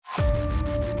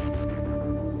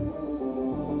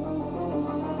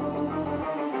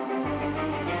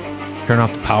turn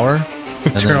off the power.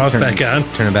 And Turn off back on.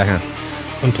 Turn it back on.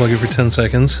 Unplug it for 10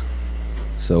 seconds.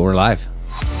 So we're live.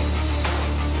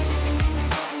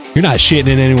 You're not shitting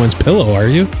in anyone's pillow, are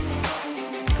you?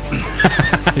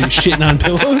 Are you shitting on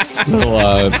pillows? A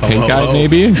little pink eye,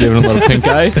 maybe? Giving a little pink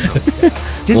eye?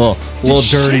 Little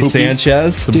dirty shit-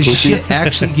 Sanchez. Some Does poopies. shit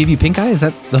actually give you pink eye? Is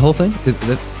that the whole thing?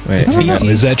 Wait,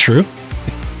 Is that true?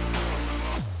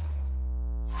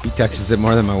 he touches it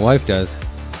more than my wife does.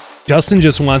 Justin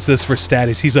just wants this for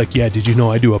status. He's like, yeah, did you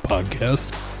know I do a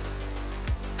podcast?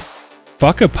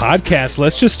 Fuck a podcast.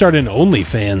 Let's just start an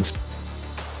OnlyFans.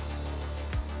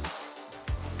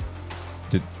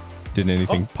 Did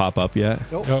anything pop up yet?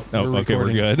 Nope. Oh, okay,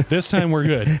 we're good. This time we're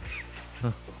good.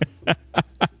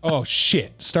 Oh,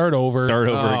 shit. Start over. Start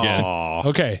over again.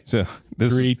 Okay. So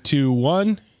this 3, 2,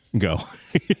 1. go.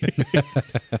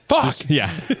 Fuck.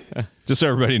 Just so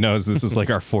everybody knows, this is like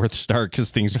our fourth start because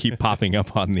things keep popping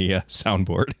up on the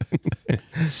soundboard.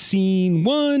 Scene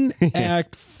 1,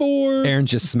 Act 4. Aaron's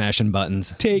just smashing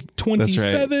buttons. Take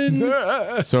 27.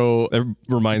 So That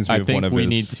reminds me I of one think of we his.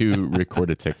 need to record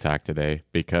a TikTok today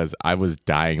because I was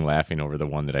dying laughing over the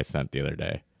one that I sent the other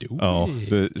day. Oh.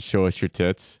 The show us your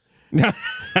tits. What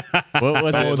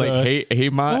was it? Like, hey,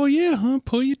 ma. Oh, yeah, huh?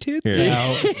 Pull your tits Here.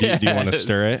 out. Do you want to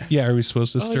stir it? Yeah, are we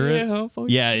supposed to stir it?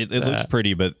 Yeah, it looks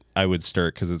pretty, but I would stir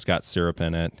it because it's got syrup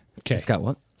in it. Okay. It's got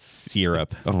what?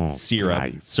 Syrup. Oh, syrup.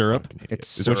 God, you Syrup. fucking idiot.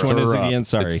 It's Which one is it syrup. again?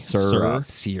 Sorry. It's syrup.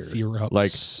 Sear. Syrup.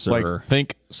 Like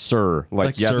think sir.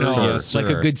 Like yes, sir. sir. No, It's like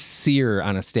a good sear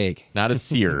on a steak. Not a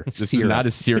sear. This is Sear. not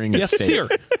a searing yes, steak. sir.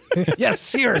 Yes,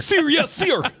 sear. Sir, yes,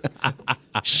 sir.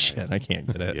 Shit, I can't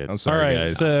get it. Yeah, I'm All sorry, right,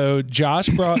 guys. so Josh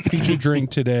brought featured drink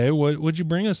today. What'd you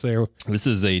bring us there? This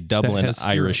is a Dublin has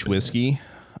syrup Irish in it. whiskey.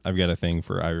 I've got a thing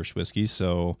for Irish whiskey.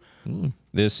 So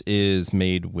this is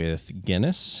made with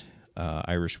Guinness,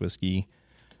 Irish whiskey,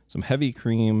 some heavy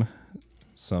cream,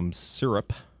 some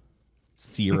syrup,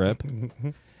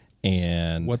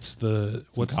 and What's the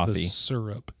coffee.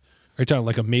 syrup? Are you talking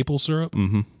like a maple syrup?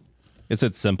 it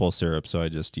said simple syrup, so I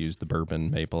just used the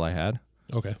bourbon maple I had.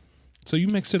 Okay. So you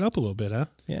mixed it up a little bit, huh?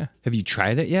 Yeah. Have you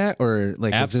tried it yet? Or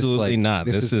like Absolutely is this like, not.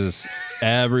 This is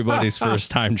everybody's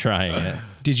first time trying it.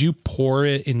 Did you pour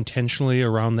it intentionally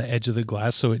around the edge of the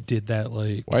glass so it did that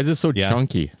like Why is it so Yeah.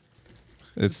 chunky?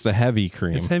 It's the heavy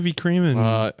cream. it's heavy cream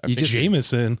and You just-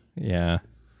 Jameson? Yeah.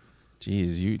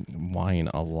 Jeez, you whine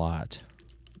a lot.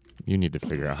 You need to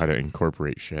figure out how to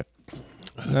incorporate shit.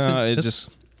 No, it That's-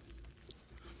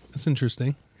 That's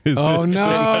interesting. Oh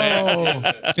no.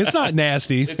 It's not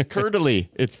nasty. It's curdly.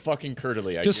 It's fucking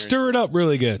curdly. Just stir it up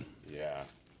really good. Yeah.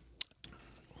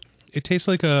 It tastes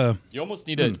like a You almost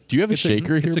need a. Do you have a it's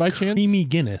shaker a, here it's by a chance? creamy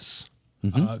Guinness.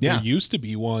 Yeah. There used to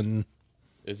be one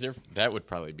Is there? That would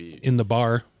probably be. in the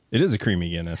bar. It is a creamy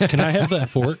Guinness. Can I have that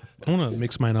fork? I want to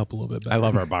mix mine up a little bit better. I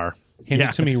love our bar. Hand Yeah.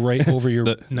 it to me right over your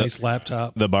The- nice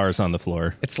laptop. The bar's on the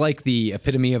floor. It's like the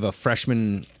epitome of a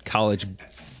freshman college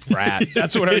frat.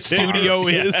 That's what our studio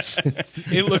is.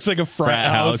 It looks like a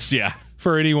frat house yeah.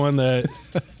 for anyone that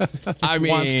I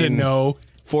mean, wants to know.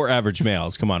 for average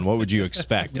males, come on, what would you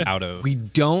expect out of? We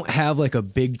don't have like a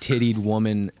big tittied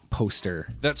woman poster.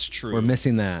 That's true. We're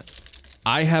missing that.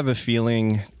 I have a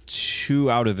feeling 2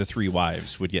 out of the 3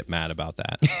 wives would get mad about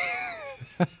that.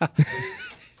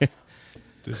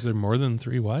 Is there more than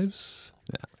 3 wives?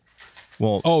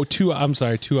 Well, Oh, 2. I'm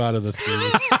sorry, 2 out of the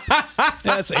 3.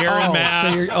 That's Aaron math.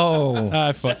 So you're,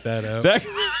 I fucked that up.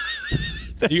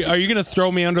 Are you gonna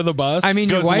throw me under the bus? I mean,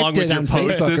 your goes wife along did with your on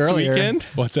post Facebook this earlier. weekend.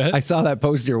 what's that? I saw that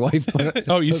post your wife put.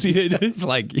 Oh, you see it? It's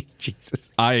like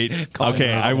Jesus.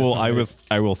 I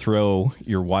will throw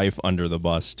your wife under the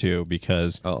bus too,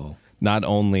 because Oh. not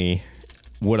only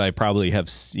would I probably have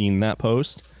seen that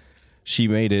post, she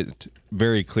made it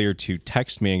very clear to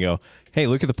text me and go, "Hey,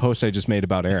 look at the post I just made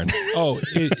about Aaron."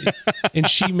 And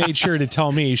she made sure to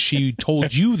tell me she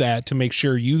told you that to make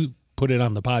sure you put it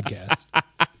on the podcast.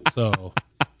 So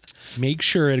make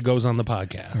sure it goes on the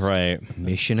podcast. Right.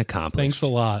 Mission accomplished. Thanks a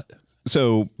lot.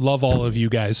 So Love all of you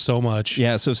guys so much.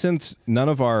 yeah, so since none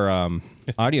of our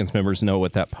audience members know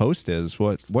what that post is,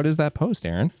 what is that post,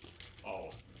 Aaron? Oh,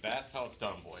 that's how it's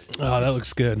done, boys. Oh, that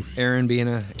looks good. Aaron being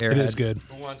a airhead. It is good.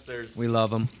 Who wants theirs We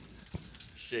love him.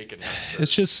 shaken?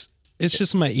 It's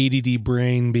just my ADD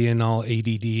brain being all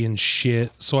ADD and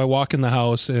shit. So I walk in the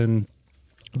house and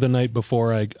the night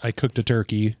before I cooked a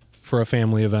turkey for a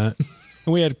family event.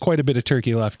 And we had quite a bit of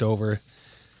turkey left over.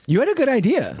 You had a good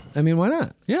idea. I mean, why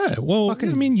not? Yeah, well,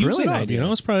 Fucking I mean, use it brilliant up, idea. you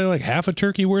know? It's probably like half a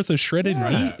turkey worth of shredded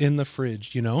meat in the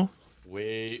fridge, you know?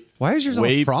 Why is yours all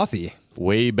Way- frothy?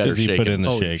 Way better Because you shaken. put it in the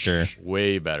Oh, shaker.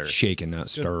 Way better. Shaken, not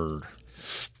stirred.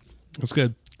 That's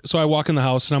good. So I walk in the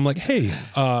house and I'm like, hey,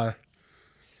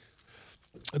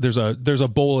 there's a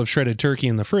bowl of shredded turkey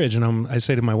in the fridge, and I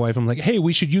say to my wife, I'm like, hey,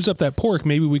 we should use up that pork.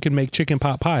 Maybe we can make chicken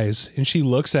pot pies. And she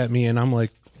looks at me, and I'm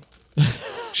like,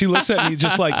 she looks at me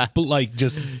just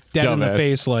just dead in the Dumbass.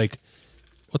 face, like,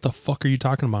 what the fuck are you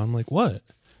talking about? I'm like, what?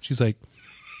 She's like,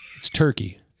 it's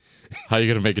turkey. How are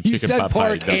you gonna make a You chicken said pot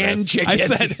pie? pork and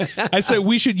chicken. I said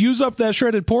we should use up that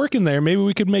shredded pork in there. Maybe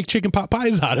we could make chicken pot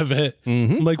pies out of it.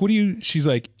 Mm-hmm. I'm like, what do you? She's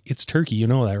like, it's turkey. You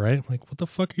know that, right? I'm like, what the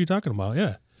fuck are you talking about?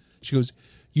 Yeah. She goes,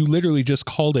 you literally just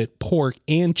called it pork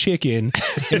and chicken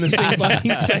in the same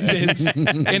fucking sentence,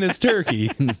 and it's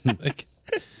turkey. Like,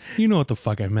 you know what the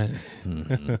fuck I meant.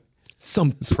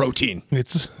 Some protein.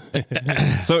 It's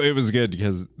So it was good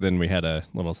because then we had a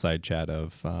little side chat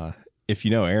of if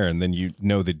you know Aaron, then you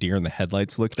know the deer in the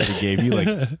headlights look that he gave you.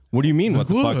 Like, what do you mean? What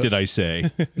the fuck did I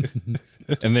say?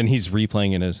 And then he's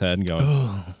replaying in his head and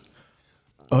going,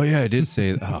 oh yeah, I did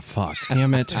say that. Oh, fuck.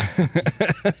 Damn it.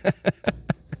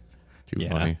 Too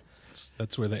funny.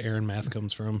 that's where the Aaron math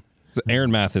comes from. So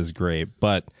Aaron math is great,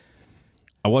 but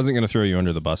I wasn't going to throw you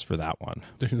under the bus for that one.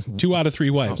 There's 2 out of 3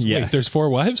 wives. Yeah. Wait, there's 4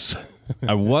 wives?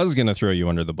 I was going to throw you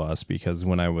under the bus because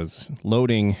when I was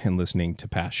loading and listening to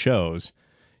past shows,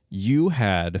 you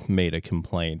had made a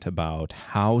complaint about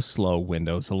how slow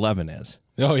Windows 11 is.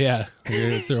 Oh yeah, you're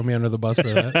gonna throw me under the bus for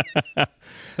that.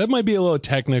 That might be a little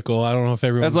technical. I don't know if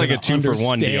everyone's That's like a gonna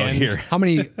 2-for-1 deal understand. here. How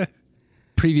many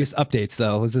previous updates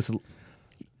though? Was this?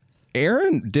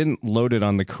 Aaron didn't load it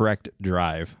on the correct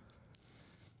drive.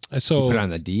 So Put it on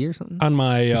the D or something? on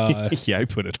my Yeah, I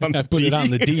put it on I put it on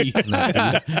the D.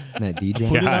 That D drive?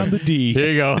 Put it on the D. Here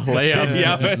you go. Lay up.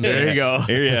 Yeah. There you go.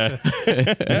 Here, yeah.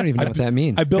 I don't even know what that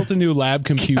means. I built a new lab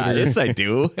computer. Yes, I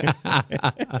do.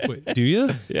 Wait, do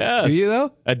you? Yes. Do you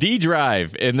though? A D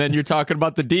drive, and then you're talking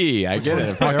about the D. I get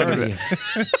it. Priority.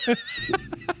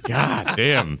 God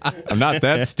damn. I'm not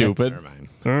that stupid.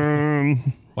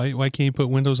 Why can't you put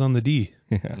Windows on the D?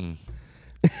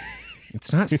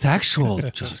 It's not sexual,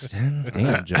 Justin.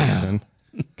 Damn, Justin.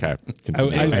 Okay.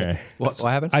 I- What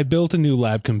happened? I built a new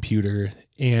lab computer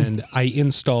and I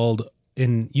installed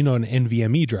an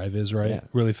NVMe drive is, right? Yeah.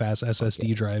 Really fast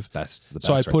SSD drive. That's the best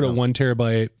So I right put a now. 1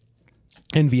 terabyte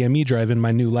NVMe drive in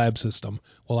my new lab system.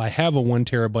 Well, I have a 1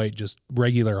 terabyte just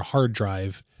regular hard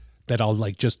drive that I'll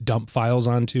like just dump files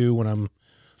onto when I'm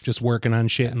just working on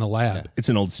shit in the lab. It's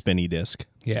an old spinny disc.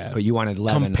 Yeah. But you wanted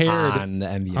 11 Compared on the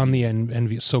NVMe. on the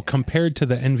NVMe. So compared to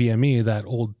the NVMe, that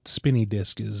old spinny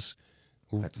disk is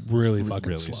really fucking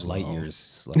really slow. light years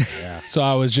slow. Yeah. So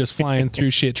I was just flying through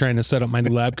shit trying to set up my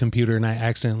new lab computer, and I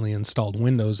accidentally installed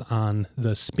Windows on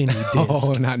the spinny disk.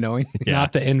 Oh, not knowing.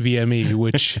 Not the NVMe,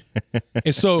 which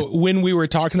and so when we were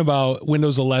talking about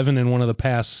Windows 11 in one of the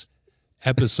past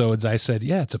episodes, I said,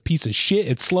 yeah, it's a piece of shit.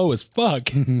 It's slow as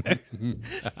fuck.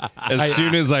 As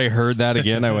soon as I heard that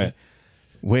again, I went,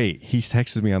 wait, he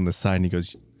texted me on the side and he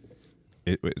goes,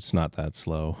 it's not that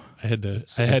slow. I had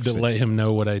to let him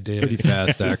know what I did. Pretty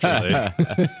fast, actually.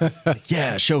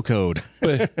 Yeah, show code.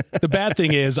 But the bad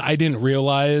thing is I didn't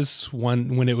realize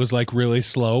when it was like really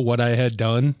slow what I had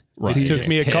done. Right. It took Just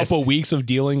me a pissed. couple weeks of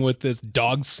dealing with this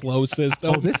dog slow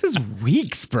system. Oh, this is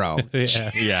weeks, bro.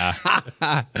 yeah.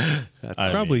 Yeah.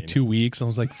 Probably 2 weeks. I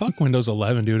was like, fuck Windows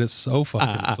 11, dude. It's so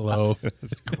fucking slow.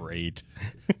 It's great.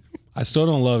 I still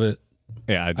don't love it.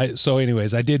 Yeah. So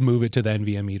anyways, I did move it to the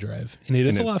NVMe drive, and it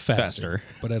is a it's lot faster, faster.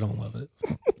 but I don't love it.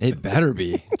 It better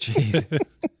be. Jeez.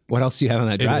 What else do you have on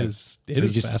that drive? It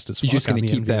is fast as fuck. You're just on going to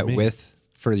the keep that NVMe. with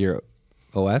for your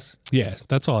OS? Yeah,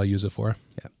 that's all I use it for.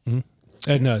 Yeah.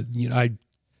 And I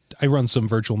run some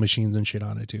virtual machines and shit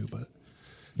on it too, but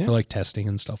Yeah. for like testing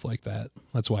and stuff like that.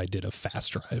 That's why I did a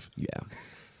fast drive.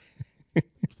 Yeah.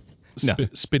 No.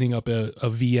 Spinning up a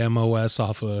VM OS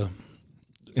off a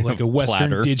Western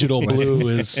Platter. Digital Blue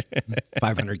is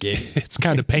 500 gig. it's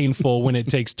kind of painful when it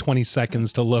takes 20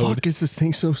 seconds to load. Fuck, is this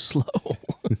thing so slow?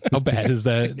 How bad is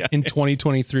that? In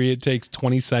 2023, it takes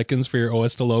 20 seconds for your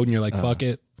OS to load, and you're like, fuck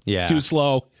it. Yeah. It's too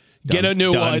slow. Get a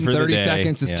new done one. for the 30 day.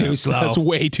 seconds is Yeah. too slow. That's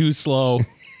way too slow.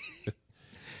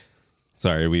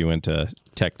 Sorry, we went to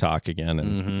tech talk again,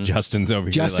 and Justin's over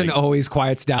here. Justin like, always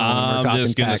quiets down when we're I'm talking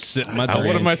just gonna tech. sit in my What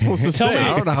drink. am I supposed to say?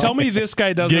 Tell me this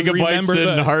guy doesn't remember Gigabytes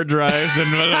and the... hard drives and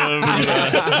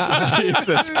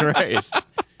Jesus Christ.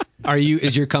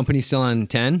 Is your company still on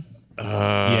 10? I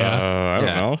Yeah. don't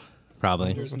Yeah. know.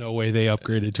 Probably. There's no way they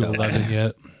upgraded to 11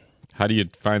 yet. How do you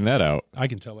find that out? I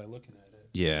can tell by looking at it.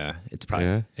 Yeah, it's probably.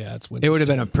 Yeah. Yeah, it's Windows. It would have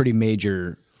been 10. a pretty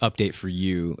major update for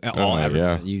you. All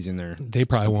everyone using their. They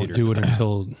probably won't do it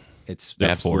until It's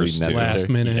Absolutely forced to. necessary. last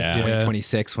minute. Yeah. Yeah.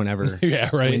 2026, whenever Yeah,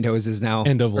 right. Windows is now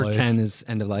End of or life. 10 is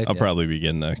end of life. I'll yeah. probably be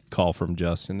getting a call from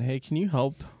Justin. Hey, can you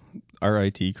help our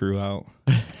IT crew out?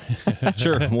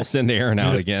 Sure, we'll send Aaron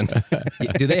out again.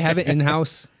 Do they have it in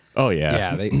house? Oh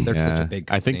yeah. Yeah, they're such a big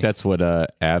company. I think that's what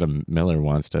Adam Miller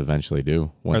wants to eventually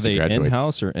do once Are they he graduates.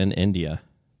 in-house or in India?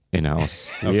 In-house.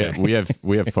 Okay.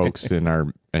 We have folks in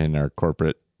our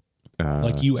corporate.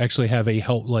 Like you actually have a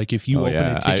help. Like if you open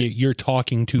a ticket, you're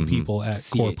talking to people at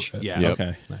corporate. Yeah. Yep.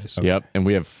 Okay. Nice. Yep, and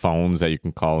we have phones that you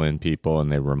can call in people,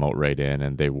 and they remote right in,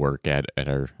 and they work at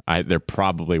our. They're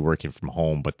probably working from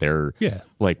home, but they're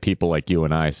like people like you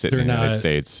and I sitting in the United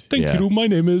States. Thank you. My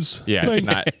name is. Yeah, it's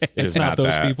not. It's not those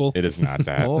that. people. It is not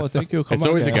that. Oh, thank you. It's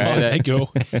always a guy that. Thank you.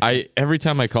 Every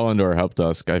time I call into our help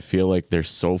desk, I feel like they're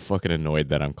so fucking annoyed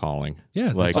that I'm calling.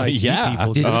 Yeah, like that's IT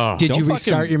people. Did Don't you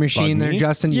restart your machine there,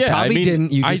 Justin? You probably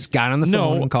didn't. You just got on the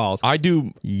phone and called. I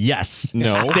do. Yes.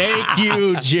 No. Thank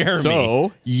you, Jeremy.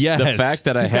 So yes. The fact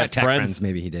that I He's have got tech friends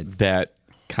maybe he did. that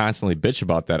constantly bitch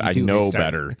about that, I do know restart.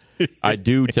 better. I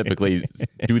do typically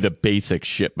do the basic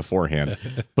shit beforehand,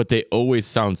 but they always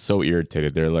sound so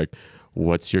irritated. They're like,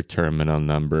 "What's your terminal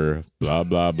number?" Blah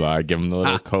blah blah. I give them the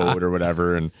little code or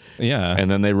whatever, and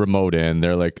then they remote in.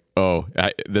 They're like, "Oh,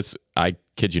 I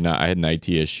kid you not. I had an IT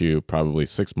issue probably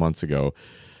 6 months ago."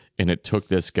 And it took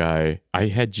this guy. I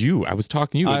was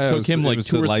talking to you. It took him like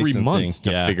 2 or 3 months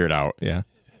to figure it out. Yeah.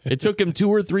 It took him 2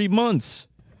 or 3 months.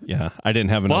 Yeah. I didn't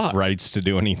have enough rights to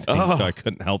do anything, so I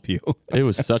couldn't help you. It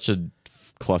was such a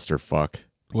clusterfuck.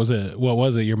 What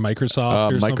was it? Your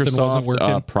Microsoft or something wasn't working?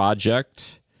 Microsoft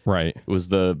Project. Right. It was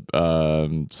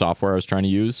the software I was trying to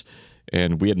use.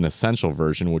 And we had an essential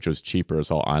version, which was cheaper.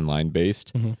 It's all online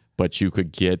based. Mm-hmm. But you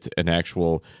could get an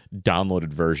actual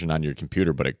downloaded version on your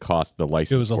computer, but it cost the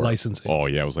license. It was a licensing. Oh,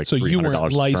 yeah. It was like so $300 you weren't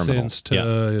terminal. licensed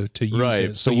to use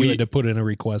it. So we you had to put in a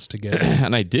request to get it.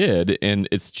 And I did. And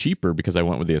it's cheaper because I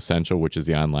went with the essential, which is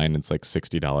the online. It's like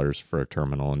 $60 for a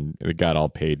terminal. And it got all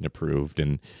paid and approved.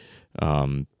 And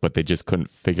but they just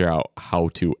couldn't figure out how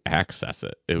to access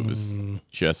it. It was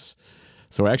just...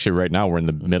 So actually right now we're in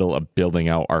the middle of building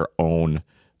out our own,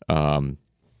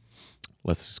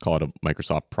 let's just call it a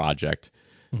Microsoft project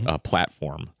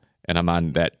platform. And I'm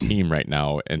on that team right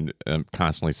now, and I'm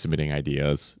constantly submitting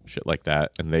ideas, shit like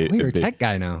that. And you're a tech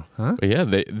guy now, huh? Yeah,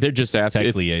 they're just asking.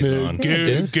 Tech liaison.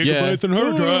 Gigabytes and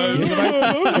hard drive.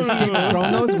 Just keep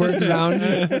throwing those words around.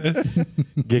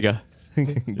 Giga.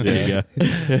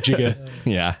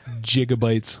 Yeah.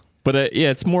 Gigabytes. But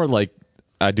it's more like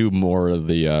I do more of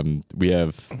the we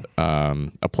have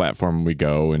a platform we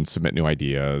go and submit new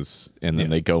ideas, and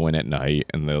then they go in at night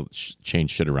and they'll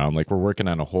change shit around. Like we're working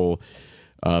on a whole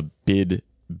bid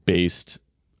based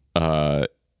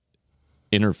interface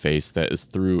that is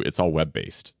it's all web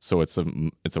based. So it's a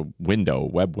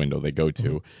web window they go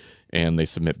to, and they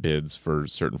submit bids for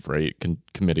certain freight,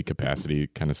 committed capacity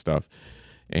kind of stuff.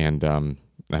 And I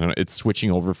don't know, it's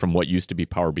switching over from what used to be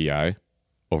Power BI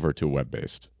over to web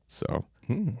based. So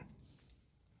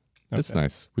it's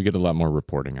nice. We get a lot more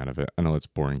reporting out of it. I know it's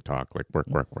boring talk, like work,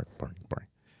 boring.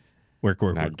 Work,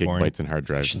 Not gigabytes boring. and hard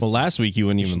drives. Well, last week you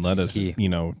wouldn't even let us,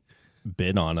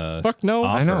 bid on a. Fuck no.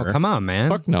 I know. Come on, man.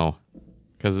 Fuck no.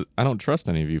 Because I don't trust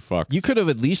any of you fucks. You could have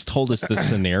at least told us the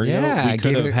scenario. Yeah, we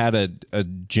could have had a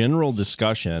general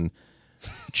discussion,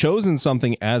 chosen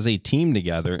something as a team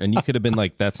together, and you could have been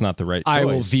like, "That's not the right choice." I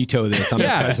will veto this.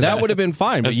 That would have been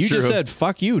fine. But That's you just true. said,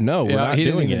 "Fuck you, no, we're not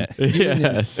doing it."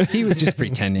 Yes. He was just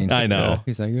pretending. I know.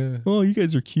 He's like, Oh, you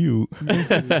guys are cute.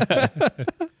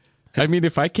 I mean,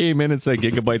 if I came in and said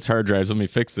gigabytes hard drives, let me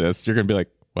fix this, you're gonna be like,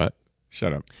 what?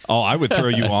 Shut up. Oh, I would throw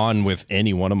you on with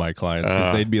any one of my clients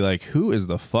because they'd be like, "Who is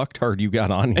the fucktard you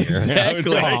got on here?"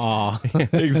 Exactly.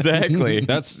 Exactly.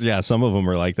 That's some of them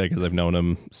are like that because I've known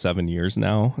them 7 years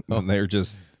now. And they're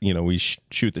just, we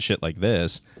shoot the shit like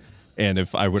this. And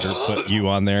if I would have put you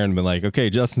on there and been like, "Okay,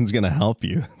 Justin's gonna help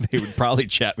you," they would probably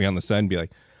chat me on the side and be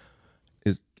like,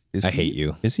 "Is I hate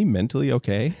you. Is he mentally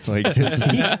okay? Like,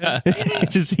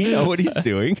 does he know what he's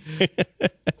doing?"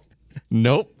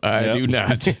 Nope, I do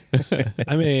not.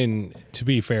 I mean, to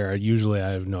be fair, usually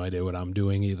I have no idea what I'm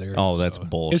doing either. Oh, that's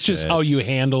bullshit. It's just how you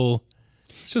handle.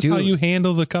 It's just how you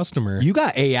handle the customer. You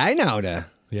got AI now to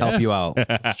help you out.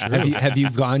 Have you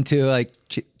gone to like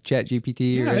Chat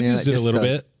GPT or I've anything used like it a little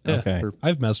bit. Yeah. Okay.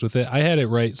 I've messed with it. I had it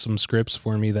write some scripts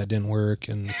for me that didn't work,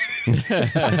 and because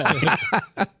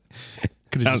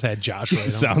it just had Josh write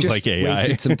them. Sounds like AI.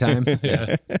 Wasted some time.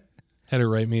 Yeah. Had to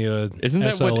write me a Isn't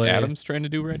that SLA. what Adam's trying to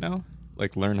do right now?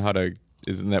 Like learn how to.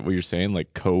 Isn't that what you're saying?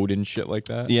 Like code and shit like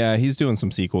that? Yeah, he's doing some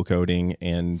SQL coding,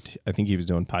 and I think he was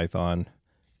doing Python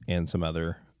and some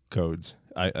other codes.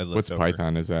 What's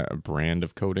Python? Is that a brand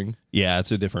of coding? Yeah,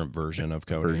 it's a different version of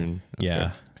coding. Version? Okay.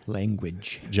 Yeah.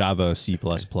 Language. Java, C++,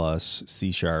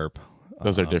 C#.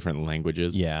 Those are different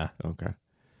languages? Yeah. Okay.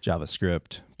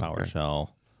 JavaScript, PowerShell.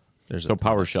 There's So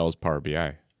PowerShell is Power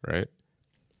BI, right?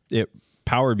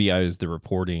 Power BI is the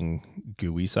reporting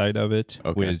GUI side of it,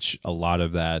 Okay. which a lot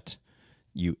of that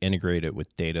you integrate it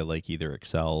with data like either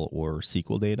Excel or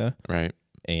SQL data. Right.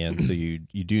 And so you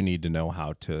do need to know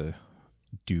how to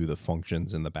do the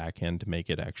functions in the back end to make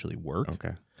it actually work.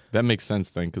 Okay. That makes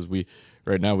sense then, because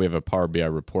right now we have a Power BI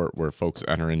report where folks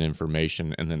enter in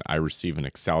information and then I receive an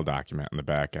Excel document in the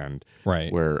back end,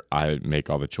 Right. where I make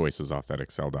all the choices off that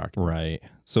Excel document. Right.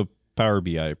 So Power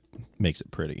BI makes it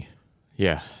pretty.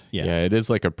 Yeah. Yeah. Yeah, it is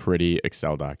like a pretty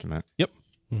Excel document. Yep.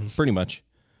 Pretty much.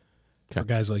 For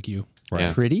guys like you. Right.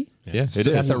 Yeah. Pretty? Yeah, Is it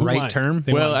that is. the Who right might? term?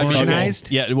 They Well, want I mean, organized?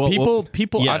 Yeah. Well,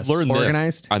 People, yes. I've learned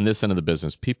Organized? this on this end of the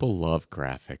business. People love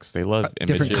graphics. They love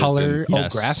Different images color. and-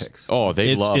 Yes. Graphics. Oh,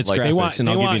 they love it's like graphics, They want, and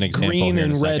I'll they give you want an example green here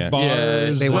in a and red second.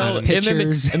 bars. They want and-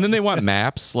 pictures. and then they want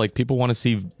maps. Like people want to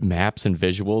see maps and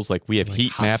visuals. Like we have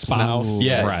heat hot maps now. spots.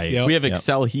 Yes. Right. Yep. We have Yep.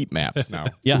 Excel heat maps now.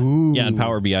 Yeah. Ooh. Yeah. And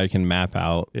Power BI can map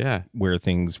out Yeah. where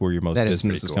your most That is business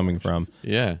pretty is cool, coming from.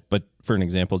 Yeah. But for an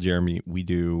example, Jeremy, we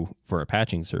do for our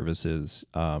patching services,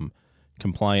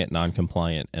 compliant,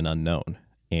 non-compliant, and unknown.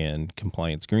 And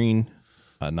compliant's green,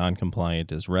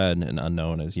 non-compliant is red, and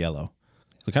unknown is yellow.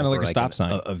 So kind of like a stop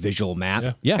sign. A visual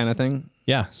map Yeah. kind of thing.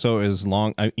 Yeah. So as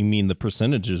long, I mean, the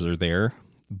percentages are there,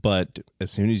 but as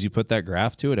soon as you put that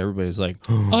graph to it, everybody's like,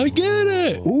 I get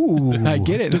it. Ooh, I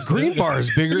get it. the green bar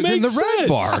is bigger than the makes red sense.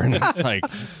 bar. And it's like,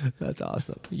 That's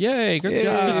awesome. yay, good Yay.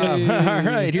 job. All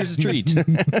right, here's a treat. Nom,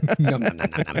 nom, nom,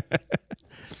 nom,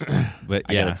 nom. But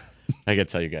yeah. I gotta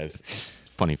tell you guys,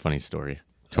 funny story.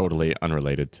 Totally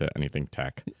unrelated to anything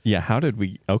tech. Yeah. How did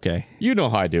we? Okay. You know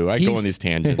how I do. I go on these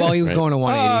tangents. Well, he was right? going to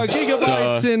 180.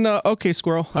 Gigabytes in, okay,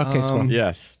 squirrel. Okay, squirrel.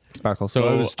 Yes. Sparkle. So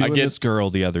I was doing I get this girl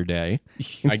the other day.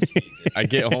 I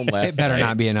get home last It better night.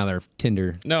 not be another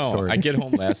Tinder No, story. I get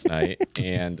home last night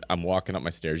and I'm walking up my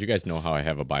stairs. You guys know how I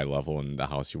have a bi-level in the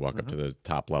house. You walk up to the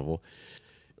top level.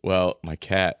 Well, my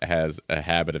cat has a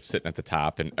habit of sitting at the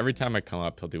top, and every time I come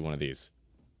up, he'll do one of these.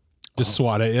 Just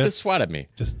swat at you. Just swat at me.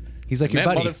 He's like And your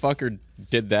that buddy. motherfucker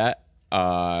did that.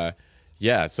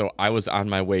 Yeah, so I was on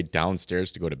my way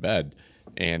downstairs to go to bed,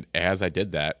 and as I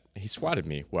did that, he swatted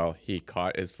me. Well, he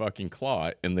caught his fucking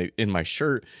claw in my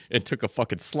shirt and took a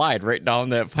fucking slide right down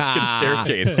that fucking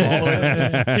staircase. All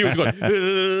the way. He was going,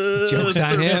 Joke's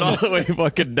on him. all the way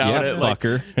fucking down Yeah, it. Like,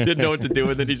 fucker. didn't know what to do,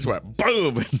 and then he just went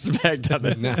boom and smacked on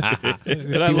the.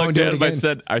 And I He won't looked do at it him.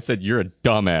 again. I said, "You're a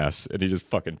dumbass," and he just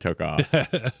fucking took off.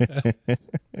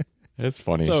 It's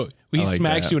funny. So he I like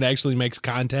smacks that. you and actually makes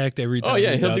contact every time oh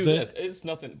yeah, he he'll does do it. this. It's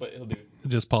nothing, but he'll do.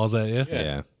 Just pause at you.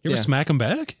 Yeah. You ever smack him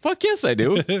back? Fuck yes, I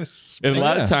do. And a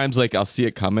lot Yeah. of times, like I'll see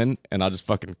it coming, and I'll just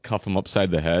fucking cuff him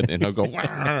upside the head, and he'll go.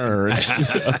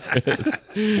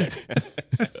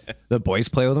 The boys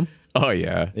play with him. Oh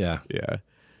yeah, Yeah. yeah.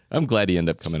 I'm glad he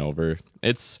ended up coming over.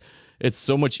 It's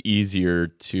so much easier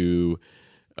to.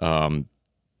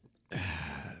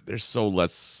 There's so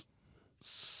less.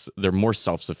 They're more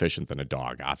self-sufficient than a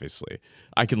dog. Obviously,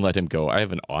 I can let him go. I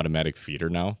have an automatic feeder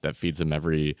now that feeds him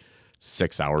every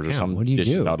 6 hours or Damn, something. what do you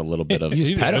dishes do? out a little bit of. You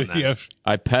just pet him then. Yeah.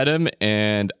 I pet him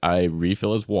and I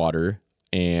refill his water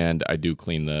and I do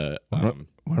clean the.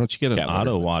 Why don't you get an cat litter.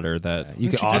 auto water that You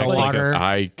can you get auto like water.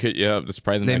 I could. Yeah, that's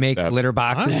probably the They next make step. litter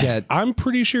boxes that I'm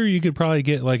pretty sure you could probably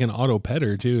get like an auto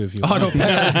petter too if you auto want.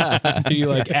 pet. You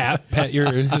like app pet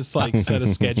your just like set a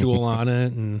schedule on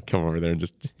it and Come over there and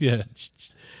just. yeah.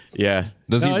 Yeah.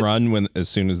 does No, he it's- run as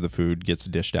soon as the food gets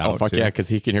dished out? Oh fuck too? yeah, because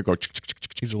he can hear go.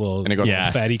 He's a little And it goes.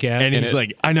 Yeah. fatty cat. And And he's it-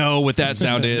 like, I know what that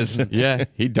sound is. Yeah,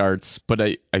 he darts, but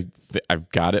I've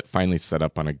got it finally set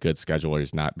up on a good schedule where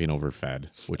he's not being overfed,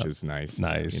 which is nice.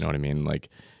 Nice. You know what I mean? Like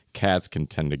cats can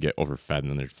tend to get overfed and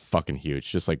then they're fucking huge,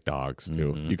 just like dogs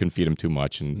too. You can feed them too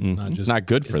much and it's not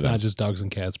good for it's them. not just dogs and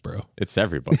cats, bro. It's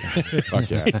everybody. Fuck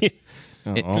yeah.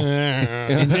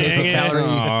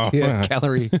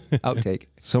 calorie outtake.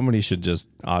 Somebody should just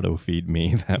auto feed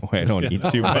me. That way I don't eat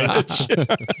too much.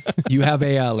 You have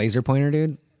a laser pointer,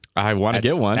 dude? I want to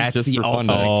get one that's just the for fun.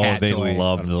 ultimate Oh, cat they toy.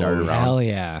 love those. Hell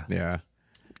yeah. Yeah.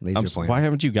 Laser pointer. Why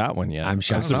haven't you got one yet? I'm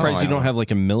shocked. surprised I you don't don't have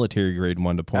like a military grade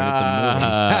one to point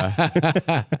at the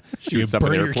moon. Shoots up an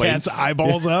Burn your airplane. cat's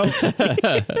eyeballs out.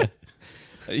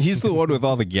 He's the one with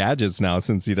all the gadgets now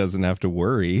since he doesn't have to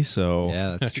worry. So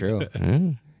Yeah, that's true.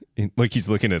 like he's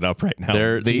looking it up right now.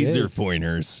 There- he Laser is.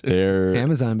 pointers. There,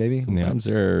 Amazon, baby. sometimes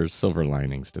there are silver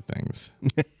linings to things.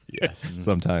 Yes.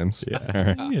 Sometimes.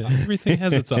 Yeah. Yeah, everything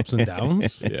has its ups and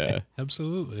downs. Yeah.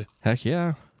 Absolutely. Heck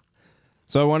yeah.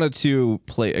 So I wanted to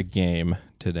play a game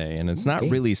today, and it's not Game?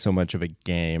 really so much of a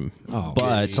game, Oh,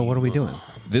 but so what are we doing?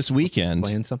 this weekend,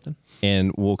 Playing something?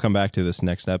 and we'll come back to this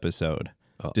next episode.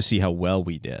 to see how well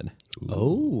we did.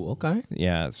 Oh, okay.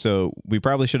 Yeah, so we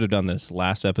probably should have done this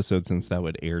last episode since that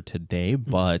would air today,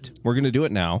 but we're going to do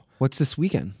it now. What's this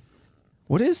weekend?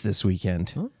 What is this weekend?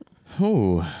 Huh?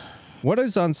 Oh, what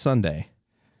is on Sunday?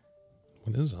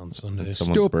 What is on Sunday?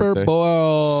 Someone's Super birthday.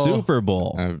 Bowl. Super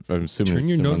Bowl. I'm assuming Turn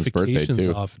your it's someone's birthday notifications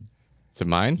too. off. Is it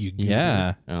mine? You goober.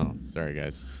 Yeah. Oh, sorry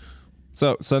guys.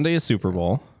 So Sunday is Super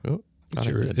Bowl. Oh,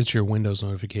 It's your Windows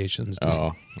notifications.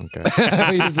 oh,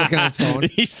 okay. He was looking at his phone.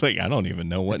 He's like, I don't even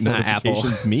know what It's not Apple.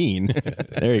 notifications mean.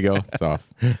 There you go. It's off.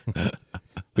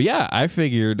 But yeah, I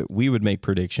figured we would make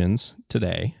predictions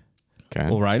today. Okay.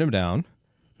 We'll write them down,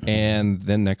 and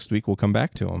then next week we'll come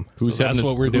back to them. Who's So that's having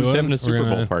what we're who's doing? having a We're Super Bowl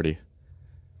gonna- party?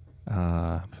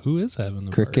 Who is having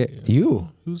the Cricket. party? You.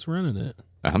 Who's running it?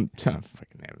 I'm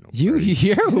fucking having no You. party.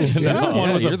 You. Yeah,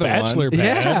 one with you're a the bachelor one.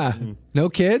 pad. Yeah. No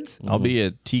kids? I'll be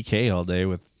at TK all day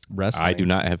with wrestling. I do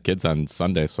not have kids on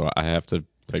Sunday, so I have to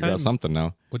figure time? out something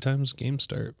now. What time does game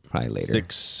start? Probably later.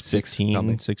 6:15,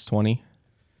 probably. 6:20.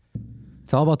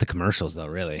 It's all about the commercials, though,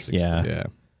 really. Yeah. Yeah.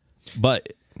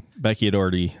 But Becky had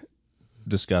already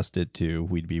discussed it too.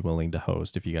 We'd be willing to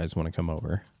host if you guys want to come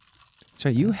over. That's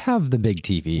right. You have the big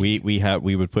TV.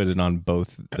 We would put it on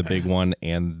both the big one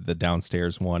and the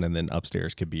downstairs one, and then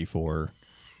upstairs could be for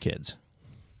kids.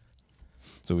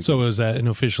 So is that an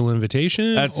official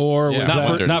invitation, or was yeah,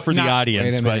 that not for the Wait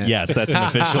audience, a but minute. yes, that's an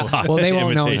official. Well, they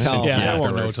won't know invitation. until Yeah, they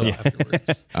won't know afterwards. until Yeah.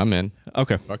 afterwards. I'm in.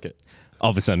 Okay. Fuck it.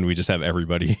 All of a sudden, we just have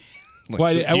everybody. Like, Well,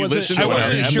 I you wasn't, listen I to our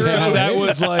wasn't sure if episodes? that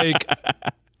was like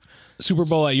Super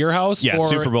Bowl at your house, Yeah, or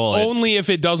Super Bowl at- only if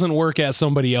it doesn't work at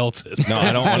somebody else's. No,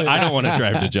 I don't want to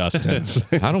drive to Justin's.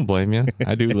 I don't blame you.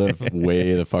 I do live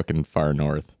way the fucking far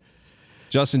north.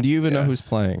 Justin, do you even know who's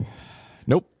playing?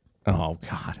 Nope. Oh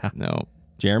God, No.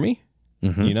 Jeremy.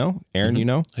 Mhm. You know, Aaron. You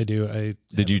know. I do. I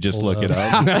Did you just pulled look it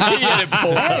up?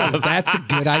 Hey, that's a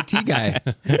good IT guy.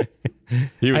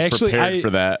 He was I actually- prepared for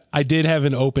that. I did have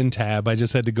an open tab. I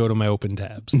just had to go to my open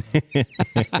tabs.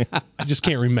 I just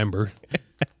can't remember.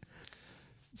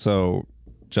 So,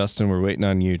 Justin, we're waiting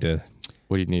on you to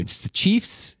What do you need? It's the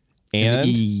Chiefs and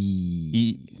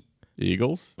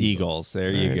Eagles? Eagles.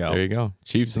 There you All right, go. There you go.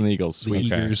 Chiefs and the Eagles. The Sweet.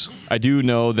 Eagles. I do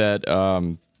know that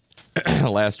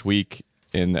last week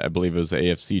in, I believe it was the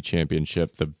AFC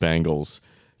Championship, the Bengals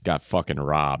got fucking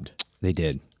robbed. They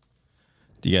did.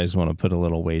 Do you guys want to put a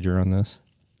little wager on this?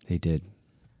 They did.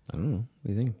 I don't know. What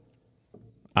do you think?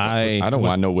 I don't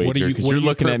want no what wager do you- because what you're do you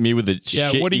looking pro- at me with a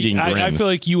Yeah, what do you? shit-eating grin. I feel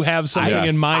like you have something Yes.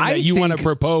 in mind I that you want to think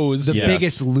propose. The Yes.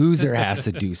 biggest loser has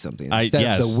to do something instead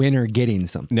yes. of the winner getting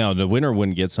something. No, the winner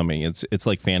wouldn't get something. It's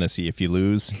like fantasy. If you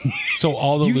lose, So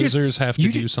all the You just- losers have to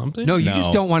you do just- something. No, you No.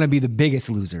 just don't want to be the biggest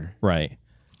loser. right?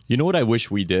 You know what I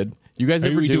wish we did? You guys Are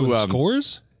ever we do doing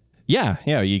scores? Yeah.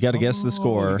 You got to guess the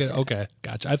score. Okay,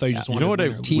 gotcha. I thought you just You wanted know what I-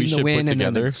 winner. Team We to should win put and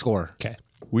then together- the score. Okay.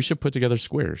 We should put together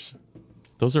squares.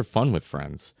 Those are fun with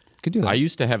friends. Could do that. I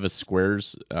used to have a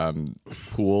squares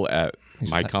pool at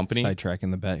my company.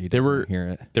 Sidetracking the bet. He They doesn't were hear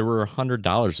it. There were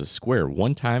 $100 a square.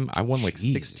 One time I won like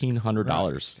Jeez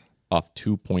 $1,600 off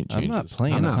 2-point I'm changes. not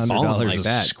playing I'm not falling $100 like a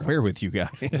that. square with you guys.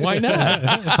 Why not?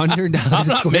 $100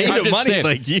 a square. made I'm of just money saying,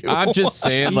 like you. I'm just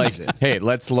saying, like, Jesus. hey,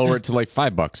 let's lower it to like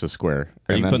 $5 a square.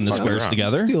 Are and you then putting the fuck squares around.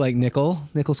 together? Do like nickel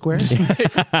squares.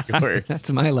 Squares.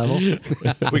 That's my level.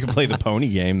 We can play the pony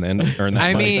game then, earn that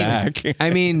I money mean, back. I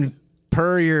mean,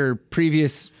 per your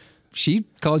previous, she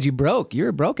called you broke. You're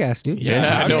a broke ass dude.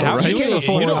 Yeah, I know, how right? can you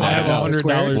afford You don't have $100 $100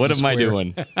 squares? What am I square.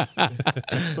 doing?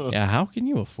 Yeah, how can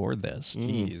you afford this?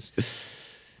 Jeez.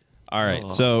 All right,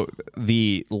 so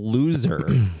the loser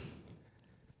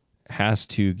has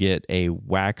to get a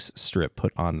wax strip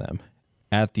put on them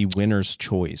at the winner's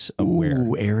choice of where.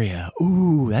 Ooh, area.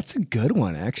 Ooh, that's a good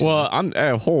one, actually. Well, I'm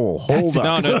hold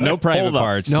up. No private Hold up.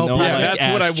 parts. No no private- like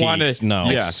that's what ass I wanna- cheeks, No.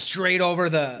 yeah. straight over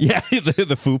the. Yeah,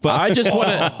 the fupa.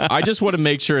 I just want to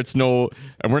make sure it's no,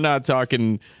 and we're not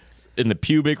talking in the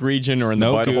pubic region or in the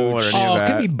No butthole or gooch. any Oh, of it that.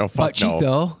 could be No, fuck butt cheek no.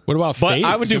 though. What about But face?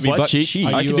 I would do Could be butt butt cheek. cheek.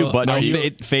 I could do butt no,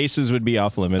 cheek. faces would be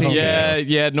off limits.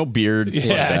 Yeah, no beards.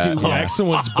 Yeah, like to that. wax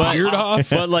someone's beard off.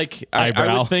 But like, I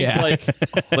Eyebrow. would think Yeah. like,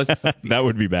 That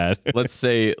would be bad. let's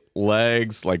say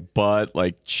legs, like butt,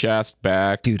 like chest,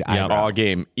 back, Dude, eyebrow. all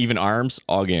game. Even arms,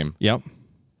 all game. Yep.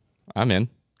 I'm in.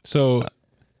 So,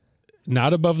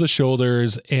 not above the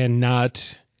shoulders and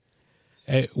not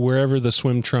wherever the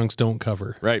swim trunks don't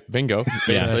cover. Right, bingo.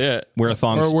 Basically it. Wear a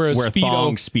thong. Or where a wear a speedo,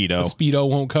 thong a speedo. speedo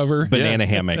won't cover. Banana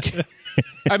hammock.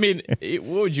 I mean, what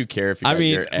would you care if you I got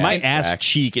mean, your my ass ass back?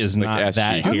 cheek is Like not ass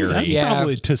that cheek. Is that hairy. Yeah.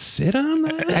 probably to sit on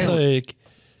that? Like,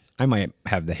 I might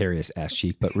have the hairiest ass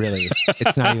cheek, but really,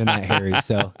 it's not even that hairy.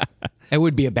 So it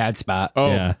would be a bad spot. Oh,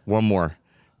 Yeah. one more.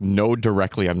 no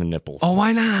directly on the nipples. Oh,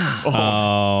 why not?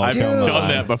 I've dude. done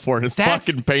that before, and it's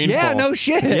fucking painful. Yeah, no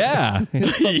shit. Yeah.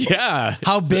 Yeah.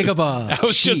 How big of a I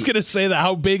was just gonna say that.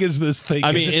 How big is this thing?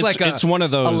 I mean, Is this like it's one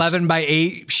of those 11 by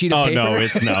 8 sheet of Oh paper? no,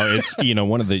 it's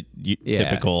one of the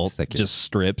typical it's like just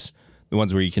strips, the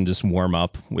ones where you can just warm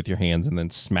up with your hands and then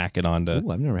smack it onto.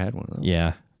 Ooh, I've never had one of those.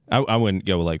 Yeah, I wouldn't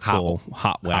go like full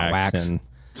hot wax, wax. and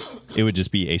it would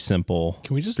just be a simple.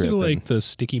 Can we just strip do like and the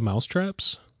sticky mouse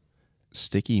traps?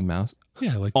 sticky mouse?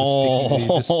 Yeah, like the sticky, you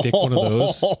just stick one of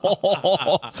those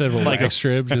instead of a Like wax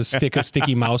strip. Just stick a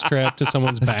sticky mouse trap to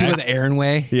someone's Let's back. do it the Aaron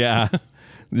way. Yeah.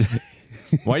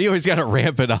 Why do you always got to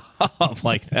ramp it up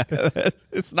like that?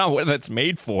 It's not what that's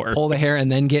made for. Pull the hair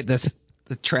and then get the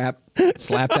trap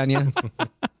slapped on you.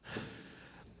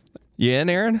 You in,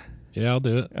 Aaron? Yeah, I'll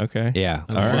do it. Okay. Yeah.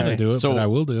 I don't want to do it, So but I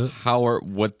will do it.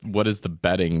 What is the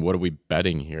betting? What are we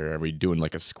betting here? Are we doing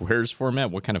like a squares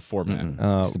format? What kind of format?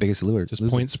 It's the biggest loser. Just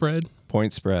point spread.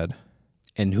 Point spread.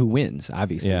 And who wins,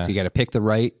 obviously. Yeah. So you got to pick the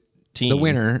right Team. the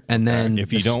winner, and then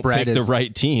If you the don't spread pick the is-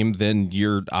 right team, then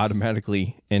you're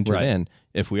automatically entered Right. in.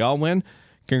 If we all win,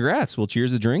 congrats. We'll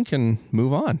cheers a drink and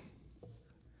move on.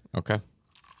 Okay.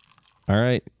 All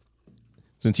right.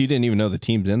 Since you didn't even know the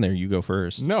team's in there, you go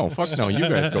first. No, fuck no. You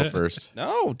guys go first.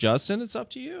 No, Justin, it's up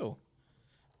to you.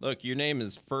 Look, your name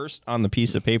is first on the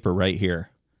piece of paper right here.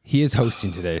 He is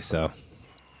hosting today, so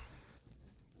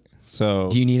So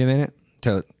do you need a minute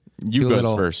to You do a go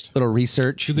little, first. little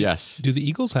research? Yes. Do the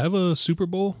Eagles have a Super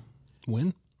Bowl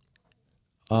win?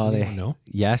 Does anyone know?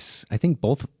 Yes, I think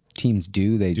both teams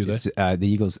do. They Do they? just, the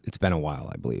Eagles. It's been a while,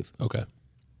 I believe. Okay.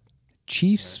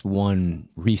 Chiefs won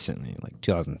recently, like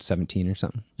 2017 or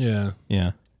something. Yeah.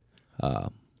 yeah.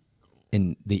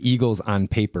 And the Eagles on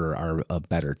paper are a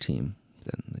better team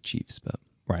than the Chiefs, but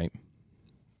Right.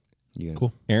 you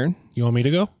Cool. Aaron? You want me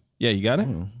to go? Yeah, you got it?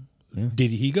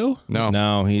 Did he go? No.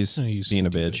 No, he's No, you being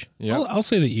a stupid. bitch. Yeah. I'll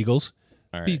say the Eagles.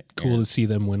 All Be right. cool to see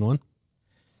them win one.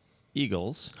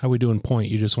 Eagles. How we doing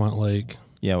point? You just want like,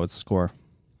 Yeah, what's the score?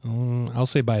 I'll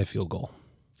say by a field goal.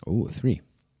 Oh, 3.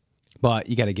 But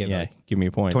you got to give Yeah, give me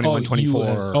a point. 21,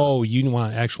 24. You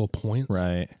want actual points?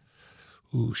 Right.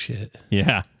 Ooh, shit.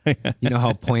 Yeah. You know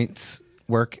how points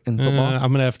work in football?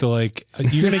 I'm gonna have to like.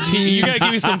 You gotta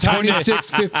give me some time.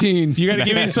 26-15. You gotta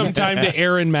give me some time to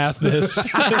Aaron math this.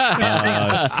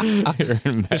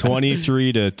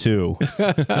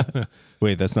 23-2.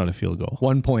 Wait, that's not a field goal.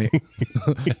 1 point.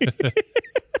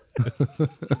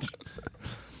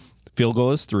 Field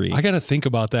goal is 3. I gotta think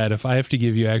about that. If I have to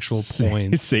give you actual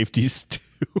points, Safety's 2.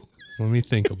 let me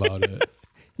think about it.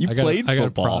 You I played gotta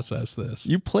football. process this.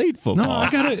 You played football. No, I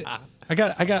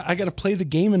gotta play the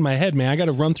game in my head, man. I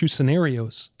gotta run through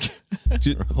scenarios.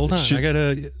 Hold on,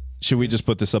 Should we just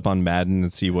put this up on Madden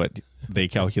and see what they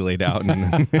calculate out?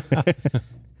 And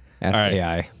Ask right.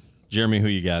 AI. Jeremy, who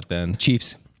you got then?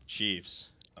 Chiefs Chiefs.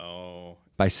 Oh,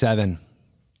 by 7.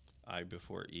 I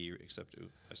before E, except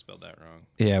I spelled that wrong.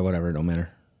 Yeah, whatever. Don't matter.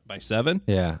 By 7?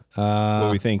 Yeah. What are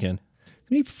we thinking?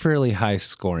 Be fairly high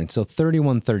scoring. So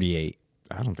 31-38.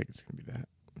 I don't think it's going to be that.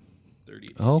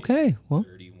 38. Okay. Well,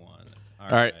 31. All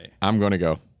right. I'm going to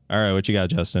go. All right, what you got,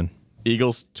 Justin?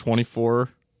 Eagles 24-21.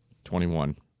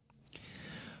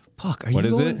 fuck. Are What you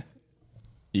is going, it?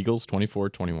 Eagles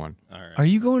 24-21. All right. Are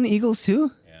you going Eagles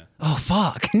too? Yeah. Oh,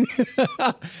 fuck.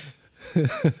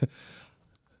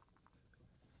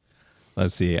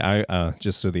 Let's see. I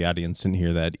just so the audience didn't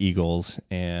hear that, Eagles,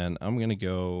 and I'm gonna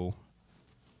go.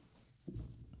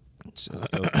 Let's go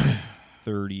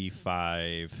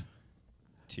 35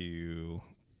 to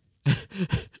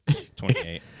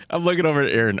 28. I'm looking over at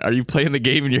Aaron. Are you playing the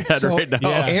game in your head So, right now?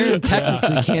 yeah. Aaron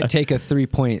technically can't take a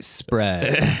 3-point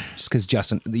spread just because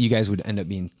Justin, you guys would end up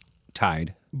being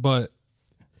tied. But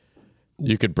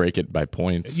You could break it by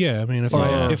points. yeah, I mean, if Or-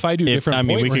 I do different, I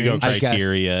mean, we point could go range, I guess.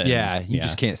 criteria. and- Yeah, you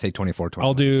just can't say 24-20.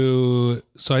 I'll do.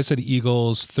 So I said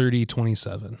Eagles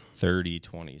 30-27.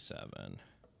 30-27.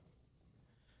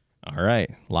 All right,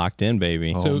 locked in,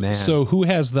 baby. Oh, So man. so who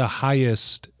has the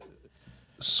highest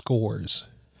scores?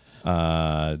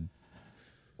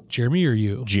 Jeremy or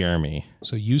you? Jeremy,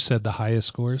 So you said the highest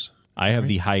scores. I have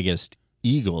the highest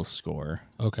Eagles score.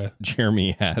 Okay.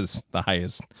 Jeremy has the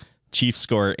highest Chiefs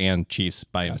score and Chiefs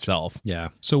by himself. Yeah.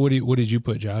 So what did you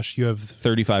put, Josh? You have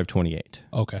 35-28.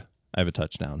 okay. I have a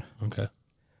touchdown. Okay.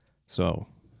 So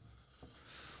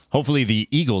hopefully the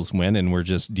Eagles win and we're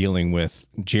just dealing with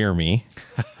Jeremy.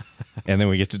 And then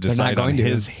we get to not decide on going to.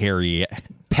 his hairy.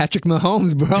 Patrick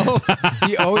Mahomes, bro.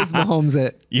 He always Mahomes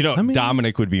it. You know, mean-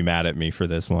 Dominic would be mad at me for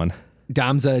this one.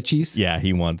 Dom's Chiefs? Yeah,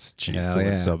 he wants Chiefs Hell to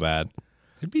win yeah. so bad.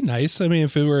 It'd be nice. I mean,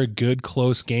 if it were a good,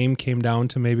 close game, came down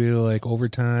to maybe like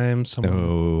overtime,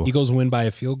 Eagles win by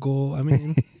a field goal. I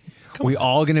mean, we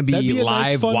all going to That'd be be a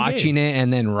nice, live fun watching it,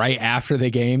 and then right after the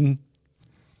game.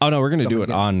 Oh, no, we're going to do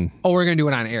it on. Oh, we're going to do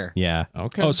it on air. Yeah.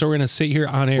 Okay. oh, so we're gonna sit here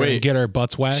on air and get our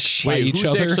butts waxed by each who's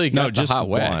other? actually got No, the just hot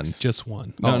wax? one. Just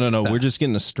one. No. We're just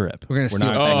getting a strip. We're gonna steal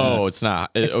it. Oh, it's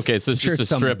not. Okay, so it's I'm sure just a it's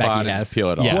something strip on Becky and has. just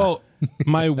peel it off. Yeah. Well,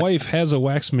 my wife has a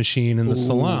wax machine in the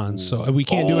salon, so we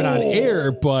can't do it on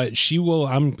air. But she will.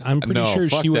 I'm pretty No, sure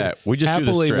fuck she would that. We just do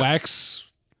the happily strips. wax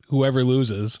whoever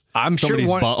loses. I'm Somebody's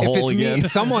sure if butthole it's again. me,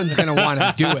 someone's going to want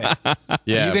to do it.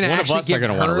 Yeah, You're going to one of actually us are give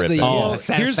going to want to her rip the it. Oh,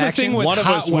 satisfaction. here's the thing with One of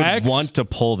hot us wax. would want to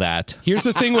pull that. Here's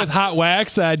the thing with hot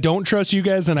wax. I don't trust you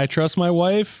guys, and I trust my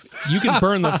wife. You can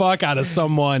burn the fuck out of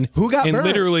someone Who got and burned?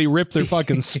 literally rip their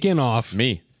fucking skin off.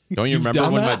 Me. Don't you You've remember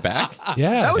done when that? my back?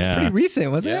 Yeah, That was Yeah. pretty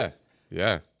recent, wasn't Yeah. it?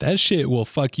 Yeah. that shit will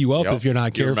fuck you up Yep. if you're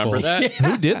not You careful. remember that?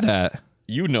 Who did that?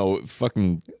 You know,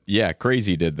 fucking, yeah,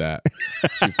 Crazy did that.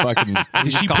 She fucking,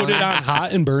 Did she put it on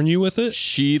hot and burn you with it?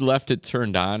 she left it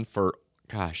turned on for,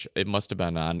 gosh, it must have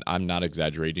been on, I'm not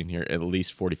exaggerating here, at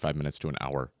least 45 minutes to an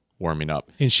hour warming up.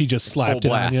 And she just Full slapped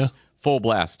it on blast. you. Full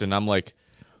blast. And I'm like,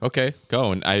 okay,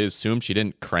 go. And I assume she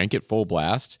didn't crank it full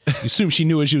blast. You assume she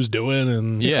knew what she was doing,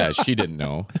 and Yeah, she didn't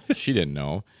know. She didn't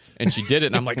know. And she did it,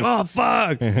 and I'm like, oh,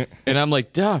 fuck. And I'm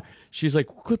like, duh. She's like,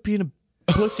 quit being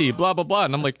a pussy, blah, blah, blah.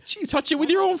 And I'm like, touch it with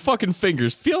your own fucking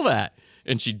fingers. Feel that.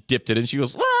 And she dipped it, and she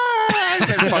goes, ah! And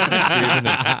started fucking screaming.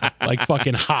 And- like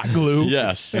fucking hot glue.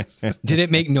 yes. Did it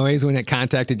make noise when it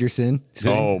contacted your sin?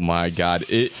 Oh, my God.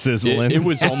 Sizzling. It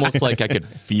was almost like I could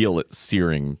feel it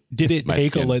searing. Did it my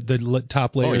take skin. the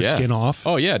top layer of skin off?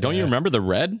 Oh, yeah. Don't you remember the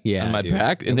red Yeah, on my dude.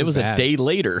 back? And It it was was a bad. day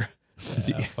later.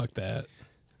 Yeah, fuck that.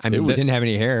 I mean, we was- didn't have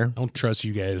any hair. I don't trust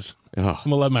you guys. Oh. I'm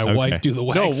gonna let my wife do the No,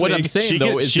 waxing. what I'm saying, She though,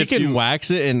 can, is she if can you... wax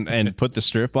it and put the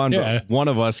strip on, Yeah. but one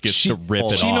of us gets to rip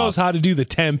it She off. knows how to do the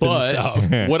temp and stuff.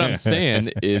 But what I'm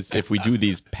saying is, if we do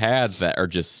these pads that are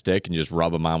just stick and just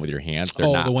rub them on with your hands, they're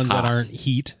Oh, not the ones hot. that aren't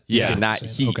heat. Yeah, not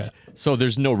Saying. heat. Okay. So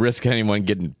there's no risk of anyone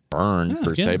getting burned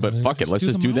per yeah, se. But man, fuck it, let's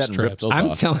just the do that and rip mousetraps. those I'm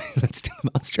off. telling you, let's do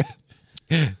the mousetrap.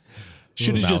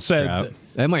 Should have just said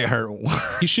That might hurt.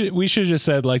 we should have just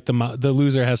said like the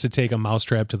loser has to take a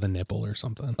mousetrap to the nipple or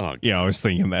something. Oh, Yeah, I was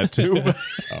thinking that too.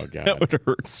 oh That god. would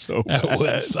hurt so That bad.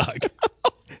 would suck.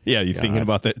 Yeah, you thinking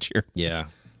about that, Chair? Yeah.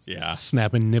 Yeah.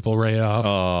 Snapping nipple right off.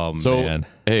 Oh, So man.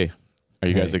 hey, are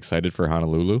you guys Hey. excited for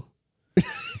Honolulu?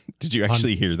 Did you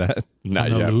actually hear that?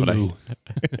 Not yet, Honolulu.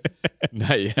 but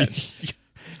not yet.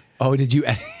 Oh, did you?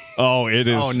 Oh, it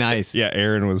is. Oh, nice. Yeah,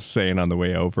 Aaron was saying on the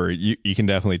way over, you can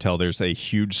definitely tell there's a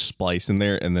huge splice in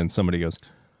there, and then somebody goes,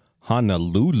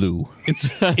 Honolulu.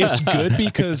 It's good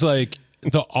because like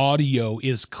the audio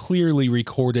is clearly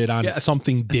recorded on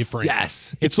something different.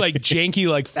 Yes. It's like janky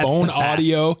like phone the best.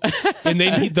 audio, and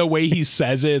then the way he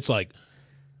says it, it's like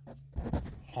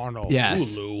Honolulu.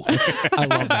 Yes. I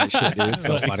love that shit, dude. It's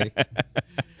so funny.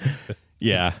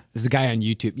 Yeah. There's a guy on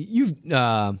YouTube. You've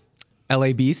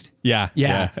LA Beast. Yeah.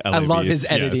 Yeah, I LA love Beast,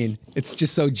 his editing. yes. It's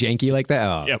just so janky like that.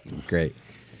 Oh, Yep. great.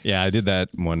 Yeah, I did that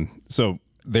one. So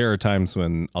there are times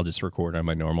when I'll just record on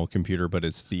my normal computer, but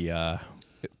it's the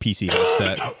PC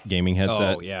headset, gaming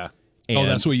headset. Oh yeah. Oh,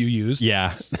 that's what you used?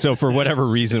 Yeah. So for whatever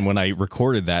reason, when I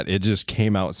recorded that, it just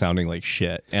came out sounding like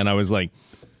shit. And I was like,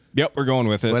 yep, we're going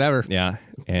with it. Whatever. Yeah.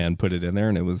 And put it in there,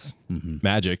 and it was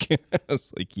magic. I was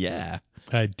like, yeah.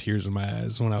 I had tears in my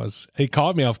eyes when it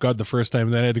caught me off guard the first time,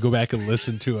 and then I had to go back and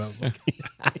listen to it. I was like,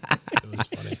 it was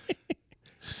funny.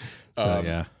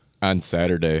 Yeah. On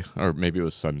Saturday, or maybe it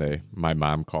was Sunday, my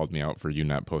mom called me out for you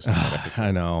not posting that episode.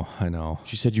 I know.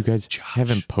 She said, you guys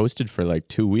haven't posted for like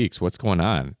 2 weeks. What's going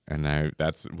on? And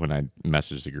that's when I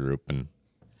messaged the group. And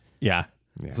Yeah.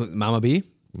 Mama B.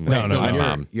 no, no, my your-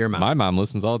 mom. your mom. My mom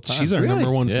listens all the time. She's our number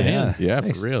one fan. Yeah,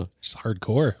 Nice. for real. She's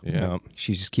hardcore. Yeah.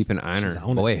 She's just keeping an eye on her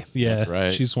on it. boy. Yeah, That's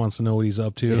right. She just wants to know what he's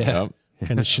up to. Yep.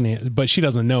 Kind of but she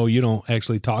doesn't know you don't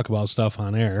actually talk about stuff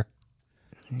on air.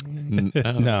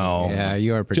 No. Yeah,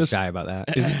 you are pretty Just- shy about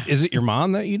that. Is it your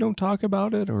mom that you don't talk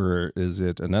about it, or is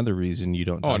it another reason you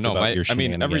don't talk Oh, no. about your I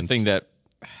mean, shenanigans? everything that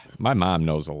my mom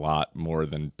knows a lot more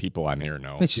than people on here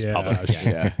know. It's just Yeah. public.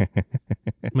 Yeah.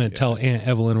 I'm gonna tell Aunt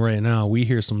Evelyn right now. We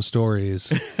hear some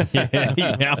stories.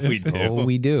 yeah, we do. Oh,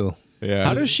 we do. Yeah.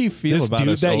 How does she feel This about dude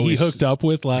us that he always- hooked up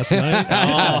with last night.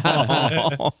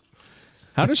 Oh.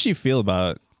 How does she feel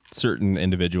about certain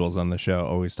individuals on the show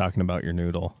always talking about your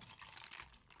noodle?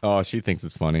 Oh, she thinks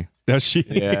it's funny. Does she?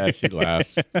 Yeah, she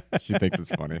laughs. She thinks it's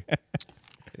funny.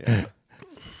 Yeah.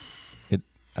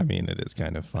 I mean, it is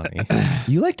kind of funny.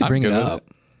 You like to I'm bring it good with up.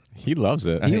 He loves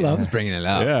it. He loves bringing it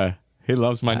up. Yeah. He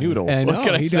loves my noodle. I know, what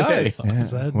can I he say? does.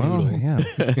 What's that Well, noodle?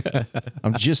 yeah.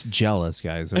 I'm just jealous,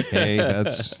 guys. Okay,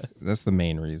 that's the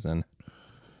main reason.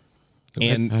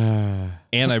 And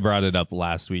I brought it up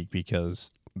last week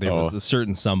because there was a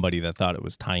certain somebody that thought it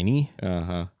was tiny.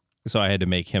 Uh-huh. So I had to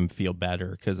make him feel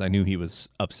better because I knew he was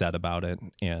upset about it.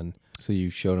 And So you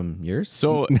showed him yours?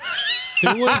 So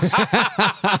There was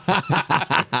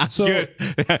so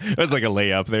that was like a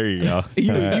layup. There you go.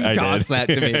 You I tossed did. that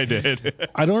to me. I did.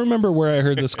 I don't remember where I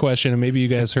heard this question, and maybe you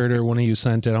guys heard it or one of you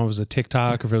sent it. I don't know if it was a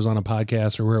TikTok or if it was on a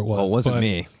podcast or where it was. Oh, it wasn't but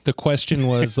me. The question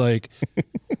was like,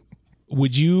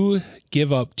 would you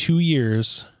give up 2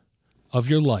 years of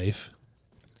your life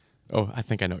Oh, I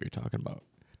think I know what you're talking about.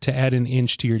 to add an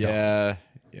inch to your dog? Yeah.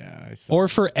 I saw. Or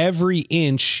for every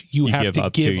inch you have give to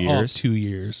up give 2 up years? 2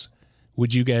 years.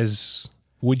 Would you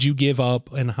give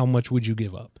up, and how much would you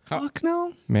give up? Fuck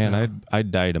no. man,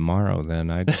 I'd die tomorrow. Then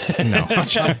no.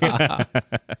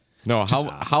 No.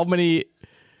 How many?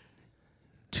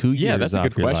 2 years. Yeah, that's a off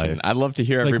good your question. life. I'd love to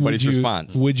hear Like, everybody's would you,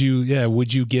 response. Would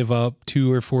you give up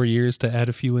 2 or 4 years to add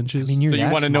a few inches? I mean, you're So you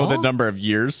that want to know the small? number of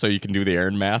years so you can do the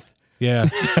Aaron math? yeah.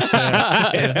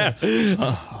 Yeah.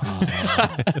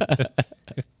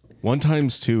 1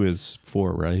 times 2 is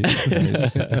 4, right?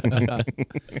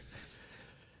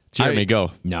 Jeremy,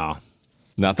 go. No.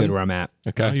 Nothing. Good where I'm at.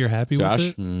 Okay. Oh, you're happy Josh?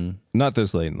 with it? Not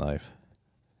this late in life.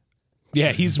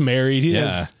 Yeah, he's married. He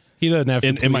doesn't have to.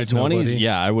 In my please nobody. 20s,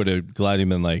 yeah, I would have gladly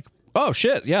been like, oh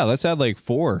shit, yeah, let's add like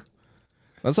 4.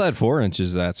 Let's add 4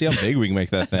 inches to that. See how big we can make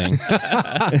that thing.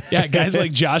 Yeah, guys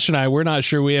like Josh and I, we're not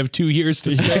sure we have 2 years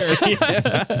to spare.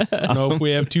 I don't know if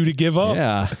we have 2 to give up.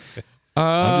 Yeah.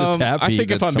 I'm just happy. I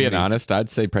think if that I'm being somebody- honest, I'd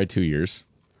say probably 2 years.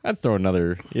 I'd throw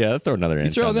another. Yeah, I'd throw another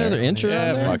inch. throw on another there. inch Yeah,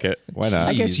 on there? fuck it. Why not?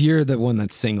 I guess you're the one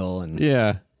that's single and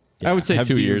Yeah. I would say Have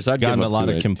 2 you years. I'd gotten give a up lot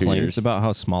 2 of complaints years. about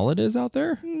how small it is out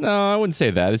there. No, I wouldn't say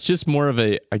that. It's just more of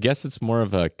a. I guess it's more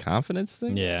of a confidence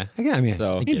thing. yeah. I mean,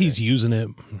 So- I And get he's using it.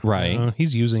 Right.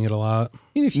 He's using it a lot.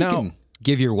 if you Now- can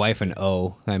give your wife an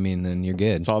O, I mean, then you're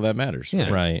good. That's all that matters. Yeah.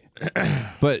 Right.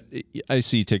 But I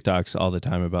see TikToks all the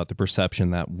time about the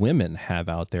perception that women have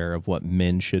out there of what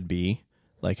men should be,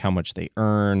 like how much they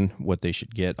earn, what they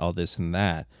should get, all this and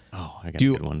that. Oh, I got a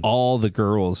Do good one. all the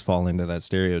girls fall into that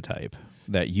stereotype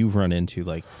that you've run into?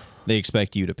 Like, they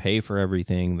expect you to pay for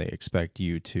everything. They expect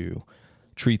you to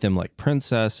treat them like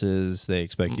princesses. They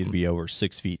expect you to be over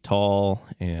 6 feet tall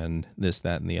and this,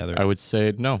 that, and the other. I would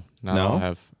say no. Not No? all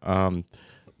have.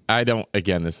 I don't.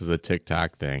 Again, this is a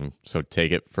TikTok thing, so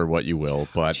take it for what you will.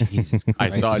 But I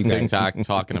saw a you guys. TikTok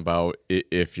talking about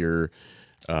if you're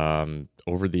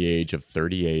over the age of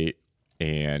 38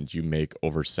 and you make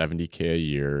over 70K a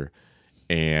year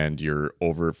and you're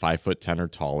over 5'10" or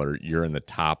taller, you're in the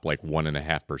top like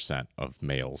 1.5% of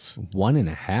males.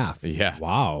 1.5. Yeah.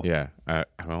 Wow. Yeah. I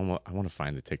want to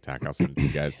find the TikTok. I'll send it to you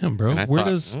guys. Damn, bro. And I Where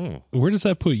thought, does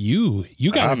that put you?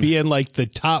 You got to be in like the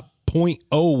top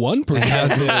 0.01%. I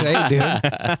was gonna say, dude.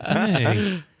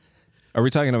 Dang. Are we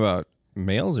talking about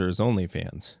males or is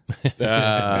OnlyFans?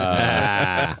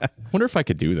 wonder if I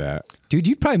could do that. Dude,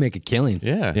 you'd probably make a killing.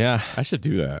 Yeah. Yeah. I should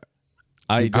do that.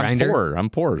 I Grinder? I'm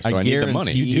poor, so I I need the guarantee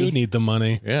money. You do need the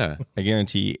money. Yeah. I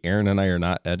guarantee Aaron and I are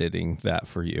not editing that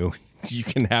for you. You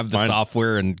can have the Fine.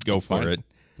 software and go That's for fine. it.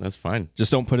 That's fine.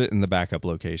 Just don't put it in the backup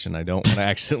location. I don't want to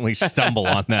accidentally stumble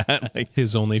on that. Like,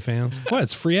 His OnlyFans. What?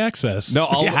 It's free access.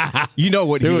 no, you know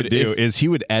what he Dude, would do is he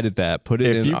would edit that, put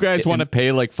it in. If you guys want to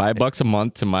pay like $5 a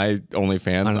month to my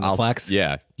OnlyFans, On the I'll Plex?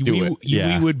 Yeah, do it.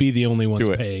 Yeah. We would be the only ones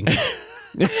Do it. paying.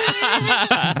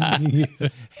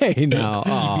 Hey, no.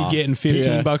 You'd be getting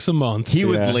 $15 a month. he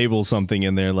would Yeah. label something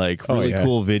in there like really yeah.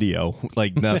 cool video,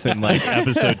 like nothing like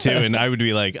episode 2, and I would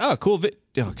be like, oh, cool video.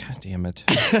 Oh, god damn it.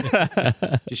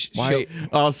 Just Why?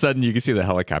 All of a sudden, you can see the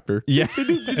helicopter. Yeah.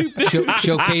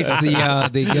 showcase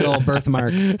the good old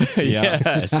birthmark.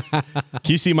 Yeah. Can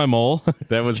you see my mole?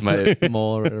 That was my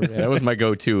Mole or whatever. that was my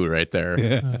go-to right there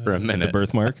for a minute. The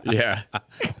birthmark? Yeah.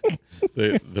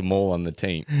 the mole on the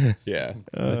taint. Yeah.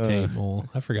 The taint mole.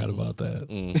 I forgot about that.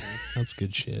 Mm. That's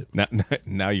good shit.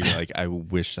 Now you're like, I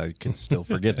wish I could still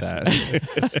forget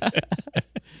that.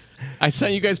 I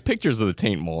sent you guys pictures of the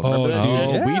taint mole. Oh, Remember that?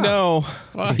 dude. Oh, we know.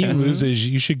 He loses.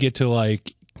 You should get to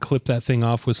like clip that thing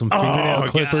off with some fingernail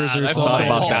clippers or I something. thought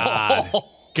about that.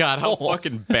 God, how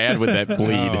fucking bad would that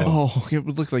bleed? Oh, it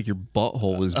would look like your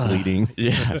butthole was bleeding.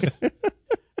 Yes.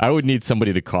 I would need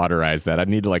somebody to cauterize that. I'd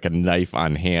need like a knife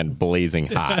on hand, blazing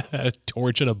hot. A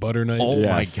torch and a butter knife. Oh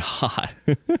Yes.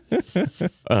 my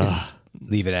god.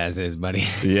 Leave it as is, buddy.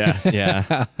 Yeah.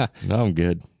 Yeah. No, I'm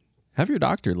good. Have your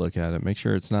doctor look at it. Make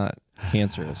sure it's not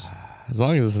cancerous. As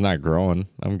long as it's not growing,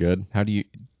 I'm good. How do you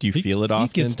feel it He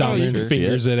often? gets down there and Sure.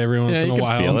 fingers it every once Yeah, in you a can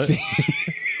while. feel it.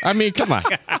 I mean, come on.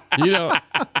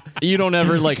 You don't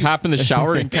ever like hop in the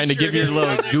shower and kind of give your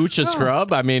little gooch a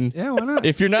scrub. I mean, Yeah, why not?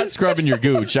 if you're not scrubbing your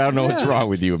gooch, I don't know what's wrong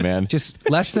with you, man. Just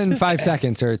less than 5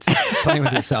 seconds, or it's playing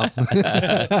with yourself.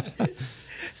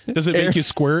 Does it make you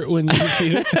squirt when you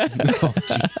feel it? Oh,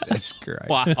 Jesus Christ.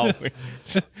 Wow.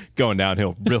 Going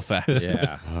downhill real fast.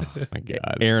 Yeah. Oh my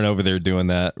God. Aaron over there doing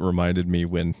that reminded me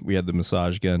when we had the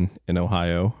massage gun in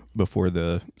Ohio before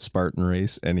the Spartan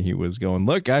race, and he was going,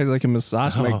 "Look, guys, I can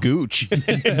massage my gooch."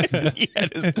 He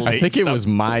had his I think it legs was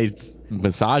my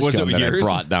massage Was it gun that I yours?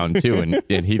 brought down too,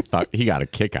 and he thought he got a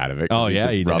kick out of it. 'Cause Oh, yeah,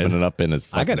 just he rubbing did. it up in his.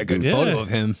 I got a good fucking photo of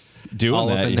him doing all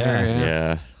that. up in there. Yeah.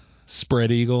 Yeah,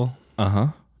 Spread eagle.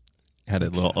 Had a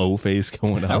little O face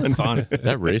going That on. was fun.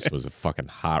 that race was a fucking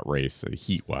hot race,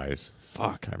 heat wise.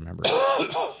 Fuck, I remember.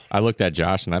 I looked at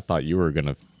Josh and I thought you were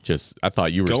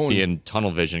Going- seeing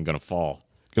tunnel vision gonna fall.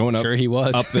 Going up, Sure he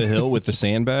was. up the hill with the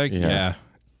sandbag. Yeah.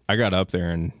 I got up there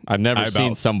and I've never I seen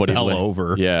about somebody fell lift-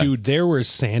 over. Yeah, Dude, there were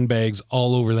sandbags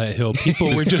all over that hill.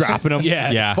 People were just dropping 'em?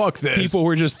 Yeah. Yeah. Fuck this. People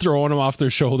were just throwing them off their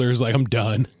shoulders like, I'm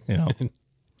done. You know,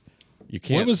 you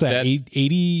can't. What was that?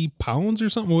 80 pounds or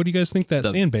something? What do you guys think that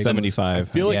sandbag was? 75.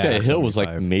 I feel like Yeah, that hill was like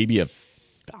 75. maybe a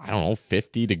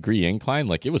 50-degree incline.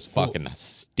 Like it was fucking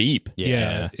steep.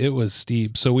 Yeah, it was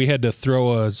steep. So we had to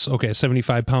throw a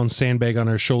 75-pound sandbag on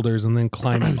our shoulders and then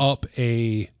climb up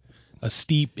a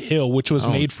steep hill, which was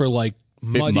made for like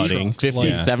mud mudding. trucks. 50,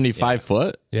 Like, 75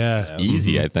 foot. yeah.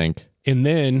 Easy, I think. And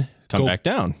then Come back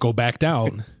down. go back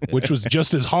down, which was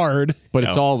just as hard. But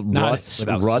it's all Not ruts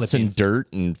without and slipping. dirt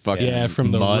and fucking Yeah,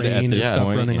 from the mud at rain and this stuff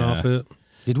point, running yeah. off it.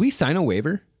 Did we sign a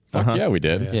waiver? Fuck yeah, we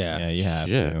did. Yeah, you have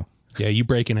Yeah. to. Yeah, you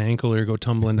break an ankle or go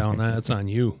tumbling down that, it's on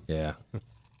you. Yeah.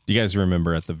 You guys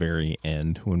remember at the very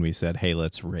end when we said, "Hey,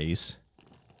 let's race,"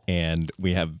 and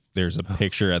there's a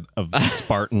picture of the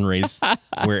Spartan race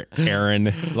where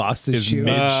Aaron Lost his is shoe.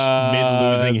 mid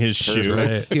losing his shoe.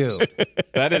 Right. Dude,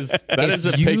 That is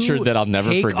a you picture that I'll never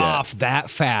take forget. off that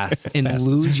fast and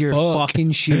lose your fuck.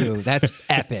 fucking shoe. That's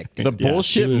epic. Dude. The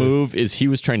bullshit dude. move is he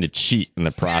was trying to cheat in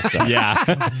the process.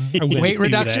 Yeah, weight Do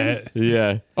reduction? that.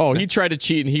 Yeah. Oh, he tried to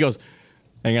cheat and he goes,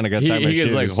 hang on, I got he, to tie my he shoes.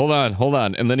 was like, hold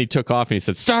on. And then he took off and he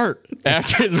said, start.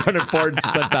 After he's running forward and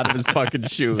stepped out of his fucking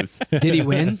shoes. Did he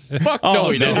win? Fuck no,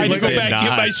 he didn't. I had to He go did back and get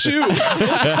not. my shoe.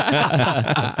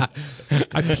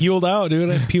 I peeled out, dude.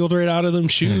 I peeled right out of them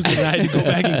shoes, and I had to go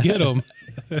back and get them.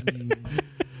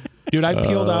 Dude, I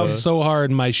peeled out so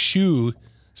hard, my shoe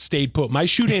stayed put. My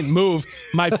shoe didn't move.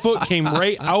 My foot came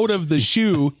right out of the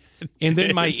shoe, and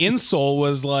then my insole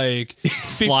was like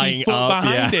 50 Flying foot up,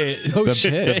 behind yeah. it. Oh, The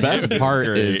shit. best part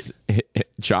great. is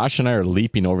Josh and I are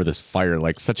leaping over this fire,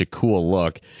 like such a cool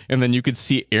look. And then you could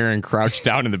see Aaron crouched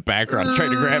down in the background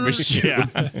trying to grab his shoe.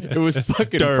 It was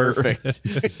fucking perfect.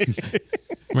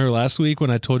 Remember last week when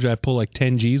I told you I pull like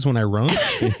 10 G's when I run?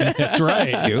 That's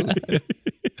right, dude.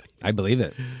 I believe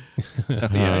it.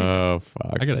 Oh,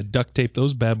 fuck. I got to duct tape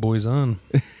those bad boys on.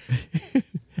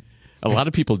 A lot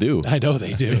of people do. I know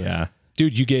they do. yeah.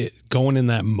 Dude, you get going in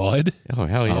that mud, Oh,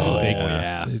 hell yeah. Oh, it,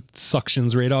 yeah. it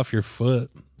suctions right off your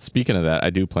foot. Speaking of that, I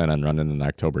do plan on running in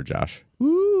October, Josh.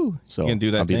 Woo! So You can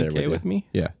do that I'll be there 10K with, with you. me?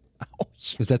 Yeah.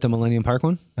 Is that the Millennium Park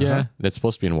one? Yeah. That's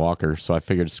supposed to be in Walker, so I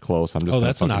figured it's close. I'm just Oh, gonna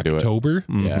that's in fucking do it. October?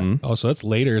 Yeah. Oh, so that's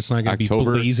later. It's not going to be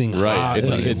October, blazing right? hot. It's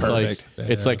like, it's like perfect.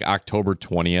 it's like October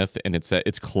 20th, and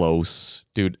it's close,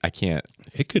 dude. I can't.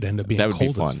 It could end up being That would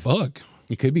be cold as fun. fuck.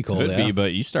 It could be cold. Could yeah. be,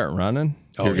 but you start running.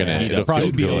 You're gonna heat It'd up. probably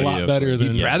You'll be a really lot up. better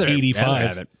than rather 85.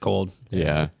 have it cold.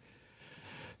 Yeah.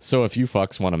 So if you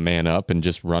fucks want to man up and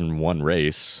just run one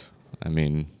race, I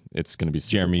mean, it's gonna be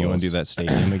super Jeremy, you want to do close. that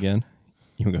stadium again?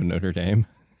 You want to go Notre Dame?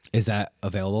 Is that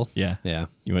available? Yeah. Yeah.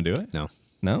 You want to do it? No.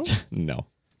 No? No. All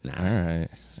Nah. right.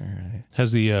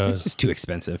 Has the It's just too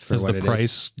expensive for has what the it is.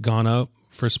 price gone up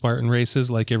for Spartan races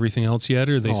like everything else yet,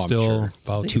 or are they Oh, I'm still sure.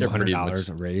 about $200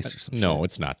 a race or something. No,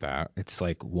 it's not that. It's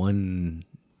like $180.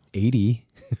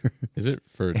 Is it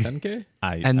for 10K?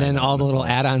 And then all the little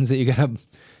add-ons that you gotta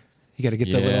get the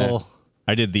Yeah. little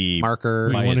I did the marker.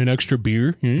 You want an extra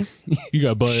beer? Hmm? You got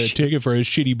to buy a ticket for a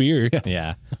shitty beer.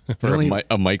 Yeah. For only-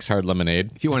 a Mike's Hard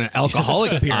Lemonade. If you want an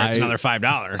alcoholic beer, it's another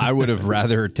 $5. I would have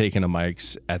rather taken a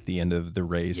Mike's at the end of the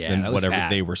race Yeah, than that was whatever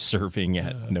bad. they were serving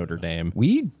at Notre Dame.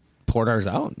 We poured ours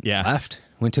out. Yeah. Left.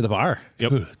 Went to the bar.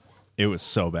 Yep. It was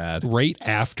so bad. Right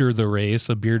after the race,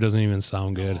 a beer doesn't even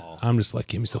sound good. I'm just like,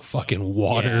 give me some fucking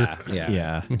water. Yeah.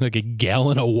 Yeah. Like a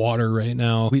gallon of water right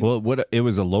now. Well, it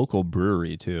was a local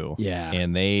brewery too. Yeah.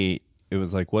 And it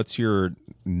was like, what's your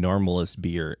normalest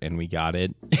beer? And we got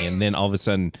it. And then all of a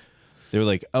sudden, they were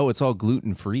like, oh, it's all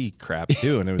gluten-free crap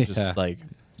too. And it was just like,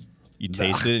 you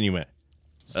taste it and you went,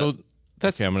 So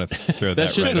that's okay, I'm going to throw that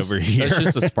that's just right over here. That's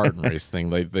just a Spartan race thing.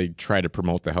 They try to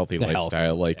promote the healthy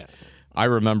lifestyle. I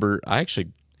remember I actually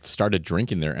started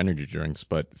drinking their energy drinks,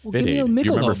 but Fit Aid. Do you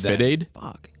remember Fit Aid?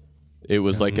 Fuck. It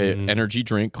was like an energy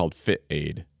drink called Fit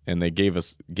Aid, and they gave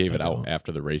it out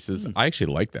after the races. I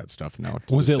actually like that stuff now.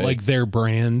 Was it like their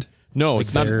brand? No, like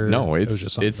it's not. No, it's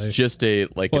just a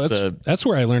like well, it's that's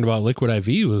where I learned about Liquid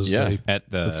IV. Was like at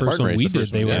the first one we did.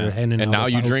 They were handing out. And now a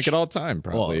you pouch. drink it all the time,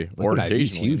 probably, or Liquid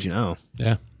IV's occasionally. huge now.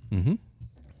 Yeah. Mm-hmm.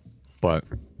 But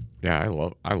yeah,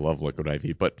 I love Liquid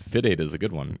IV. But Fit Aid is a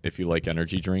good one if you like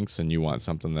energy drinks and you want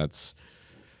something that's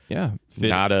It's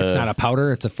not a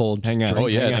powder. It's a full. Hang on. drink. Oh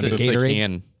yeah, Hang on. it's a Gatorade.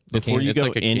 can. Before you It's go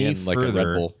like a any can, like a Red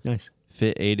further, Bull. Nice.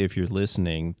 Fit Aid, if you're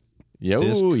listening, Yeah,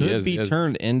 this ooh, could yes, be yes.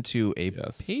 turned into a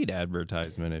Yes. paid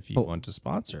advertisement if you want to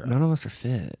sponsor. None of us are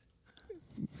fit.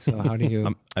 So how do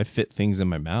you? I fit things in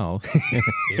my mouth.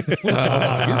 You're fit, bro.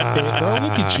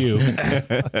 Look at you.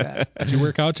 Did you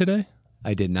work out today?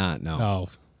 I did not. No. Oh,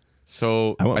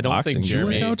 So I went I don't boxing. think did you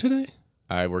work Jeremy. out today?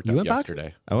 I worked You out went boxing?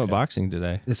 yesterday. I went boxing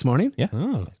today. This morning? Yeah.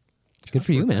 Oh, Good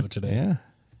for you, worked man. out today. Yeah.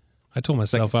 I told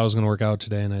myself I was going to work out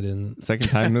today, and I didn't. Second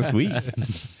time this week.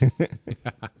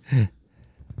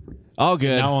 All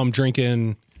good. Now I'm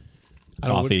drinking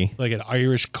Coffee. like an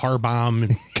Irish car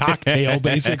bomb cocktail,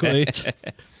 basically.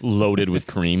 Loaded with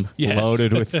cream. Yes.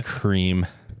 Loaded with cream.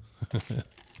 All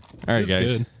right, It's guys.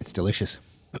 good. It's delicious.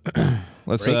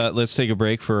 Let's take a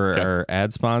break for our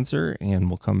ad sponsor, and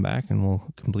we'll come back and we'll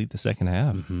complete the second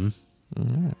half.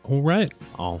 All right.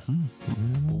 Oh.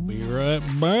 We'll be right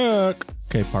back.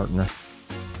 Okay, partner.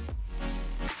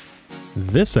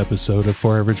 This episode of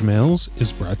 4 Average Males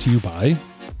is brought to you by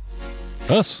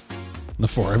us, the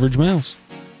 4 Average Males.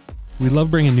 We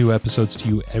love bringing new episodes to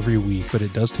you every week, but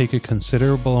it does take a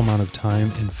considerable amount of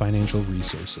time and financial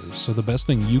resources. So the best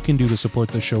thing you can do to support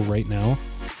the show right now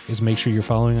is make sure you're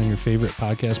following on your favorite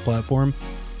podcast platform,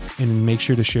 and make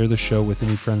sure to share the show with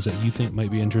any friends that you think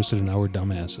might be interested in our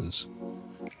dumbasses.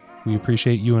 We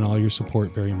appreciate you and all your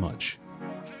support very much.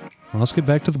 Well, let's get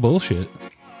back to the bullshit.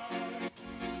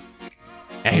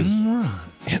 And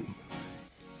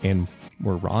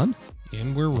we're Ron?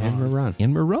 And we're wrong. And we're on.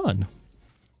 And we're Ron.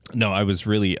 No, I was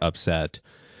really upset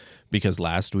because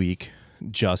last week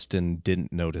Justin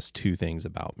didn't notice 2 things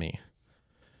about me.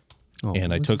 Oh,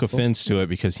 And I what took was offense to it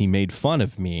because he made fun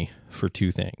of me for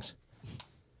 2 things.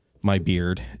 My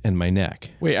beard and my neck.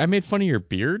 Wait, I made fun of your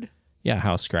beard? Yeah,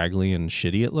 how scraggly and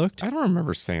shitty it looked. I don't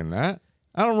remember saying that.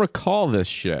 I don't recall this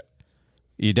shit.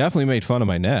 You definitely made fun of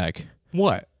my neck.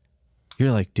 What?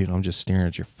 You're like, dude, I'm just staring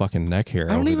at your fucking neck hair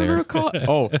I don't over even there. recall.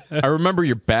 Oh, I remember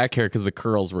your back hair because the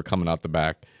curls were coming out the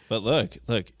back. But look,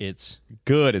 it's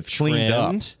Good, it's cleaned up.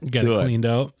 trimmed Got it Good. cleaned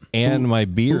out. and my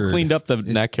beard. Who cleaned up the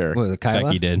neck hair? What was it, Kyla?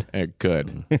 Becky did.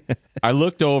 Good. I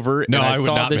looked over. No, and I would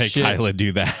saw not this make shit. Kyla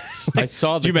do that. I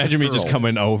saw the Do you imagine me just curls.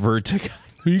 coming over to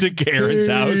Karen's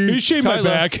house? He shaved my Kyla,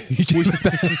 back.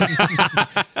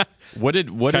 What did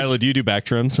Kyla, do you do back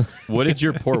trims? what did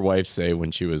your poor wife say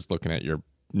when she was looking at your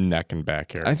neck and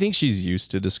back hair? I think she's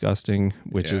used to disgusting,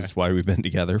 which Yeah. is why we've been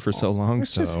together for so long.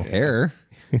 It's just So hair.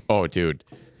 Oh, dude,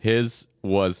 his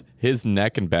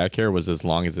neck and back hair was as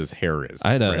long as his hair is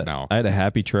I had right now. I had a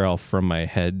happy trail from my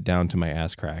head down to my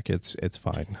ass crack. It's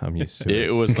fine. I'm used to It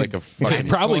it. was like a fucking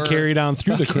Probably carried on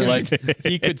through the crack. like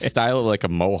he could style it like a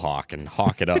mohawk and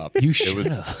hawk it up. You It should was,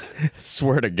 have.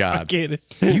 swear to God. Get it.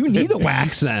 You need a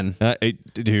wax then.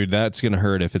 Dude, that's gonna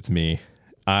hurt if it's me.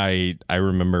 I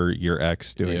remember your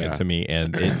ex doing Yeah. it to me,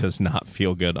 and it does not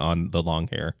feel good on the long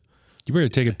hair. You better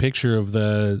take a picture of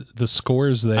the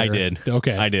scores there. I did.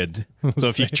 Okay. I did. So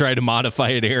if you try to modify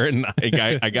it, Aaron,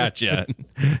 I got you.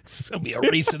 I'll be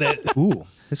erasing it. Ooh,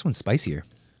 this one's spicier.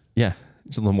 Yeah,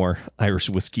 there's a little more Irish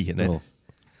whiskey in it. Little,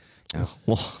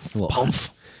 Well, a little umph.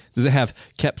 does it have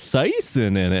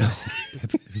capsaicin in it?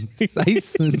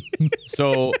 Capsaicin.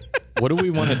 So, what do we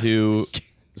want to do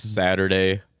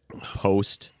Saturday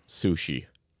post sushi?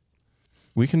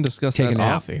 We can discuss Take a that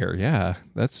nap. off air. Yeah,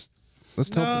 let's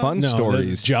tell fun No, stories.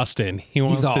 this is Justin. He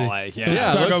wants He's all to. like, yeah, let's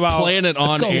talk let's about plan it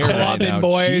on go air right clubbing, now.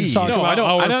 boys. Jeez. Talk No, about I don't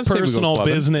our say we go personal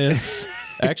clubbing. business.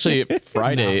 Actually,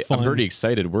 Friday, Not fun. I'm pretty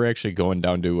excited. We're actually going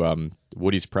down to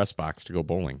Woody's Press Box to go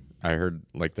bowling. I heard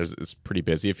like it's pretty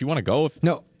busy. If you want to go,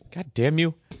 No, God damn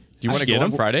you. Do you want to get go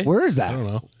on him? Friday? where is I that? don't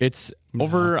know. It's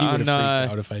over He would've on freaked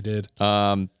out if I did.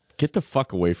 get the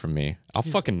fuck away from me. I'll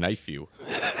fucking knife you.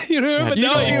 You don't You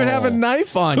don't even have a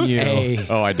knife on you. Hey,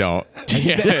 Oh, I don't.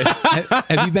 Yeah.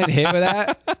 have you been hit with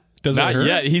that? Does Not it hurt?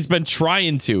 yet. He's been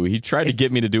trying to. He tried to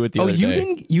get me to do it the Oh, other you day.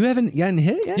 didn't? You haven't gotten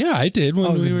hit yet? Yeah, I did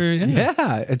when we were. Yeah.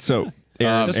 Yeah. It's So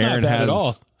That's not Aaron bad has at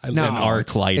all. an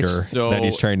arc lighter that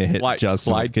he's trying to hit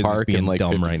Justin Clyde because he's Park being and, like,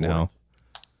 dumb right 54th. now.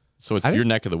 So it's your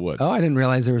neck of the woods. Oh, I didn't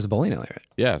realize there was a bowling alley. Right?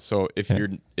 Yeah. So if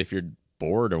you're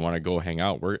bored or want to go hang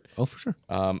out, we're For sure.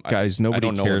 I Guys, nobody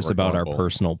don't know when cares we're about going our bowling.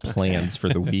 personal plans for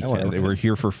the weekend. We're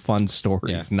here for fun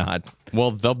stories, not. Well,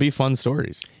 they'll be fun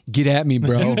stories. Get at me,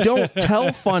 bro. You don't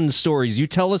tell fun stories. You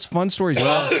tell us fun stories.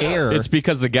 Well, air. It's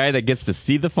because the guy that gets to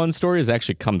see the fun stories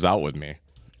actually comes out with me.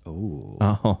 Ooh.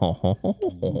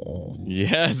 Oh.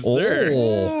 Yes, sir.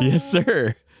 Oh. Yes,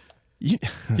 sir.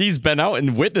 He's been out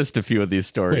and witnessed a few of these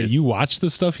stories. Wait, you watch the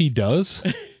stuff he does?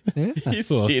 He's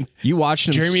seen- You watched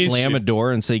him Jeremy's- slam a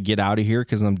door and say, "Get out of here,"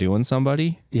 because I'm doing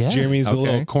somebody. Yeah. Jeremy's a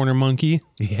little corner monkey.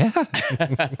 Yeah.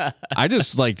 I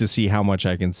just like to see how much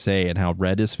I can say and how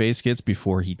red his face gets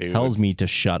before he tells me to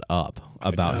shut up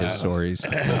about his stories.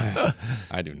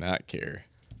 I do not care.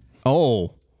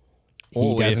 Oh.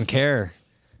 He doesn't care.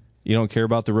 You don't care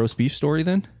about the roast beef story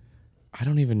then? I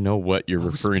don't even know what you're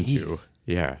referring to.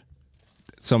 Yeah.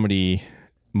 Somebody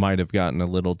might have gotten a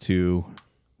little too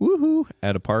woohoo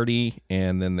at a party,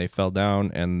 and then they fell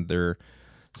down and their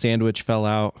sandwich fell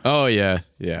out. Oh, yeah.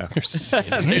 Yeah.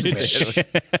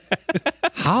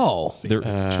 How?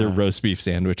 Their roast beef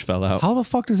sandwich fell out. How the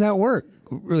fuck does that work?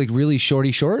 Like really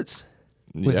shorty shorts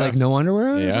with Yeah. like no underwear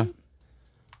on? or Yeah. something?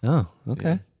 Oh,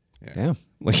 okay. Yeah. Damn.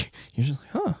 Like you're just like,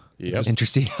 huh? Yep.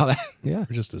 Interesting how that. Yeah.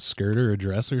 Or just a skirt or a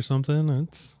dress or something.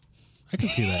 I can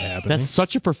see that happening. That's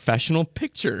such a professional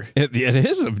picture. It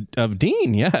is of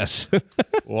Dean, yes.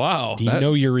 Wow. Do you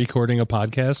know you're recording a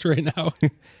podcast right now?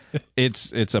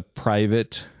 It's a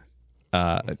private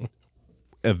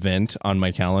event on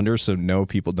my calendar, so no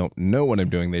people don't know what I'm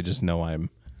doing. They just know I'm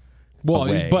Well,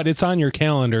 away. but it's on your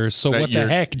calendar, so That what the you're-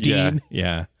 heck, Dean?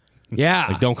 Yeah. Yeah.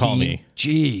 Like, don't call Dean. me.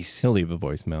 Jeez. He'll leave a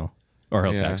voicemail or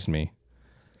he'll Yeah. text me.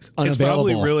 It's Unavailable.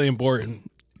 probably really important.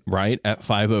 Right at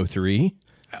 5:03.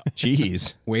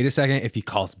 Jeez. Wait a second. If he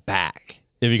calls back.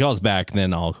 If he calls back,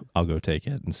 then I'll go take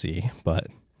it and see. But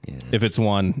if it's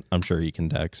one, I'm sure he can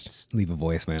text. Just leave a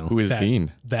voicemail. Who is That,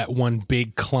 Dean? that one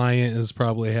big client is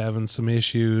probably having some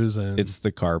issues, and It's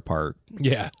the car part.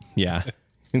 yeah. Yeah.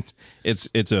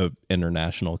 It's a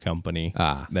international company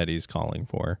Ah. that he's calling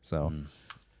for. So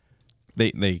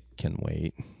they can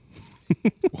wait.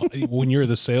 When you're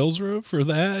the sales rep for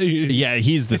that, Yeah,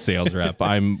 he's the sales rep.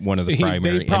 I'm one of the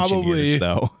primary engineers,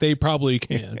 though. they probably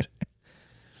can't.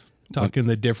 Talking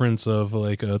the difference of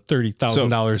like a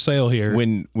 $30,000 sale here.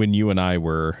 When you and I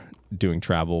were doing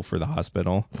travel for the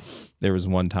hospital, there was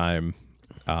one time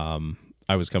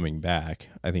I was coming back.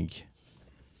 I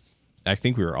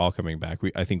think we were all coming back.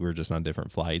 I think we were just on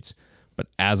different flights. But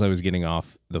as I was getting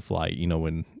off the flight, you know,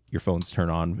 when your phones turn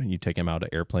on and you take them out of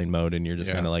airplane mode and you're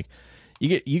just kind of like,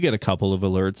 you get a couple of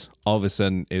alerts. All of a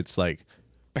sudden it's like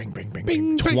Bang, bang, bang,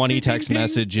 Bing, 20 bing, text bing, bing.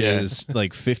 messages,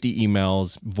 like 50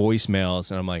 emails, voicemails,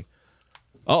 and I'm like,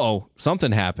 uh-oh,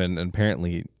 something happened. And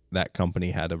apparently that company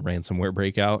had a ransomware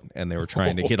breakout and they were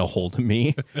trying to get a hold of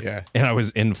me. Yeah. And I was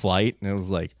in flight and it was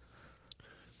like,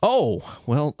 oh,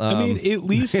 well, I mean, at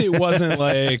least it wasn't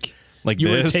like like you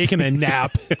were this. taking a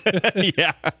nap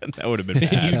Yeah, that would have been and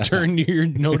bad. you turned your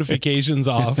notifications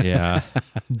off. Yeah.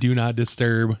 Do not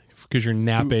disturb because you're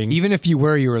napping. Even if you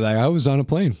were like, I was on a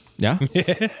plane. Yeah.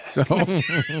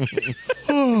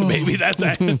 Maybe that's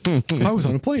I was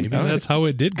on a plane. that's how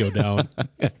it did go down.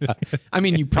 I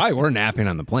mean, you probably were napping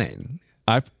on the plane.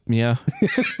 Yeah,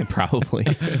 probably.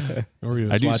 Or he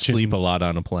was I do watching, sleep a lot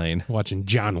on a plane. watching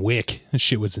John Wick. That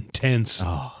shit was intense.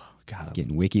 Oh, God.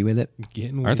 Getting wiki with it.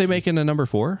 Getting Aren't they wicked. making a number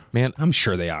 4? Man, I'm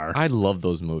sure they are. I love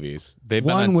those movies. They've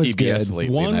been One on was TBS good.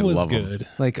 lately, and I One was love 'em. good.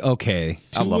 Like, okay.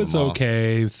 I 2 love was 'em all.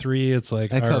 okay. 3, it's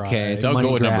like, Like, all okay, right. They'll Money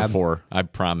go with number grab. 4. I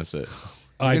promise it.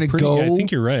 I gonna go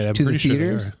think you're right. I'm to the pretty sure they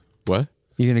theaters? are. What?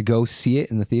 You're going to go see it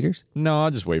in the theaters? No,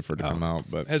 I'll just wait for it to come out.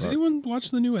 But Has anyone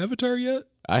watched the new Avatar yet?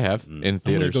 I have in I'm gonna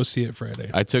theaters. go see it Friday.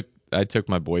 I took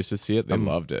my boys to see it. They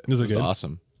loved it. is it was good?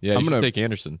 awesome. Yeah, I'm you should gonna- take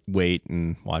Anderson. Wait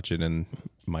and watch it in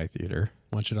my theater.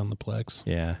 Watch it on the Plex.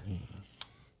 Yeah.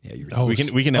 Yeah, you're Oh, We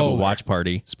can have a watch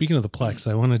party. Speaking of the Plex,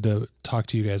 I wanted to talk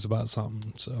to you guys about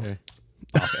something. So Okay.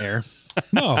 off air.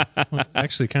 no,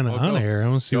 actually, kind of on go. air. I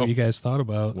want to see Go. what you guys thought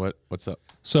about. What's up?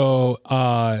 So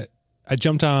I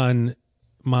jumped on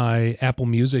my Apple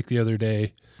Music the other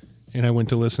day, and I went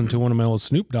to listen to one of my old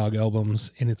Snoop Dogg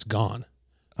albums, and it's gone.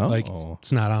 Oh. Like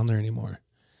it's not on there anymore.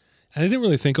 And I didn't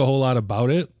really think a whole lot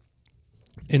about it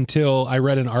until I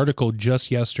read an article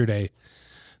just yesterday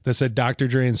that said Dr.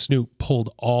 Dre and Snoop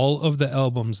pulled all of the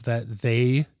albums that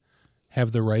they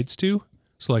have the rights to.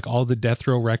 So like all the Death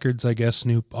Row records, I guess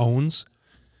Snoop owns,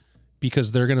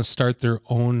 because they're going to start their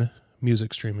own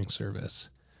music streaming service.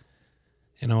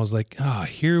 And I was like,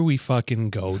 here we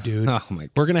fucking go, dude. Oh my!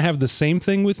 We're gonna have the same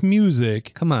thing with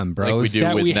music. Come on, bro. Like we do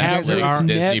that with we have with Netflix,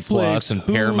 Disney Netflix, Plus, and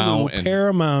Hulu,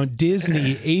 Paramount,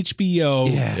 Disney,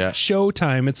 HBO, Yeah.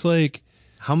 Showtime. It's like,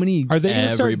 How many? are they gonna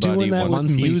start Everybody doing that with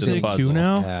wants a piece of the music puzzle. too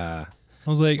now? Yeah. I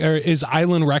was like, is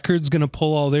Island Records gonna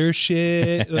pull all their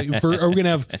shit? Like, are we gonna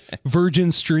have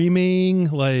Virgin streaming?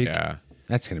 Like, Yeah,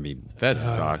 That's gonna be. that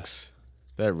sucks.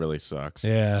 That really sucks.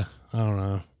 yeah, I don't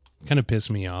know. Kind of pissed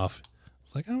me off.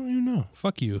 It's like, I don't even know.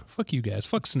 Fuck you guys.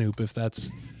 Fuck Snoop if that's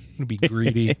gonna be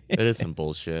greedy. That is some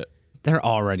bullshit. They're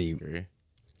already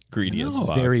Greedy as No.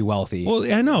 fuck. very wealthy.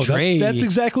 Well, I know. Trey, That's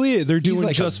exactly it. They're He's doing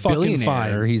like just a fucking billionaire.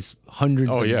 fine. He's hundreds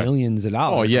Oh, of yeah. millions of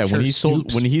dollars. Oh yeah, I'm sure when he sold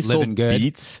Snoop's when he sold living good.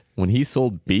 Beats,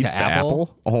 to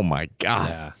Apple? Oh my god.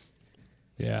 Yeah.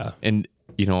 Yeah. And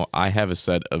you know, I have a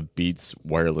set of Beats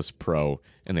Wireless Pro,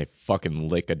 and they fucking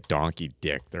lick a donkey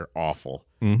dick. They're awful.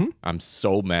 Mm-hmm. I'm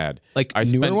so mad. Like I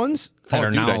newer spent- ones that Oh, are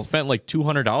dude, now. I spent like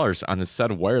 $200 on a set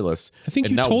of wireless. I think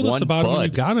and you not told us one about them when you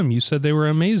bud. got them. You said they were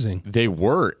amazing. They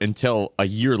were until a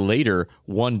year later,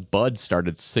 one bud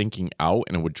started sinking out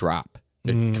and it would drop.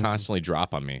 It'd constantly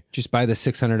drop on me. Just buy the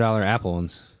 $600 Apple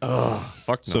ones. Ugh,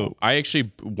 fuck no. So- I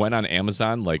actually went on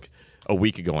Amazon like a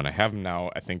week ago and I have them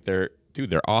now. I think they're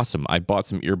awesome. I bought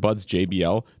some earbuds,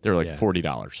 JBL. They're like $40.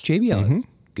 JBL is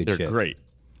good They're shit. great.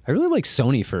 I really like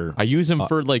Sony for. I use them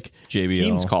for like JBL.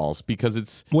 Teams calls because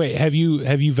it's Wait, have you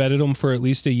vetted them for at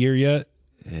least a year yet?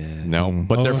 no,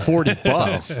 but they're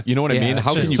 $40. You know what I mean?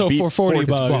 How can you so beat for 40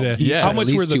 bucks? Beats yeah. are How at much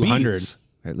least were the 200 Beats?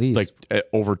 at least? like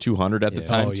over 200 at the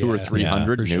time, Oh, 200 or yeah.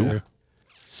 300 for new. sure.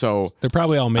 So They're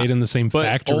probably all made in the same but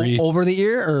factory. over the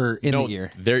ear or in no, the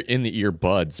ear? they're in the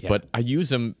earbuds, Yeah. but I use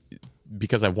them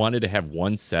because I wanted to have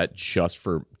one set just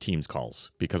for Teams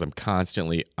calls because I'm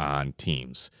constantly on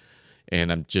Teams. And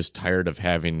I'm just tired of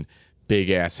having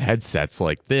big ass headsets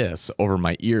like this over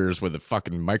my ears with a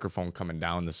fucking microphone coming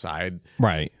down the side.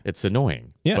 Right. It's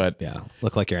annoying. Yeah. But Yeah,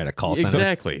 look like you're at a call center.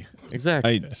 exactly.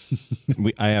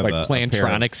 I have Like a pair of-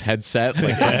 Plantronics headset,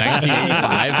 like from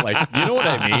 1985. Like, you know what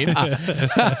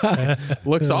I mean?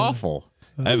 Looks awful.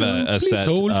 I have a Please set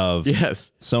hold. of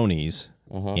Yes. Sony's,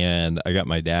 and I got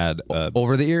my dad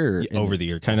Over the ear. Or in over the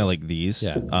ear, kind of like these.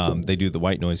 Yeah. They do the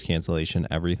white noise cancellation,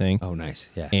 everything. Oh, nice.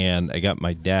 Yeah. And I got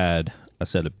my dad a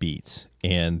set of Beats,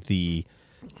 and the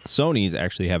Sony's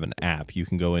actually have an app you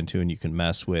can go into and you can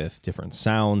mess with different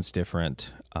sounds,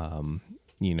 different,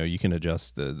 you can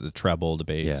adjust the treble, the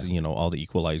bass, Yeah. all the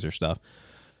equalizer stuff.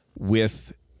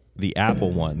 With the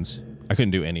Apple ones, I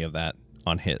couldn't do any of that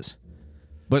on his.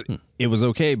 But it was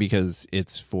okay because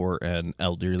it's for an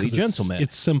elderly gentleman.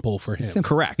 It's simple for him.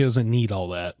 Correct. He doesn't need all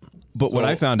that. But what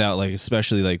I found out, like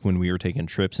especially like when we were taking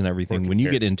trips and everything, when you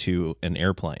get into an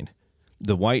airplane,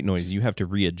 the white noise you have to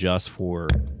readjust for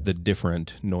the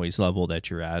different noise level that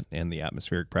you're at and the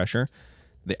atmospheric pressure.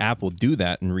 The app will do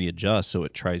that and readjust, so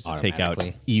it tries to take out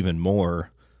Automatically. even more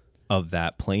of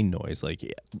that plane noise. Like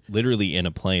literally in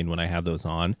a plane, when I have those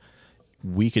on,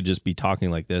 we could just be talking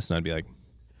like this, and I'd be like,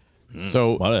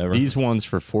 So whatever. these ones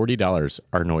for $40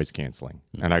 are noise canceling,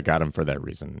 and I got them for that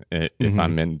reason. If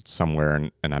I'm in somewhere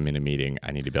and I'm in a meeting,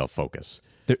 I need to be able to focus.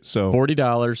 so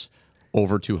 $40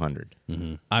 over 200.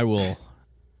 I will.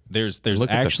 There's Look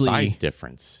actually at the size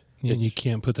difference. And you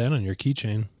can't put that on your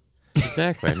keychain.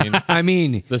 Exactly. I mean, I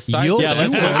mean, the size. you'll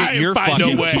let's look at your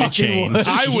fucking way. keychain.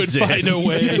 I would find a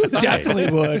way. definitely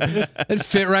would. It'd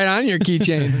fit right on your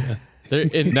keychain.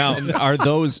 Now, are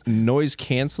those noise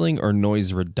canceling or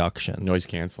noise reduction? noise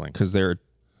canceling. Because there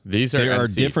These are are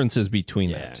NC. differences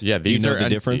between that. Yeah, Do you these know are the NC.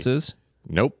 differences?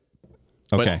 Nope.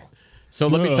 But- Okay. So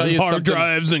let me tell you hard something.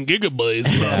 drives and gigabytes,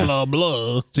 blah, blah,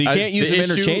 blah. So you I- can't use the them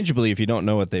issue- interchangeably if you don't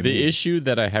know what they mean. The issue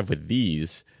that I have with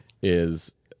these is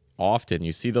often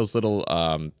you see those little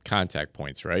contact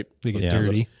points, right? They get Yeah.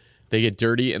 dirty. They get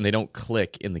dirty and they don't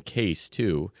click in the case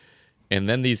too. And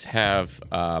then these have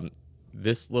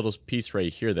this little piece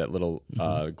right here, that little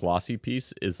glossy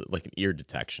piece is like an ear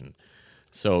detection.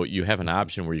 So you have an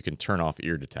option where you can turn off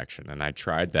ear detection, and I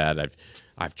tried that.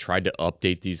 I've tried to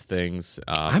update these things.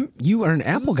 You are an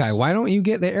Apple guy. Why don't you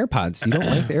get the AirPods? You don't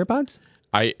like the AirPods?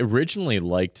 I originally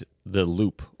liked the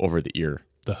loop over the ear.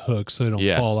 The hooks so they don't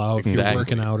Yes, fall out if you're exactly,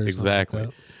 working out or exactly.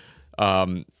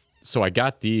 something like So I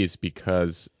got these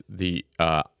because the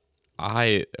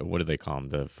what do they call them?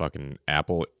 The fucking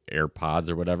Apple AirPods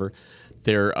or whatever.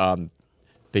 They're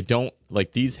they don't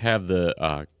like, these have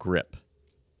the grip,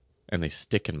 and they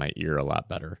stick in my ear a lot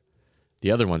better. The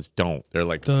other ones don't. They're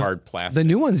like hard plastic. The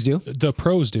new ones do. that. The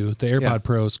Pros do. The AirPod Yeah.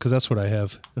 Pros, because that's what I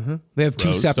have. They have two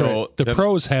Pros. separate. So The then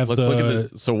Pros have let's look the...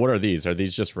 at so what are these? Are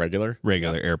these just regular?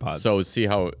 regular AirPods. So see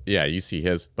how, yeah, you see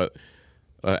his, but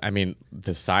I mean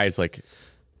the size, like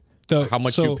How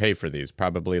much do you pay for these?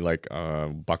 Probably like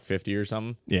 $1.50 or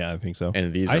something. Yeah, I think so.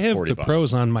 And these I are have $40. the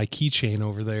pros on my keychain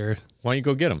over there. Why don't you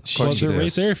go get them? Well, they're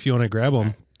right there if you want to grab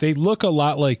them. They look a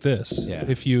lot like this. Yeah.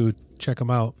 If you check them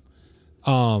out.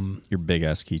 Your big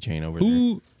ass keychain over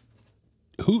there.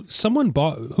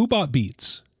 Who bought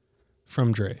Beats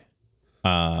from Dre?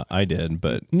 I did,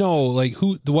 but No, like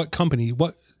what company?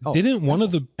 Didn't one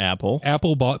of the Apple.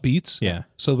 Apple bought Beats? Yeah.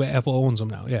 So Apple owns them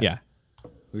now. Yeah. Yeah.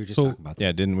 We were just So- talking about that.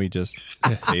 Yeah, didn't we just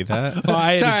say that? Oh,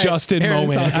 I had Sorry, a Justin Aaron's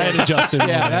moment. talking. I had a Justin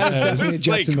moment. Yeah, that was Yes. definitely a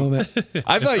Justin moment.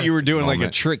 I thought you were doing like a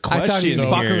Moment. trick I question thought he was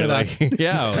fucking here. with Like,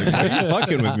 yeah, like, are you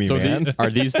fucking with me, So man? are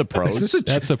these the pros?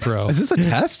 That's a pro. Is this a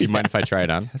test? Do you mind if I try it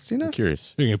on? Testing I'm us?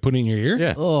 curious. You're gonna put it in your ear?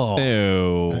 Yeah. Oh.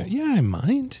 Ew. Yeah, I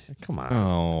mind. Come on.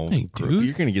 Oh, Hey, gr- dude.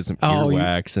 you're gonna get some Oh, you-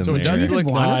 earwax in So it there. does look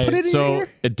Wanna put it in your So ear?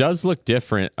 it does look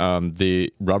different.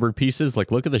 The rubber pieces,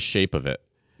 like look at the shape of it.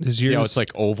 Is See yours? how it's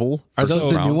like oval? Are those versus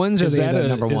the round? new ones or Is are they that the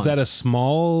number one? is that a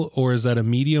small or is that a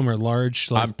medium or large?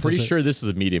 Like, I'm pretty does it- sure this is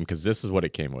a medium because this is what it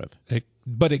came with.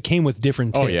 but it came with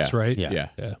different Oh, tips, yeah. right? Yeah.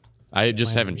 Yeah. I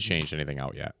just Mine haven't would be- changed anything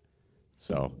out yet.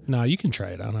 So, No, you can try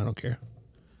it on. I don't care.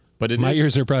 but My is,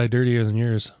 ears are probably dirtier than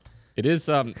yours. it is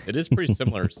pretty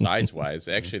similar size wise.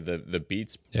 Actually, the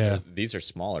Beats, Yeah. these are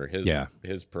smaller.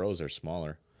 His Pros are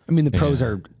smaller. I mean, the pros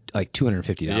are like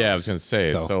 $250. Yeah, I was gonna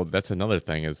say. So- So that's another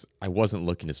thing is I wasn't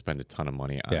looking to spend a ton of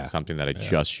money on Yeah. something that I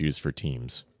just use for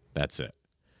Teams. That's it.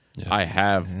 Yeah. I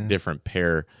have different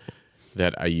pair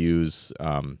that I use.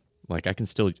 Like I can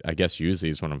still, I guess, use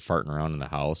these when I'm farting around in the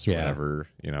house or Yeah. whatever.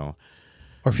 Or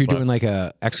if you're But- doing like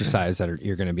a exercise that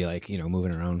you're going to be like,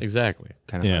 moving around Exactly.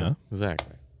 kind of. Yeah.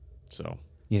 Exactly. So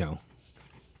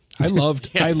I loved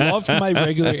my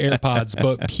regular AirPods,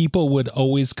 but people would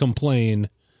always complain,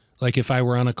 like if I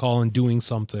were on a call and doing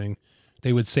something,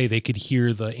 they would say they could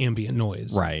hear the ambient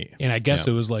noise. Right. And I guess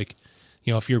Yeah. it was like,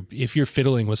 if you're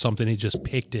fiddling with something, it just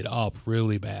picked it up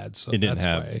really bad. So It didn't that's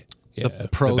have why. The Yeah.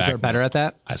 pros back are better at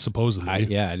that. I supposedly. I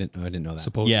didn't know that.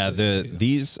 supposedly. Yeah,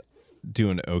 these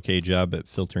do an okay job at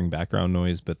filtering background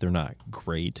noise, but they're not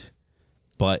great.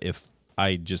 But if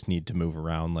I just need to move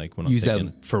around, like when I'm Use thinking,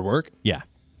 them for work yeah,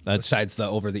 that's besides the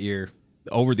over the ear.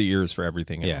 over the ears for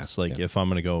everything Yeah, else. Like yeah. if I'm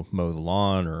gonna go mow the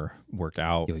lawn or work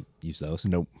out, You'll use those.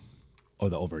 nope. Oh,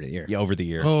 the over the ear. Yeah, over the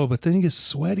ear. Oh, but then you get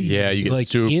sweaty. Yeah, you get like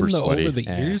super in the sweaty. over the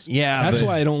Yeah. ears. Yeah, that's but-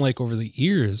 why I don't like over the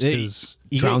ears. Because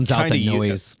You Drowns get out the kinda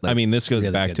noise, I like, mean, this goes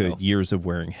really back good, to though. years of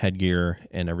wearing headgear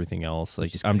and everything else.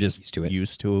 Like just I'm kinda just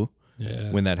used to it.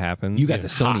 when that happens. You got Yeah. the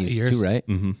Sonys ears. too, right?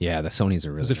 Mhm. Yeah, the Sonys are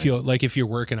really. does it nice. feel like if you're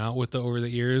working out with the over the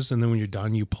ears and then when you're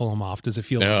done you pull them off? Does it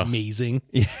feel Yeah. amazing?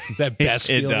 Yeah. That best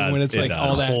It feeling does, when it's it like does.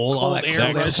 all that All that air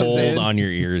cold That rushes cold in. on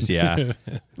your ears, yeah.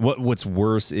 What's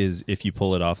worse is if you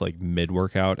pull it off like mid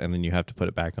workout and then you have to put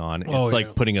it back on. It's Oh, like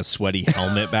yeah. putting a sweaty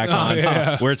helmet back Oh, on,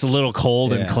 yeah. where it's a little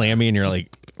cold and Yeah. clammy, and you're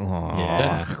like, oh,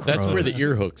 Yeah. that's where the gross.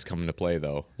 ear hooks come into play,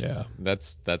 though. Yeah.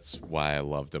 That's why I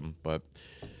loved them. But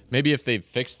maybe if they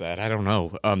fix that, I don't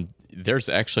know. There's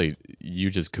actually, you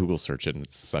just Google search it, and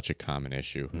it's such a common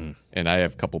issue. And I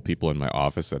have a couple people in my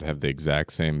office that have the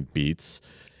exact same Beats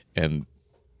and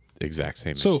the exact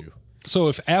same issue. So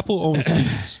if Apple owns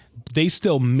Beats, they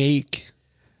still make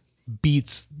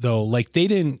Beats though. Like they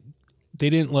didn't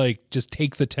like just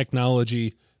take the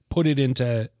technology, put it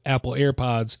into Apple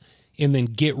AirPods, and then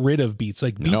get rid of Beats.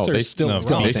 Like Beats No, are they still no,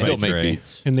 around, they still Right. make Right.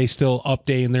 Beats. and they still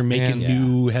update and they're making Man.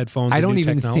 new headphones. I and don't new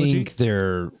even technology. think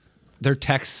their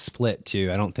tech's split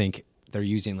too. I don't think they're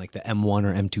using like the M1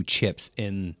 or M2 chips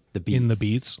in the Beats. in the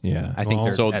Beats. Yeah. I think Well,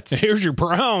 they're, So- that's Here's your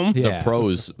problem. yeah. The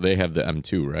Pros, they have the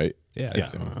M2, right? Yeah. Yeah.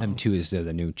 M2 is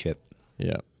the new chip.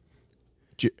 Yeah.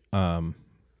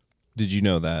 Did you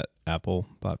know that Apple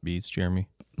bought Beats, Jeremy?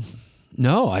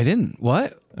 No, I didn't.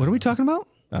 What? What are we talking about?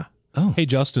 Hey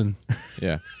Justin,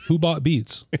 Yeah. who bought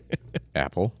Beats?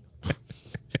 Apple.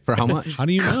 For how much? How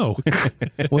do you know?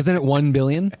 Wasn't it 1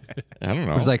 billion? I don't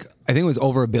know. It was like I think it was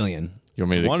over 1 billion. you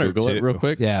want me to One or Google it two? real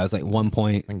quick? Yeah, it was like Google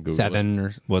 1.7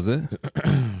 or Was it?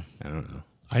 I don't know.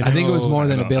 I think it was more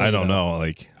than I a billion. I don't though. know.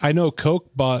 Like, I know Coke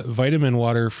bought vitamin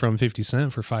water from 50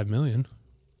 Cent for $5 million.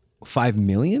 5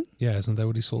 million? Yeah, isn't that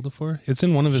what he sold it for? It's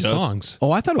in one of his Just- songs.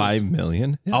 Oh, I thought it was 5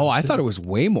 million. Oh, I thought it was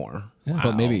way more.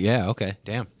 But maybe yeah, okay.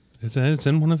 Damn. It's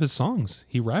in one of his songs.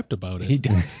 He rapped about it. He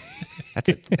does.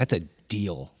 That's a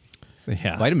deal.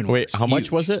 Yeah. Vitamin Wait, water's how much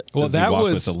huge. was it? well, Does he that walk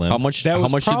was with a limp? How much? that How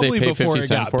was much did probably they pay before 50 it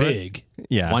Cent got for it? big.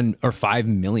 Yeah. 1 or 5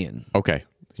 million. Okay.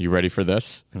 You ready for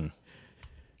this?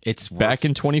 It's Back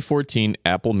in 2014,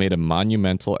 Apple made a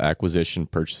monumental acquisition,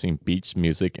 purchasing Beats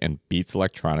Music and Beats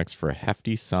Electronics for a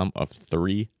hefty sum of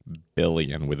 $3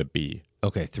 billion with a B.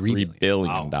 okay, $3 $3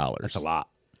 billion. Wow, that's a lot.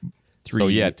 So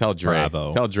yeah, tell Dre.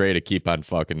 Bravo. Tell Dre to keep on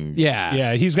fucking. Yeah.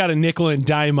 Yeah, he's got a nickel and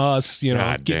dime us,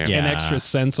 God get damn. 10 extra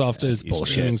cents off the bullshit.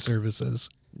 streaming services.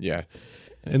 Yeah.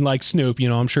 And like Snoop,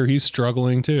 I'm sure he's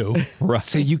struggling too. Right.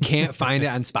 So you can't find it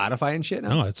on Spotify and shit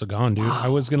now? No, it's a gone, dude. I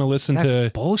was gonna listen That's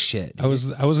to bullshit. I was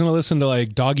gonna listen to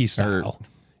like Doggy Style,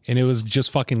 and it was just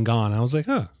fucking gone. I was like,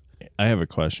 huh, I have a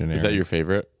question. Is that your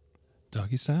favorite?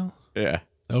 Doggy Style? Yeah.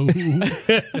 Oh,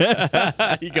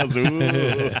 I He goes, ooh.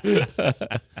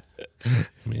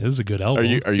 mean, this is a good album.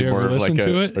 Are you more ever of like listen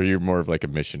to it? are you more of like a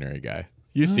missionary guy?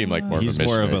 You seem like more He's of a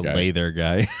more missionary of a guy. lather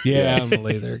guy. Yeah, I'm a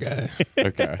laser guy.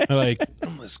 Okay. I like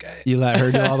I'm this guy. You let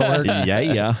her do all the work?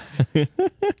 yeah.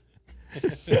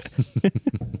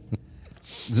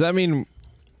 Does that mean,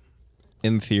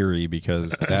 in theory,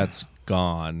 because that's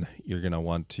gone, you're going to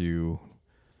want to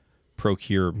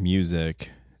procure music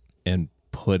and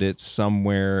put it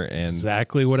somewhere and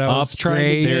Exactly what I was trying to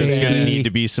Upgrade do. there's going to Danny. need to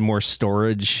be some more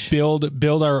storage? build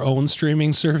our own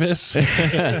streaming service.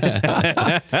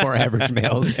 For average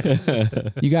males.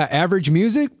 You got average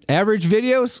music, average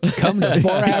videos? Come to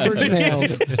For Average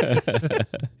Males.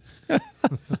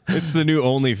 It's the new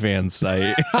OnlyFans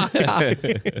site.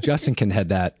 Justin can head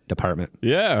that department.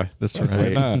 Yeah, That's Why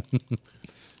right. not?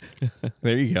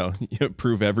 There you go. You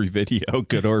approve every video,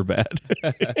 good or bad.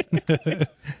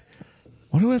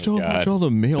 Why do I have to God. watch all the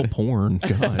male porn?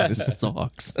 God, this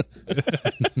sucks.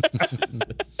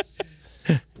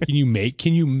 Can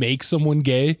you make someone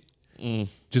gay?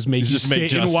 Just make Just you make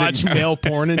sit and Justin- watch male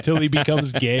porn until he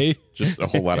becomes gay. Just a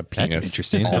whole lot of penis. That's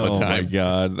interesting. All the Oh my time.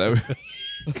 God.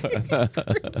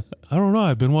 I don't know.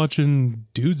 I've been watching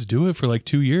dudes do it for like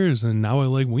 2 years, and now I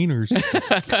like wieners.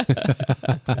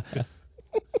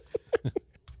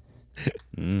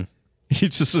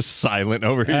 He's just a silent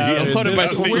over here. what am I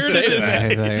supposed to say to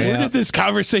that? Where did this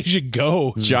conversation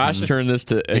go? Josh turned this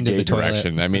to a Into gay the toilet.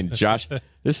 direction. I mean, Josh,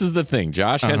 this is the thing.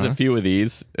 Josh has a few of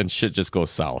these, and shit just goes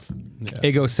south.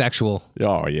 Egosexual.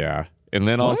 Oh, yeah. And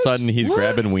then all of a sudden, he's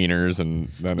grabbing wieners, and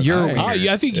then You're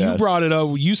I think you brought it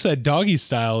up. You said doggy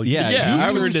style. Yeah, Yeah, you I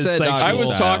turned was- it said sexual. I was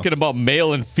style. talking about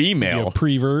male and You female.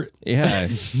 prevert. Yeah.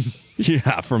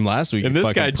 Yeah, from last week. And you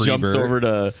this guy fucking jumps prevert. over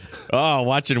to,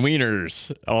 watching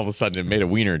wieners. All of a sudden, it made a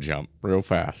wiener jump real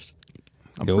fast.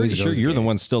 I'm It always pretty sure goes you're the gay.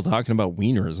 one still talking about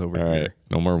wieners over All here. right,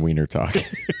 no more wiener talk.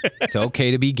 It's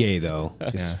okay to be gay, though,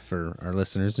 just Yeah. for our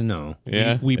listeners to know.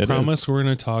 Yeah, We it promise we're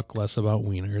going to talk less about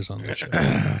wieners on the show.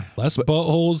 Less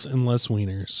buttholes and less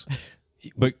wieners.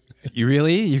 But you're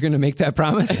going to make that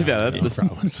promise? is. Yeah, that's the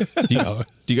Promise.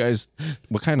 Do you guys,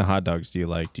 what kind of hot dogs do you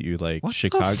like? Do you like What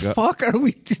Chicago? the fuck are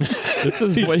we This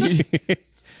is what he.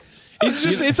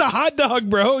 It's a hot dog,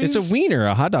 bro. It's a wiener,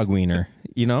 a hot dog wiener.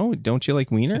 You know, don't you like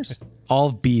wieners?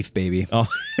 All beef, baby. Oh,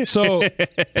 So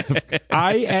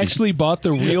I actually bought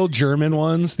the real German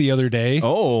ones the other day.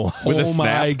 oh, With a Oh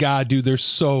my snap? god, dude, they're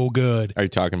so good. Are you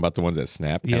talking about the ones that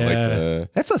snap? Kinda Yeah. Like the,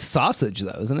 That's a sausage,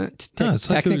 though, isn't it? No, it's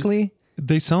like a- Technically.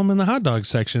 They sell them in the hot dog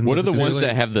section. what are the They're ones like-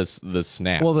 that have the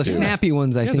snap? Well, the too? snappy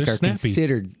ones, I Yeah, think, they're are snappy.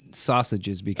 considered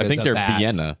sausages because I think of they're that.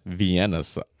 Vienna. No,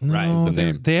 is the they-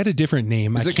 name. They had a different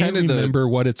name. Is I it can't kind of the- remember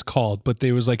what it's called, but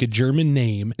there was like a German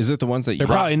name. is it the ones that you They're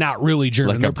probably not really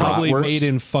German. like a They're probably bratwurst? made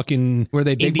in fucking Were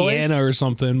they big boys? Indiana or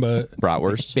something, but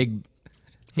Bratwurst, Big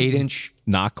 8-inch.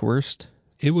 knockwurst?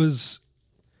 it was.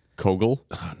 Kogel.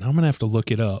 Now I'm gonna have to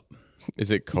look it up. Is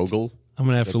it Kogel? I'm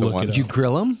gonna have Is to that the look one? it Did you up.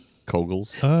 grill them?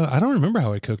 Kogels. I don't remember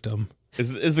how I cooked them.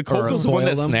 Is the Kogels the boil one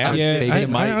that them? snaps? Yeah, Yeah, think I, it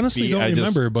might I honestly be. don't I just-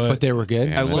 remember, But they were good.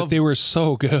 Yeah. but they were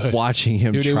so good. Watching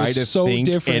him Dude, it try was to so think,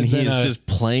 different and than he's a- just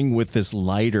playing with this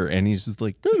lighter, and he's just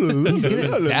like, He's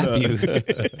gonna zap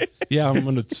you. Yeah, I'm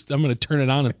gonna turn it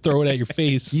on and throw it at your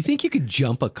face You think you could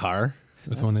jump a car?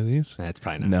 with one of these. That's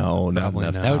probably not. no, not Probably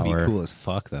enough not. That would be power. cool as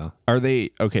fuck, though. Are they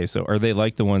okay? So are they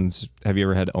like the ones? Have you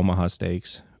ever had Omaha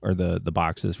steaks or the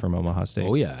boxes from Omaha Steaks?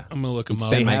 Oh yeah. I'm gonna look them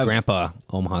up. Send my have- grandpa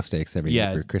Omaha steaks every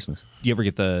Yeah. year for Christmas. Do you ever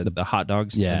get the hot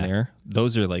dogs Yeah. in there?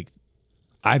 Those are like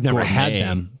I've never had Gourmet.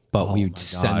 them, but Oh we my would God.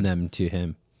 send them to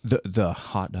him. the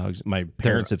hot dogs. My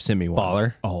parents have sent me one.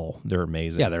 baller. Oh, they're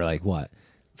amazing. Yeah, they're like what,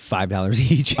 $5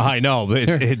 each. I know, but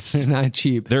it's They're not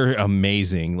cheap. they're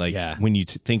amazing. Like Yeah. when you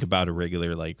think about a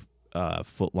regular like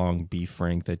foot long beef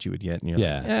frank that you would get, and you're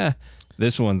Yeah. like, yeah,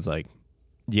 this one's like,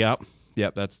 yep,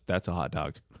 that's a hot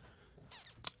dog.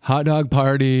 Hot dog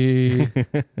party.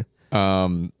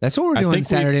 That's what we're I doing think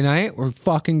Saturday night. We're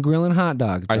fucking grilling hot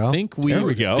dogs, bro. I think we. There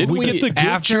we go. Didn't we get the good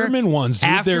after- German ones, dude.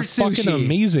 after They're fucking sushi.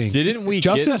 amazing. Didn't we?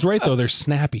 Justin's right though. They're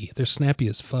snappy. They're snappy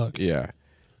as fuck. Yeah,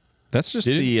 That's just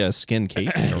Didn't- the skin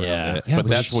casing around Yeah. it. Yeah, but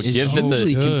that's what It's gives it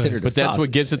usually the. considered a But that's what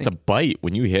sausage, gives I it the think. bite.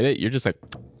 When you hit it, you're just like,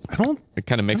 I don't. it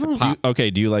kind of makes I it don't- pop. Okay,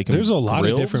 do you like 'em There's a lot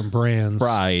grilled, of different brands.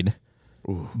 fried,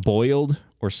 boiled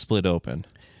or split open?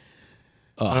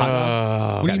 Hot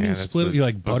dog? What do you mean that's split? the You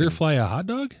like butterfly a hot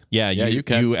dog? Yeah, you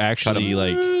can You cut actually 'em.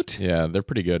 like What? Yeah, they're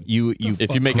pretty good. you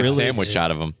if you make a grill it- sandwich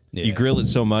out of them. Yeah. You grill it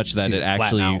so much that So it you flatten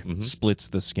actually out. Mhm. splits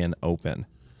the skin open.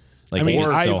 Like I mean, it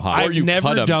gets so hot. I've you never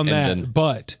cut 'em done and that, then-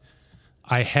 but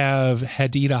I have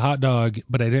had to eat a hot dog,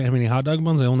 but I didn't have any hot dog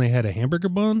buns. I only had a hamburger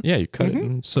bun. Yeah, you cut it.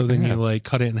 In So then you half. like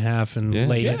cut it in half and Yeah.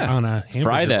 lay it Yeah. on a hamburger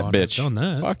Fry that bun. bitch. I've done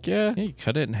that. Fuck yeah. Yeah, you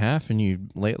cut it in half and you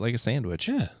lay it like a sandwich.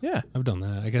 Yeah, Yeah. I've done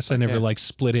that. I guess I never Yeah. like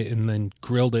split it and then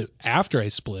grilled it after I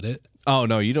split it. Oh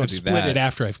no, you don't I've do split that. it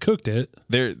after I've cooked it.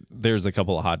 There's a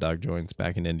couple of hot dog joints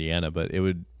back in Indiana, but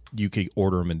you could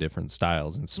order them in different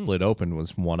styles, and split open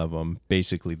was one of them.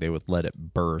 Basically, they would let it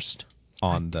burst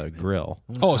on the grill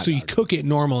Oh, so you cook it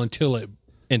normal until it.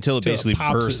 until it Until it basically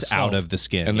pops bursts itself. out of the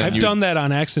skin. And then I've you- done that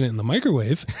on accident in the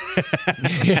microwave.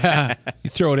 Yeah.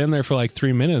 You throw it in there for like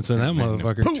 3 minutes, and that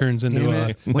motherfucker turns into Damn a,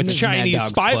 it. When a does Chinese Mad Dog's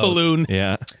spy close? balloon.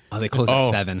 yeah, Oh, they close Oh.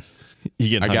 at 7. you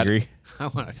get I got- hungry.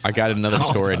 I got another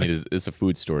story. I need. It's a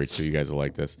food story too. You guys will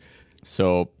like this.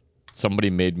 So somebody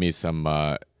made me some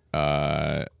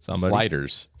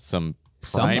sliders, some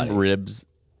prime Somebody. ribs,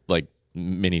 like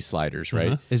mini sliders,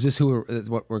 right? Is this is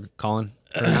what we're calling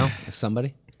her now? Is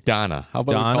somebody? Donna. How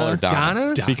about we call her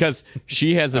Donna? Donna? Because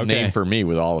she has a Okay. name for me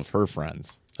with all of her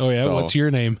friends. Oh yeah, So- what's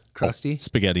your name? Krusty?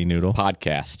 Spaghetti noodle.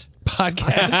 Podcast.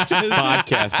 Podcast.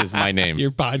 Podcast is my name.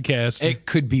 Your podcast. It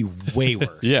could be way worse.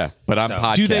 Yeah, but I'm So-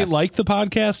 podcast. Do they like the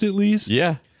podcast at least?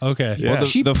 Yeah. Okay. Yeah. Well,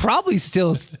 She probably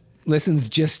still listens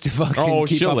just to fucking Oh,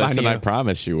 keep she'll up listen. on you. I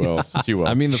promise she will. She will.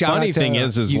 I mean, the Shout funny out to, thing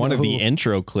is you one know of the who.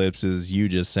 intro clips is you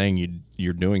just saying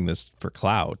you're doing this for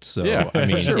clout. So Yeah, I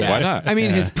mean, sure, why not? I mean,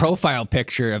 Yeah. his profile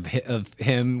picture of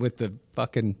him with the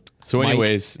fucking. So mic.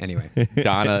 anyways, Anyway.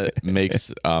 Donna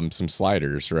makes some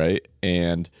sliders, right?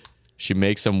 And she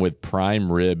makes them with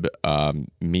prime rib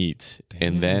meat,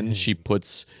 and then she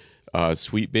puts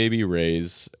Sweet Baby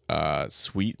Ray's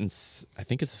sweet and I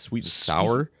think it's a sweet and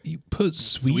sour. You put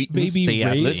sweet, Sweet and baby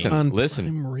sassy. Ray on Listen.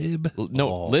 prime rib.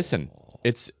 No, listen,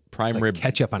 it's prime like rib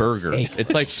ketchup on a burger. steak.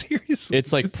 It's like Seriously.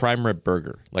 it's like prime rib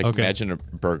burger. Like Okay. imagine a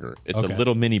burger. It's Okay. a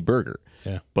little mini burger.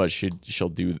 Yeah. But she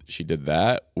did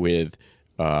that with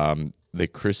the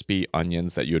crispy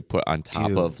onions that you would put on top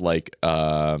Dude. of like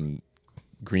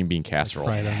green bean casserole.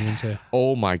 Fried onions. Yeah.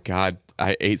 Oh my god,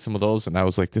 I ate some of those and I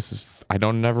was like, I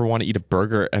don't never want to eat a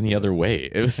burger any other way.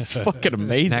 It was fucking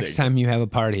amazing. Next time you have a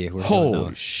party, we're doing Oh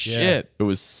those. shit, it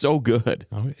was so good.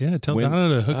 Oh, yeah. Tell When-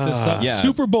 Donna to hook this up. yeah.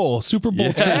 Super Bowl.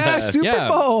 Yeah. Yeah, Super Yeah.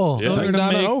 Bowl. Tell her Bring to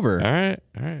Donna make- over. All right.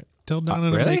 Tell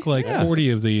Donna to really? make like Yeah.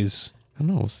 40 of these. I don't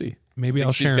know. We'll see. Maybe Think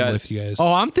I'll she's share them got- with you guys.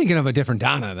 Oh, I'm thinking of a different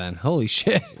Donna then. Holy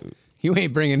shit. You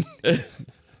ain't bringing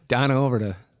Donna over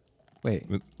to. Wait,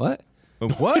 what?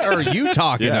 What are you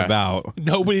talking Yeah. about?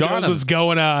 Nobody Donna- knows what's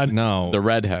going on. No. The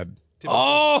redhead.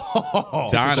 Oh,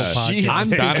 Donna. podcast. I'm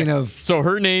Donna. thinking of. So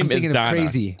her I'm name is thinking of Donna.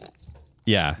 crazy.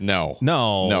 Yeah. No.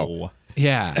 No.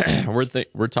 Yeah.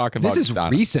 We're talking about This is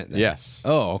Donna. recent. Then. Yes.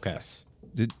 Oh, okay.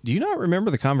 Do you not remember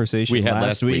the conversation We had last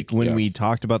last week, when yes. we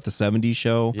talked about the 70s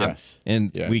show? Yes. And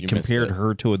Yeah, we you missed compared it.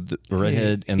 her to a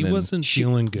redhead, and he then wasn't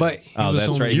feeling good. but- He Oh, was that's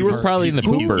only right. You were part probably in the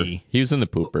pukey. pooper. He was in the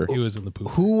pooper. He was in the poop.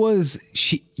 Who was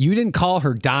she? You didn't call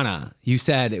her Donna. You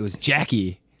said it was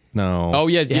Jackie. no. Oh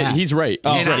yes, Yeah. he's right.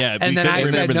 Oh, He's and right. yeah, and then because I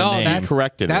remember said the no. name. That's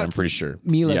Corrected it, I'm that's pretty sure.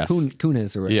 Mila Yes.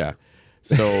 Kunis or whatever. Yeah.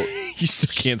 So You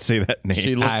still can't say that name.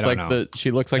 she looks don't like know.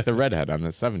 she looks like the redhead on the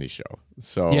 70s show.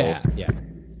 So Yeah. Yeah.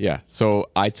 yeah. So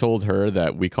I told her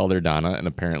that we called her Donna, and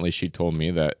apparently she told me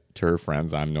that to her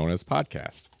friends I'm known as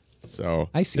Podcast. So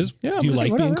I see. Yeah, Do you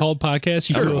like whatever. being called podcast?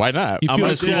 You sure, feel- why not? You I'm feel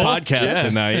going to cool? podcast Yeah.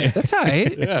 tonight. That's all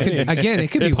right. Again, it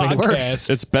could be It's way worse. podcast.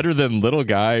 It's better than little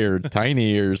guy or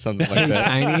tiny or something like that.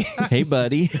 Tiny. Hey,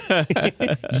 buddy.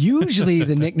 Usually,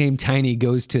 the nickname Tiny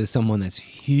goes to someone that's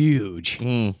huge,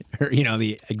 Mm. or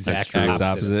the exact true. opposite.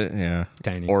 Opposite. Yeah.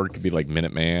 Tiny. Or it could be like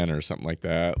Minuteman or something like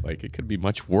that. Like it could be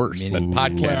much worse than Minuteman.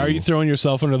 podcast. Wait, are you throwing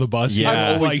yourself under the bus? Yeah. here?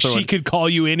 I'm always Like she throwing- could call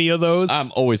you any of those.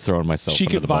 I'm always throwing myself. she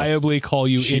under could the bus. viably call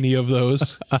you any of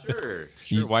those.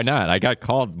 Sure, why not? I got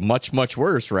called much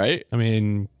worse, right? I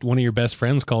mean, one of your best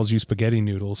friends calls you spaghetti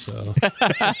noodles, so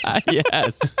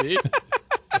Yes. See?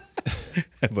 I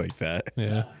like that.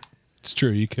 yeah, it's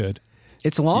true. You could.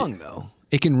 It's long though.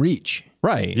 It can reach.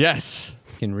 Right. Yes.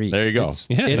 It can reach. There you go.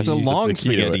 Yeah, It's a you- long the key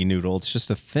to spaghetti it. noodle. It's just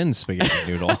a thin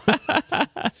spaghetti noodle.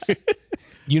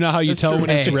 You know how you tell when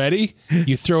it's Hey. ready?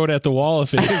 You throw it at the wall.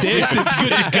 If it sticks, it's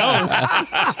good to go.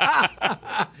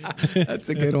 That's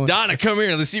a good one. Donna, come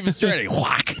here. Let's see if it's ready.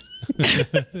 Whack.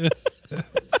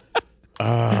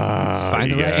 Just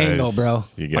find the right angle, bro.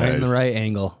 Find the right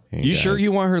angle. You sure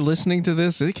you want her listening to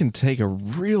this? It can take a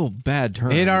real bad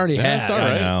turn. It already has. That's all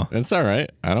right. I know. That's all right.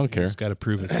 I don't care. Just got to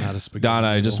prove it's not a spaghetti. Donna,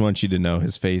 I just noodle. want you to know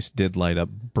his face did light up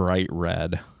bright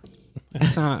red.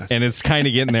 That's not, And it's kind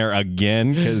of getting there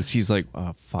again because he's like,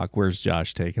 oh, fuck, where's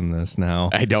Josh taking this now?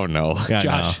 I don't know.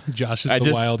 Yeah, I Josh is I the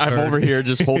just, wild card. I'm over here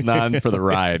just holding on for the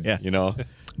ride. Yeah. You know.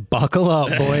 buckle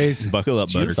up, boys. Buckle up,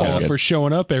 It's your Buttercup. fault for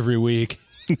showing up every week.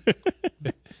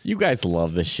 You guys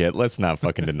love this shit. Let's not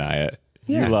fucking deny it.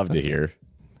 Yeah. You love to hear.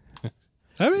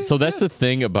 I mean, So that's the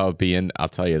thing about being, I'll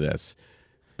tell you this,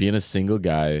 being a single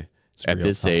guy at real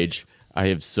this tough. age, I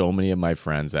have so many of my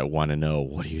friends that want to know,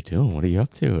 what are you doing? What are you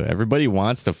up to? Everybody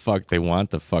wants to fuck. They want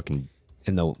the fucking.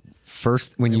 And the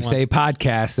first, when you say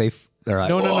podcast, they're like,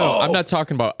 No. I'm not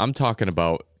talking about, I'm talking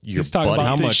about your he's talking buddy.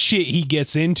 about the shit he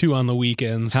gets into on the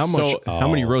weekends. How much? So- how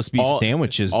many roast beef all-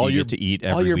 sandwiches do you get to eat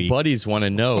every all your week? buddies want to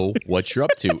know what you're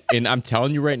up to. And I'm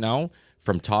telling you right now,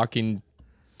 from talking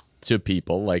to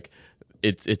people, like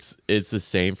it's the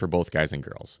same for both guys and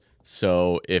girls.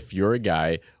 So if you're a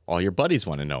guy, all your buddies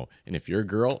want to know, and if you're a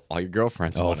girl, all your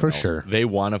girlfriends want to know. for sure. They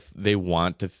want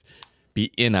to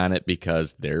be in on it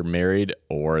because they're married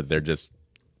or they're just,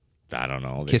 I don't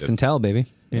know, they kiss and just, tell, baby.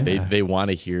 they want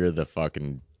to hear the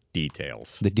fucking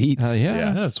details. The deets. Hell yeah.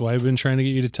 Yeah. That's why I've been trying to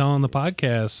get you to tell on the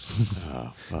podcast.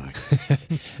 Oh fuck.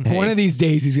 One of these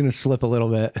days he's gonna slip a little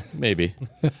bit. Maybe.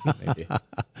 Maybe.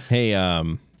 Hey,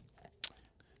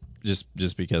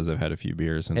 just because I've had a few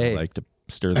beers and Hey. I like to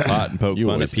stir the pot and poke You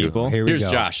fun always at do. people. Here we Here's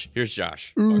go. Josh. Here's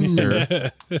Josh.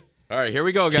 Stir. All right, here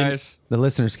we go, guys. The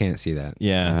listeners can't see that.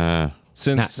 Yeah.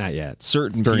 Since Not yet.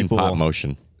 certain Stirring people, pot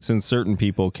motion. since certain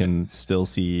people can still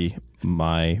see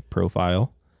my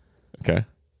profile, Okay.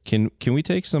 can we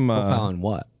take some Profile on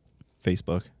what?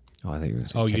 Facebook? Oh, I think it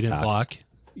was. Oh, you didn't TikTok. block?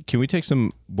 Can we take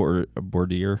some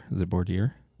Bordeaux? Is it Bordeaux?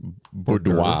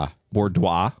 Boudoir.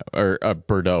 Bordeaux. Or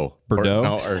Bordeaux.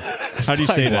 Bordeaux? Or How do you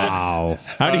say that? Wow.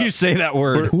 How do you say that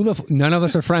word? Who the? None of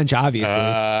us are French, obviously.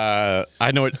 I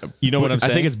know it. You know what I'm I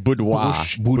think saying? it's boudoir.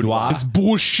 Boudoir. It's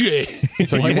bullshit.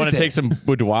 So What you want is to it? take some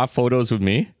boudoir photos with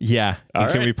me? Yeah. All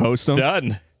And can right. we post them?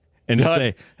 Done. And just Done.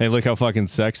 say, hey, look how fucking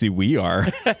sexy we are.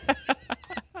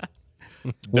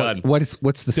 Done. What's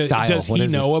the style? Does What he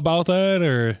is know about that,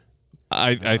 or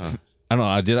I don't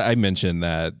know. Did I mention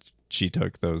that she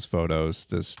took those photos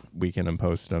this weekend and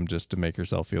posted them just to make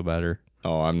herself feel better?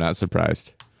 Oh, I'm not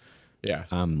surprised. Yeah.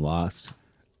 I'm lost.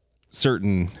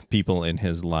 Certain people in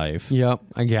his life. Yep,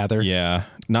 I gather. Yeah.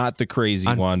 Not the crazy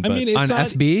On- one, I but mean, it's On not,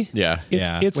 FB. Yeah.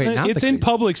 Yeah. It's Wait, not it's the in crazy-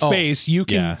 public Oh, space. You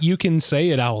can yeah. you can say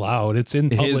it out loud. It's in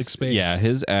public his, space. yeah,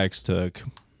 his ex took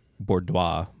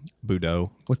Bordeaux.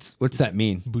 What's that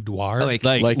mean? Boudoir. Like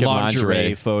Like a lingerie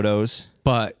lingerie. photos.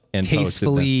 but And posted them.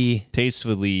 tastefully,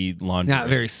 Tastefully lingerie. not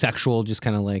very sexual. Just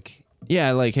kind of like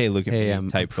Yeah, like, hey, look at Hey, me I'm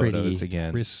type pretty photos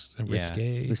again.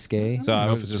 risque. risque. So I I don't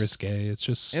know if was it's just, risque. It's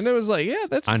just and it was like, yeah,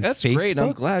 that's On great. I'm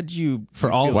Facebook? glad you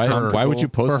For all Why- her, why would you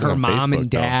post for it her on mom Facebook, and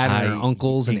dad and her though?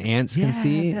 uncles and aunts can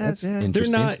see? That's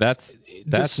interesting. not-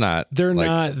 That's not. They're like,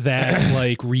 not that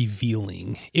like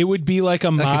revealing. It would be like a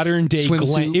modern day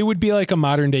swimsuit? it would be like a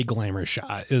modern day glamour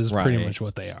shot is pretty Right. much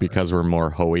what they are. because we're more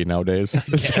hoey nowadays.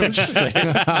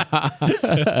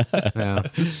 Yeah.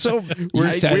 so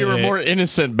we were more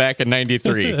innocent back in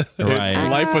 '93. Right.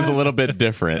 Life was a little bit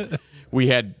different.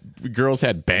 Girls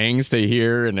had bangs to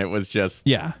hear, and it was just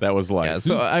that was life. Yeah,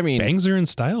 so I mean, Bangs are in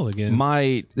style again.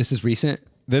 This is recent.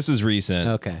 this is recent.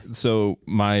 Okay. So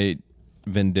my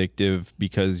vindictive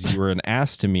because you were an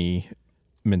ass to me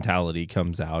mentality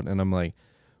comes out, and I'm like,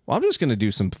 well, I'm just gonna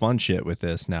do some fun shit with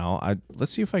this now.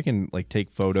 Let's see if I can like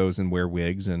take photos and wear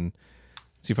wigs and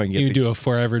see if I can get you do a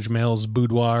For Average Male's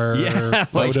boudoir like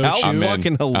photo how shoot. I'm in.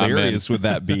 fucking hilarious would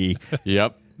that be?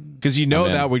 Yep. Because you know I'm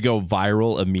in. that would go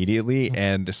viral immediately,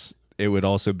 and it would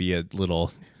also be a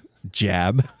little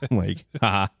jab, like,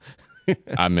 haha.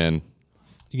 I'm in.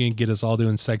 You can get us all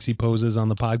doing sexy poses on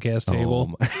the podcast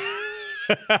table. Oh,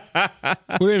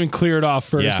 We didn't even clear it off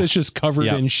first. Yeah. It's just covered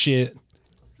Yeah. in shit.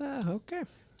 Okay.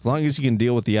 as long as you can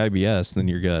deal with the IBS, then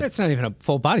you're good. That's not even a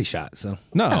full body shot. So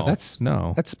No, Yeah, that's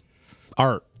no. That's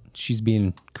art. She's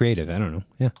being creative. I don't know.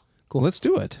 Yeah. Cool. Let's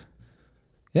do it.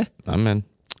 Yeah. I'm in.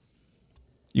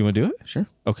 You want to do it? Sure.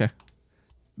 Okay.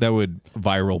 That would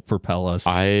viral propel us.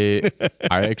 I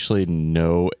actually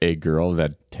know a girl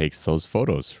that takes those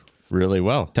photos really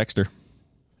well. Text her.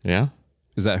 Yeah.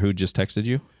 Is that who just texted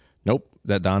you? Nope. Is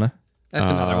that Donna? That's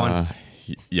another one.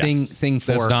 Yes. Thing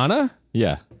for That's Donna?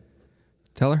 Yeah.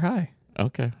 Tell her hi.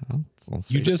 Okay. I'll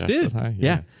say You just Jess did. said hi.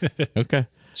 Yeah. Okay.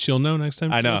 She'll know next time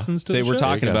she I know. listens to Say the we're show.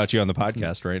 talking There you go. about you on the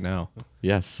podcast right now.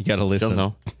 Yes. You got to listen. She'll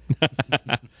know.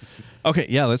 Okay,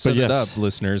 yeah, let's set But it yes, up,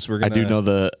 listeners. We're I gonna. do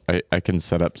know I can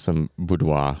set up some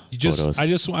boudoir photos. I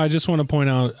just want to point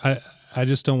out, I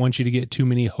just don't want you to get too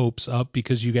many hopes up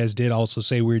because you guys did also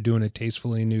say we were doing a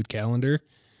tastefully nude calendar,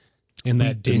 and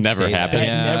that did never say that. happen. That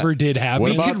Yeah. never did happen.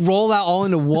 What We about- could roll that all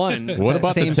into one. What that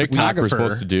about the same TikTok we're photographer.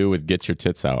 supposed to do with get your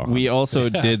tits out? We also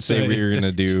did say we were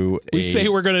gonna do. We say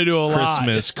we're gonna do a lot.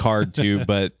 Christmas card too,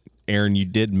 but Aaron, you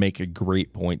did make a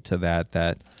great point to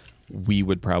that we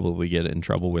would probably get in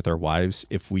trouble with our wives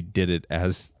if we did it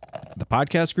as the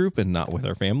podcast group and not with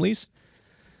our families.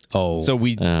 Oh, So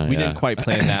we yeah. didn't quite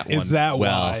plan that one. Is that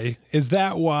well. why? Is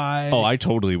that why? Oh, I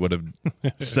totally would have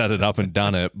set it up and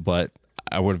done it, but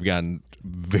I would have gotten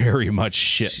very much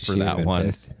shit for She would've that been one.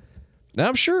 pissed. And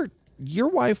I'm sure your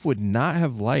wife would not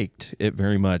have liked it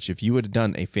very much if you would have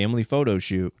done a family photo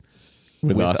shoot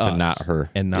with us and not her.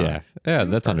 and not Yeah,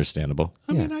 that's understandable.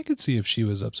 I mean, I could see if she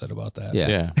was upset about that. Yeah.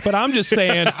 Yeah. But I'm just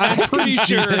saying, I'm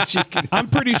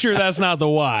pretty sure that's not the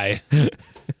why.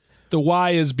 The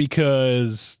why is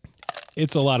because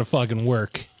it's a lot of fucking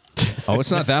work. Oh,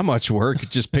 it's not that much work.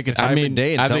 Just pick a time and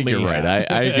day and I tell think me. you're right.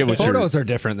 I get what Photos are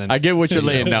different than I get what you're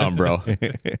laying down, bro.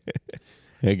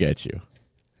 I get you.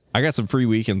 I got some free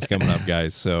weekends coming up,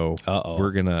 guys. So Uh-oh.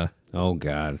 we're gonna Oh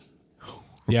God.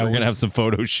 Yeah, we're gonna have some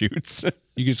photo shoots.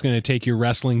 You're just gonna take your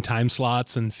wrestling time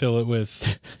slots and fill it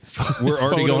with. We're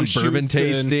already Photo going shoots bourbon and-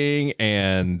 tasting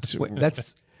and Wait,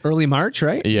 that's early March,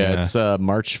 right? Yeah, Yeah. it's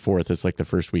March 4th. It's like the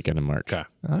first weekend in March. Okay.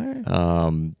 all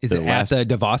right. Is the it last- at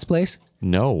the DeVos place?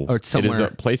 No. Or it's It is somewhere-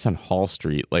 a place on Hall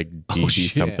Street, like DD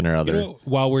shit. something or You other. know,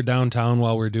 while we're downtown,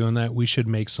 while we're doing that, we should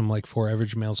make some like For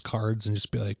Average Males cards and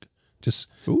just be like,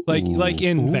 like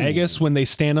in Vegas when they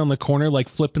stand on the corner like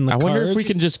flipping the I cards. wonder if we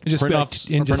can just be print like, off and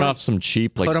print just- off some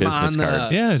cheap like Put them business on the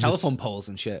cards. Yeah, just- telephone poles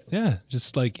and shit. Yeah,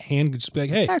 just like just be like,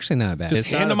 hey, Actually, not bad. Just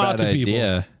hand them out to people.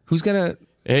 idea. Who's got a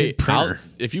Hey, good printer?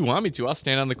 if you want me to, I'll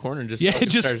stand on the corner and just yeah, fucking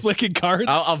just start- flicking cards.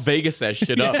 I'll Vegas that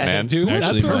shit up, Yeah, man. dude. That's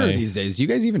Actually, what my- these days. Do you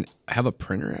guys even have a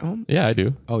printer at home? Yeah, I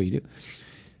do. Oh, you do.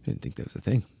 I didn't think that was a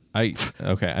thing. I know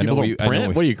People we don't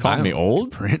print. What are you calling me, I don't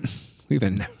old? Print. We've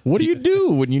been. What do you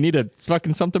do when you need a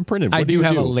fucking something printed? What I do you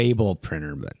have do? a label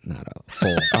printer, but not a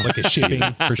full. like a shipping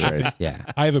for shipping. Right. Yeah.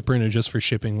 I have a printer just for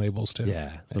shipping labels too.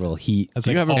 Yeah. Little heat. That's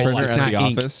Do you like have a all printer I- It's at the not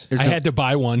ink. office? There's I no, had to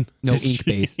buy one. no ink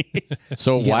base.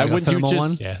 So You get, why like, a wouldn't you thermal just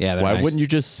one? Yeah. Yeah. they're why nice. wouldn't you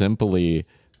just simply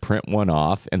print one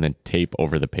off and then tape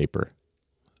over the paper?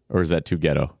 Or is that too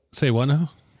ghetto? Say what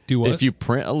now? Do what? If you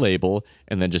print a label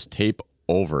and then just tape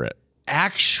over it.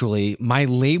 Actually, my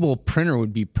label printer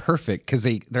would be perfect because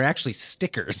they're actually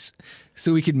stickers,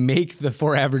 so we could make the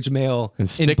For Average Male And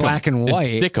stick in black 'em, and white,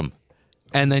 stick them.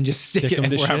 and then just stick Stick 'em it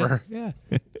to shit? wherever. Yeah.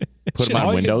 Put them All on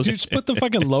you- windows. Just put the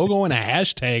fucking logo and a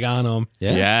hashtag on them.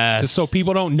 Yes. Just so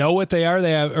people don't know what they are.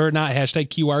 They have or not hashtag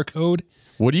QR code.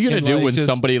 What are you gonna and, do like, when just-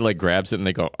 somebody like grabs it and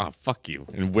they go, "Oh, fuck you,"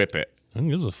 and whip it? Who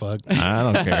gives a fuck? I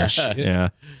don't care. Yeah,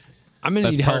 I'm gonna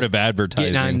that's need part help of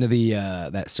advertising. getting onto the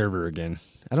that server again.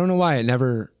 I don't know why it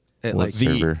never. It What like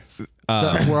server?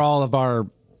 where all of our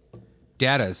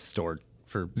data is stored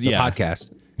for the Yeah.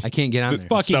 podcast. I can't get on there.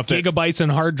 Fucking stuff that- gigabytes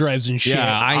and hard drives and shit.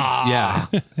 Yeah.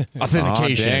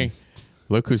 Authentication. Aw, dang.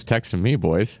 Look who's texting me,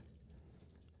 boys.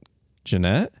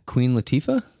 Jeanette? Queen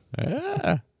Latifah.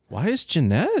 Yeah. Why is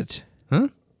Jeanette? Huh?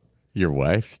 Your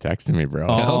wife's texting me, bro.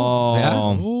 Oh, yeah.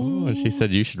 Oh, she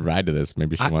said you should ride to this.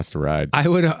 Maybe she wants to ride. I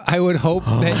would hope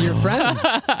that you're friends.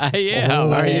 Yeah.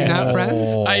 Are you not friends?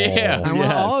 I am. I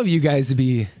want all of you guys to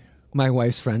be my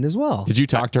wife's friend as well. Did you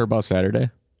talk to her about Saturday?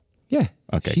 Yeah.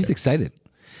 Okay, She's good. excited.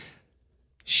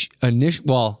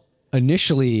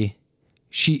 Initially,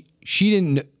 she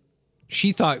didn't.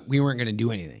 She thought we weren't going to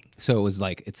do anything. So it was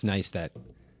like it's nice that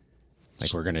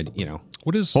like we're gonna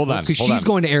What is? Hold on. because she's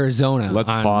going to Arizona. Let's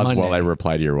on pause Monday, while I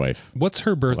reply to your wife. What's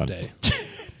her birthday?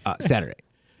 Saturday.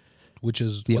 Which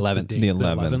is The what's 11th. date? The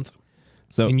 11th.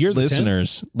 So And you're the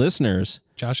 10th? listeners,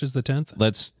 Josh is the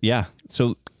 10th.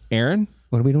 So Aaron,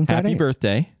 What are we doing happy Friday?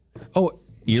 birthday. Oh,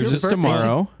 Yours your is birthday?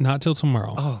 tomorrow. Not till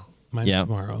tomorrow. Oh, Mine's Yeah,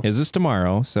 tomorrow. his is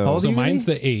tomorrow. So How old are So you mine's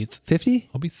gonna the 8th. 50?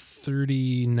 I'll be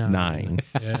 39. 9.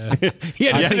 Yeah.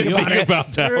 Yeah, I think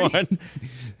about that one.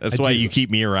 That's I why do. you keep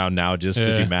me around now just to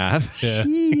Yeah. do math. Yeah.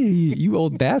 you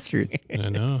old bastards. I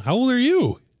know. How old are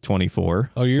you?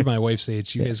 24. Oh, you're my wife's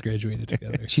age. You guys graduated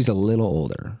together. She's a little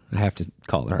older. I have to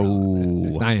call her.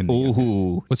 Ooh. I am the youngest.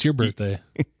 Ooh. What's your birthday?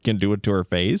 Gonna do it to her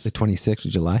face? The 26th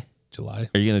of July. July.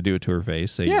 Are you gonna do it to her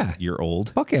face? Say Yeah. you're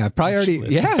old. Fuck yeah, I probably already.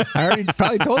 Yeah, I already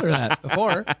probably told her that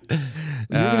before. You're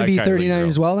gonna be Kylie 39 girl.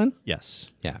 as well then.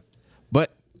 Yes. Yeah.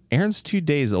 But Aaron's 2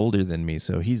 days older than me,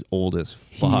 so he's old as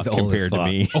fuck old compared as to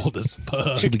me. Old as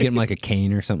fuck. Should we get him like a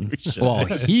cane or something? Well,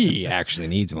 he actually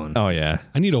needs one. Oh yeah.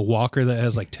 I need a walker that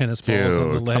has like tennis balls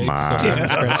on the Dude, legs. come on. So I can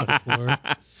scratch the floor.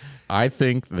 I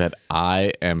think that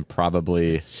I am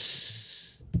probably.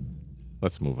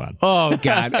 Let's move on. Oh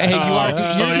God! Hey,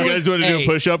 You guys want to do a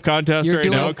push-up contest you're right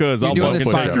doing- now? Because you're I'll doing fucking this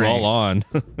take fucking them all race.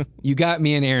 on. You got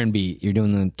me and Aaron beat. You're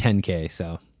doing the 10K,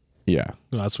 so Yeah.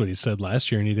 Well, that's what he said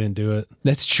last year, and he didn't do it.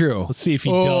 that's true. Let's see if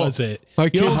he Oh, does it. my You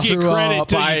don't kids get are credit up.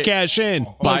 till By- you cash in.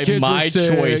 By kids my are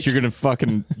sick. choice, you're gonna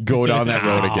fucking go down that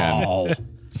road again. Oh.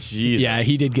 Jesus. Yeah,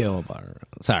 he did get a little bar.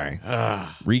 Sorry.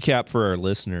 Recap for our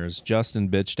listeners: Justin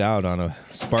bitched out on a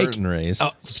Spartan race.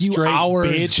 A few Straight hours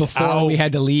bitch before out. we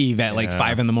had to leave at like Yeah.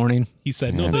 5 a.m. He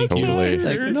said, no, Yeah, thank you. totally.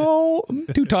 Like, no, I'm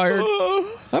too tired.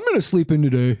 I'm gonna sleep in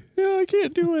today. Yeah, I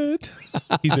can't do it.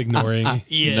 He's ignoring.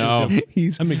 No.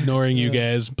 I'm ignoring you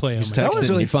guys. Play on my That was Texted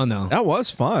really me. fun though. That was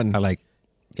fun. I like.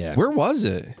 Yeah. Where was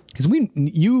it? Because me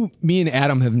and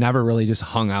Adam have never really just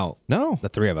hung out, No. the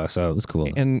three of us, so it was cool.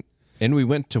 And we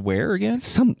went to where again?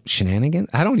 Some shenanigans.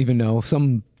 I don't even know.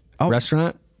 Some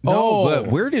restaurant. No, but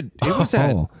where did it was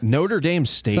at Oh. Notre Dame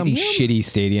Stadium? Some shitty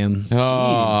stadium. Oh,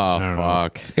 I don't know.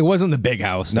 fuck. It wasn't the big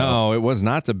house. though. No, it was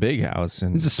not the big house,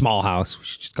 and It's a small house. We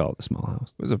should just call it the small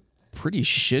house. it was a pretty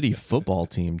shitty football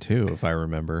team too, if I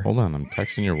remember. Hold on, I'm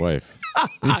texting your wife.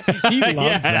 He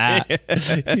loves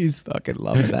that. He's fucking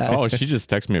loving that. Oh, she just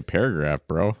texted me a paragraph,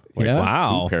 bro. Like, Yeah?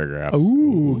 Wow. 2 paragraphs.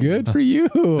 Ooh, good for you.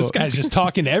 This guy's just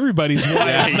talking to everybody's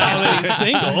wives now that he's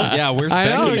single. Yeah, where's I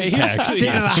know. Becky's He's text? sitting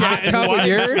in a hot cup with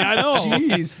yours. I know.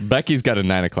 Jeez. Becky's got a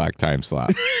 9 o'clock time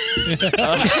slot.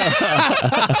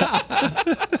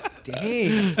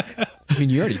 Dang. I mean,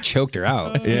 you already choked her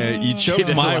out. Yeah, you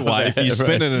choked my wife. You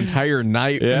spent an entire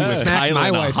night Yeah. with You smacked Kyla my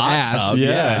in a wife's hot ass. tub.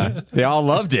 Yeah. They all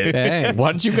loved it. Hey.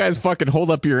 Why don't you guys fucking hold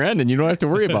up your end and you don't have to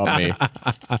worry about me?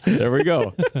 There we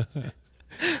go.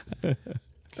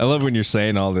 I love when you're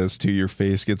saying all this too. Your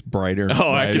face gets brighter and Oh,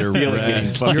 I brighter. can feel it red.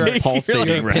 getting fucking You're a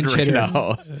pulsating red pinch right hitter.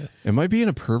 now. Am I being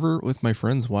a pervert with my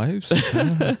friends' wives?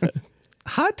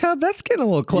 Hot tub? That's getting a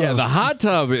little close. Yeah, the hot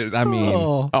tub. I mean,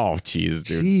 Oh, Oh, jeez,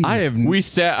 dude. jeez. I have. We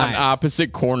sat on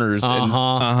opposite corners. And, Uh-huh.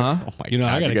 oh my You know,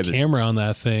 God, I got you a guys are- camera on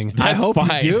that thing. I That's hope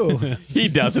fine. you do. He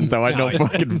doesn't, though. I know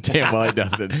fucking damn well he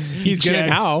doesn't. He's gonna checked.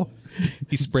 now.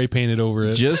 He spray painted over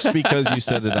it. Just because you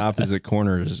said it opposite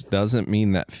corners doesn't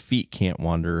mean that feet can't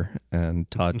wander and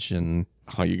touch and.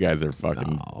 Oh, you guys are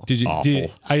fucking Did you? awful.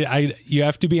 You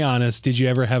have to be honest. Did you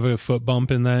ever have a foot bump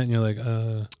in that? And you're like,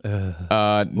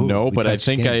 No, we but I touched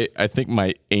think skin. I think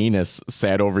my anus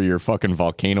sat over your fucking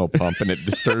volcano pump and it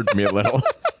disturbed me a little.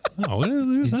 oh,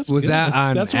 well, that's Was good. that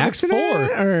on That's what it's accident?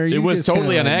 for. Or It you was just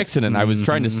totally kinda an like- accident. I was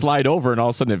trying to slide over and all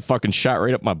of a sudden it fucking shot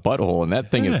right up my butthole and that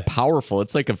thing Yeah. is powerful.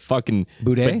 It's like a fucking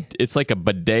Bidet? It's like a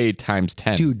bidet times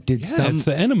 10. Dude, did it's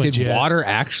the enema did jet. water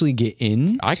actually get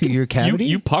in to your cavity?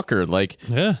 You pucker like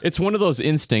Yeah. it's one of those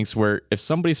instincts where if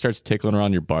somebody starts tickling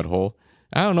around your butthole,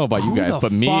 I don't know about you Who guys, the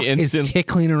but me fuck is instantly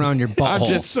tickling around your butthole? I'm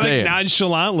just It's like saying.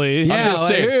 nonchalantly.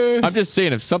 Yeah, I'm just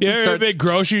saying if something You ever starts been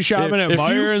grocery shopping if at you-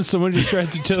 Meijer and someone just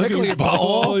tries to tickle your your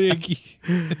butthole?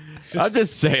 I'm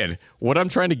just saying, what I'm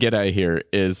trying to get at here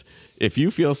is if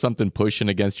you feel something pushing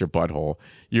against your butthole,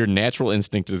 your natural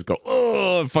instinct is go,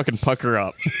 oh, and fucking pucker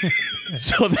up.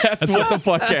 So that's what the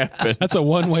fuck happened. That's a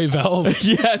one-way valve.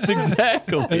 Yes,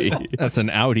 exactly. That's an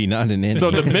Audi, not an Indy.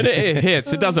 So the minute it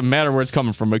hits, it doesn't matter where it's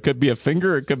coming from. It could be a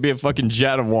finger, it could be a fucking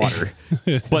jet of water. But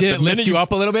Did the it lift minute you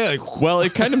up a little bit? Like, well,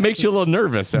 it kind of makes you a little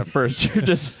nervous at first. You're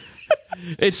just,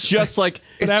 it's just like,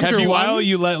 But after have a you while, un-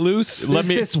 you let loose. let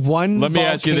me this one let me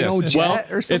ask you volcano this. jet Well,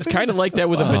 or it's something? kind of like that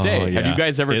with a bidet. Have yeah. you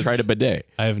guys ever It's- tried a bidet?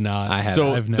 I have not. I have.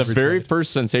 So I've the never very tried.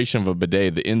 first sensation of a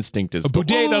bidet, the instinct is A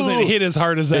bidet doesn't hit as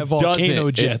hard as that It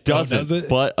volcano doesn't. jet, It though, doesn't. does it?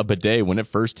 But a bidet, when it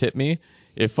first hit me,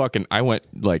 it fucking I went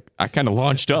like I kind of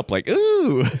launched up like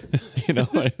ooh, you know,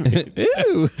 what I mean?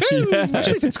 Ew. Yeah.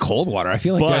 Especially if it's cold water. I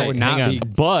feel like that would not hang be.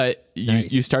 on. But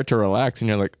Nice. you start to relax and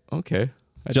you're like okay.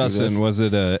 I do Justin, this. was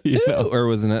it a You know. or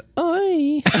was it a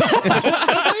oi?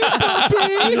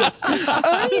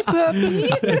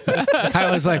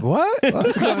 Kyla's like, what?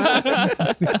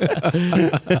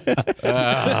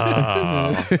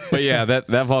 But yeah,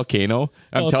 that volcano.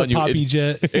 I'm Call it telling the you, Papi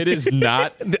jet. it is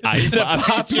not the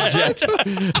Papi jet.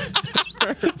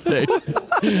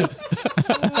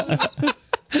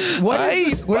 What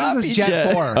is this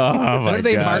jet for? Oh my What do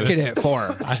they God. market it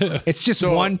for? It's just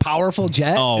one powerful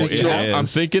jet. Oh, It's it just- is. I'm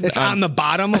thinking It's on the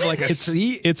bottom of like a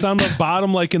seat. It's on the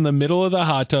bottom, like in the middle of the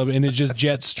hot tub, and it just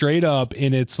jets straight up,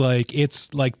 and it's like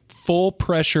full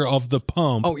pressure of the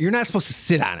pump. Oh, you're not supposed to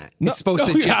sit on it. No, It's supposed no,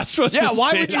 to you're just. not supposed yeah, to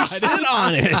why sit would you on sit it.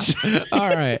 on it? All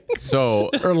right.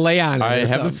 So Or lay on it. I or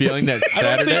have a something. feeling that I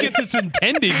don't think Saturday, it's its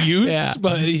intended use, Yeah.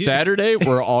 but Saturday,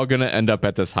 we're all gonna end up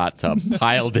at this hot tub,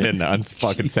 piled in on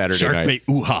fucking Saturday Shark night. bait.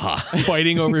 Ooh ha ha.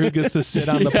 fighting over who gets to sit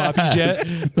on the Papi jet.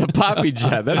 The Papi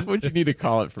jet. That's what you need to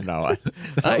call it from now on.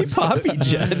 Hi, Papi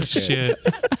jet. Shit.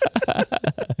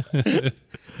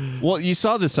 Well, you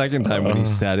saw the second time when he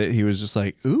said it, he was just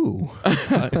like, ooh,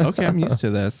 okay, I'm used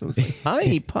to this. I was like,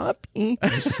 hi, puppy.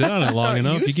 Sit on it long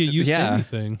enough, you get used to Yeah.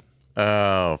 anything.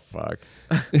 Oh fuck.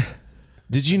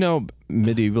 Did you know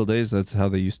medieval days, that's how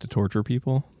they used to torture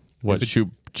people? What? Shoot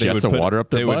They jets would of put- water up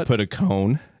their They butt? would put a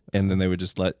cone, and then they would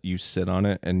just let you sit on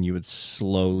it, and you would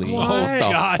slowly... What the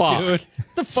God, fuck? dude. What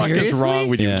the fuck is wrong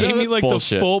with you? Yeah. Gave me like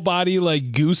Bullshit. the full body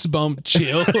like goosebump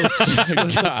chills. Just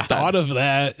the God. thought of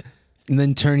that. And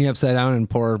then turn you upside down and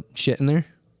pour shit in there.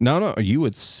 No, you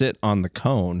would sit on the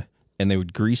cone, and they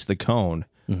would grease the cone.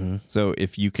 Mm-hmm. So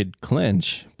if you could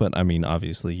clinch, but I mean,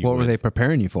 obviously you What were would- they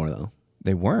preparing you for though?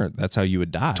 They weren't. That's how you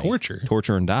would die.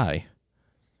 Torture and die.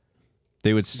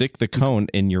 They would stick the cone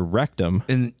in your rectum.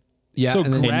 And yeah, So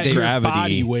and then your gravity-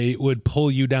 body weight would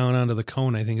pull you down onto the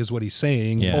cone, I think is what he's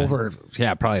saying. Yeah. over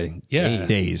probably Yeah.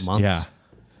 Days. months, Yeah.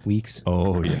 weeks,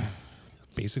 Oh, yeah.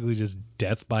 Basically just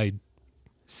death by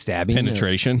stabbing,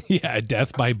 Penetration.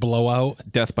 death by blowout.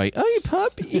 Death by, oh, you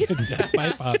puppy. Death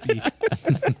by Papi.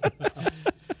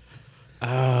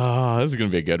 Oh, this is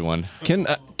gonna be a good one. Can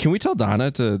we tell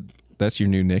Donna to, that's your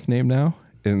new nickname now?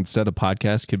 Instead of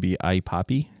podcast, could be I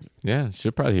Poppy. Yeah,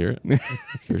 she'll probably hear it.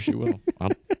 Sure, she will.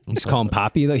 Just call him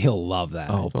Poppy though. He'll love that.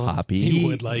 Oh, Poppy. He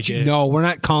would like it. No, we're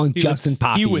not calling He Justin would,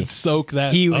 Poppy. He would soak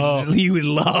that He up. would. He would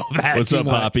love that. What's too up,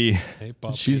 much. Poppy? Hey,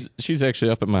 Papi. She's actually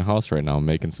up at my house right now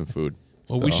making some food.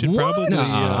 Well, we So- should probably.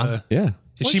 Nuh-uh. Yeah.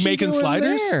 Is she making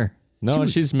sliders? No,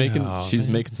 she's making Oh,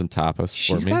 making some tapas for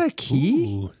She's me, got a key.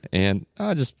 Ooh, and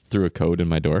I just threw a code in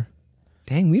my door.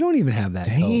 Dang, we don't even have that.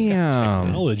 code. Damn.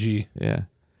 technology. Yeah,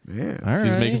 Yeah. All right.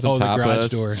 she's making some Oh, the tapas. garage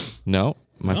door. No,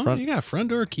 my Oh, front. you got a front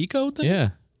door key code then? Yeah.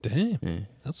 Damn. Yeah.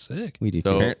 That's sick. We do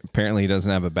So- too. Apparently, he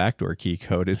doesn't have a backdoor key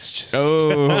code. It's just.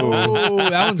 Oh. Oh,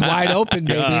 that one's wide open,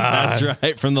 baby. That's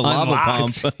right. From the lava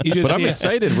Unlocked. pump. You just, But I'm yeah,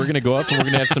 excited. We're gonna go up and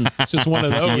we're gonna have some just one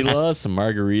of those. tequila, some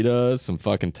margaritas, some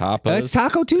fucking tapas. It's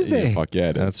Taco Tuesday. Yeah, fuck yeah,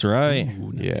 it is. That's right.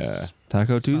 Ooh, nice. Yeah.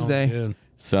 Taco Sounds Tuesday. good.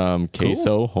 Some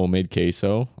queso, homemade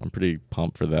queso. I'm pretty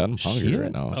pumped for that. I'm hungry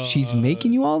right now. She's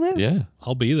making you all this? Yeah.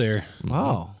 I'll be there.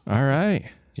 Wow. All right.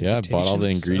 Yeah, I bought all the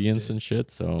Invitation ingredients accepted. and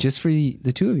shit. So Just for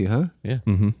the two of you, huh? yeah.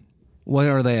 Mm-hmm. What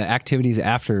are the activities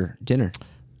after dinner?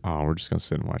 Oh, we're just gonna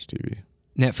sit and watch TV.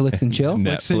 Netflix and chill?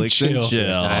 Netflix and chill.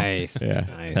 Nice. Yeah.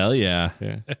 Nice. Hell yeah.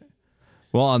 Yeah.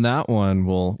 Well, on that one,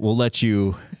 we'll let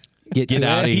you Get get to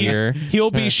out of it. here. He'll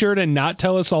be sure to not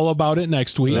tell us all about it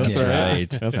next week. That's That's right. right.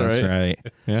 That's That's right. right.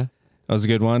 Yeah. That was a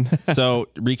good one. So,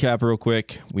 recap real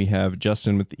quick. We have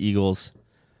Justin with the Eagles,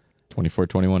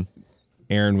 24-21.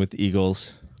 Aaron with the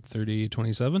Eagles,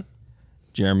 30-27.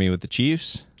 Jeremy with the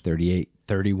Chiefs,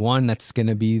 38-31. That's going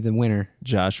to be the winner.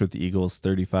 Josh with the Eagles,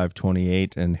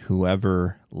 35-28, and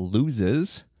whoever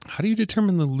loses, How do you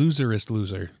determine the loserest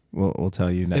loser? we'll tell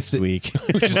you next the- week. Yeah,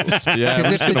 we're Because just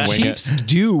if gonna the wing Chiefs it.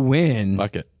 do win,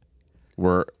 Fuck it.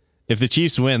 We're If the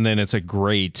Chiefs win, then it's a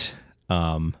great.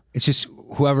 it's just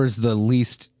whoever's the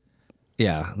least, the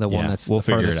one Yeah, that's we'll the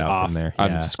figure it furthest out off. from there. on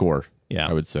Yeah. score. Yeah.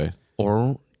 I would say.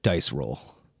 Or dice roll.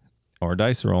 Or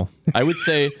dice roll. I would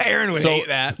say Aaron would hate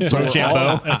that.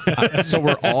 So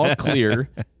we're all clear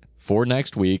for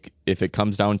next week. If it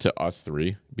comes down to us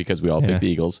three, because we all Yeah. pick the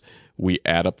Eagles, we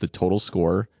add up the total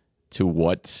score to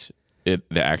what the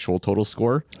actual total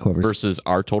score Whoever's versus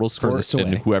our total score, furthest and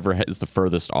away. whoever is the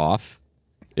furthest off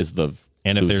is the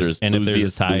And if there's a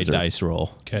losiest tie, loser. dice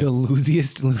roll. Okay. The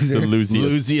losiest loser. The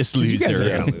losiest. You guys are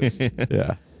loser. gonna lose.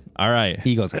 Yeah. All right.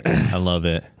 Eagles. I love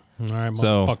it. All right,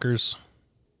 So- motherfuckers.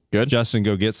 Good. Justin,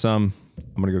 go get some.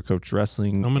 I'm gonna go coach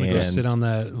wrestling. I'm going to go and sit on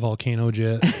that volcano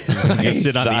jet. I'm gonna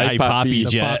sit on the Side iPoppy Poppy. The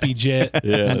jet. Papi jet.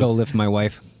 Yeah. I'll go lift my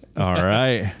wife. All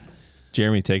right.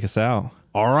 Jeremy, take us out.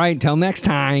 All right. Till next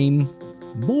time.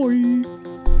 Boy.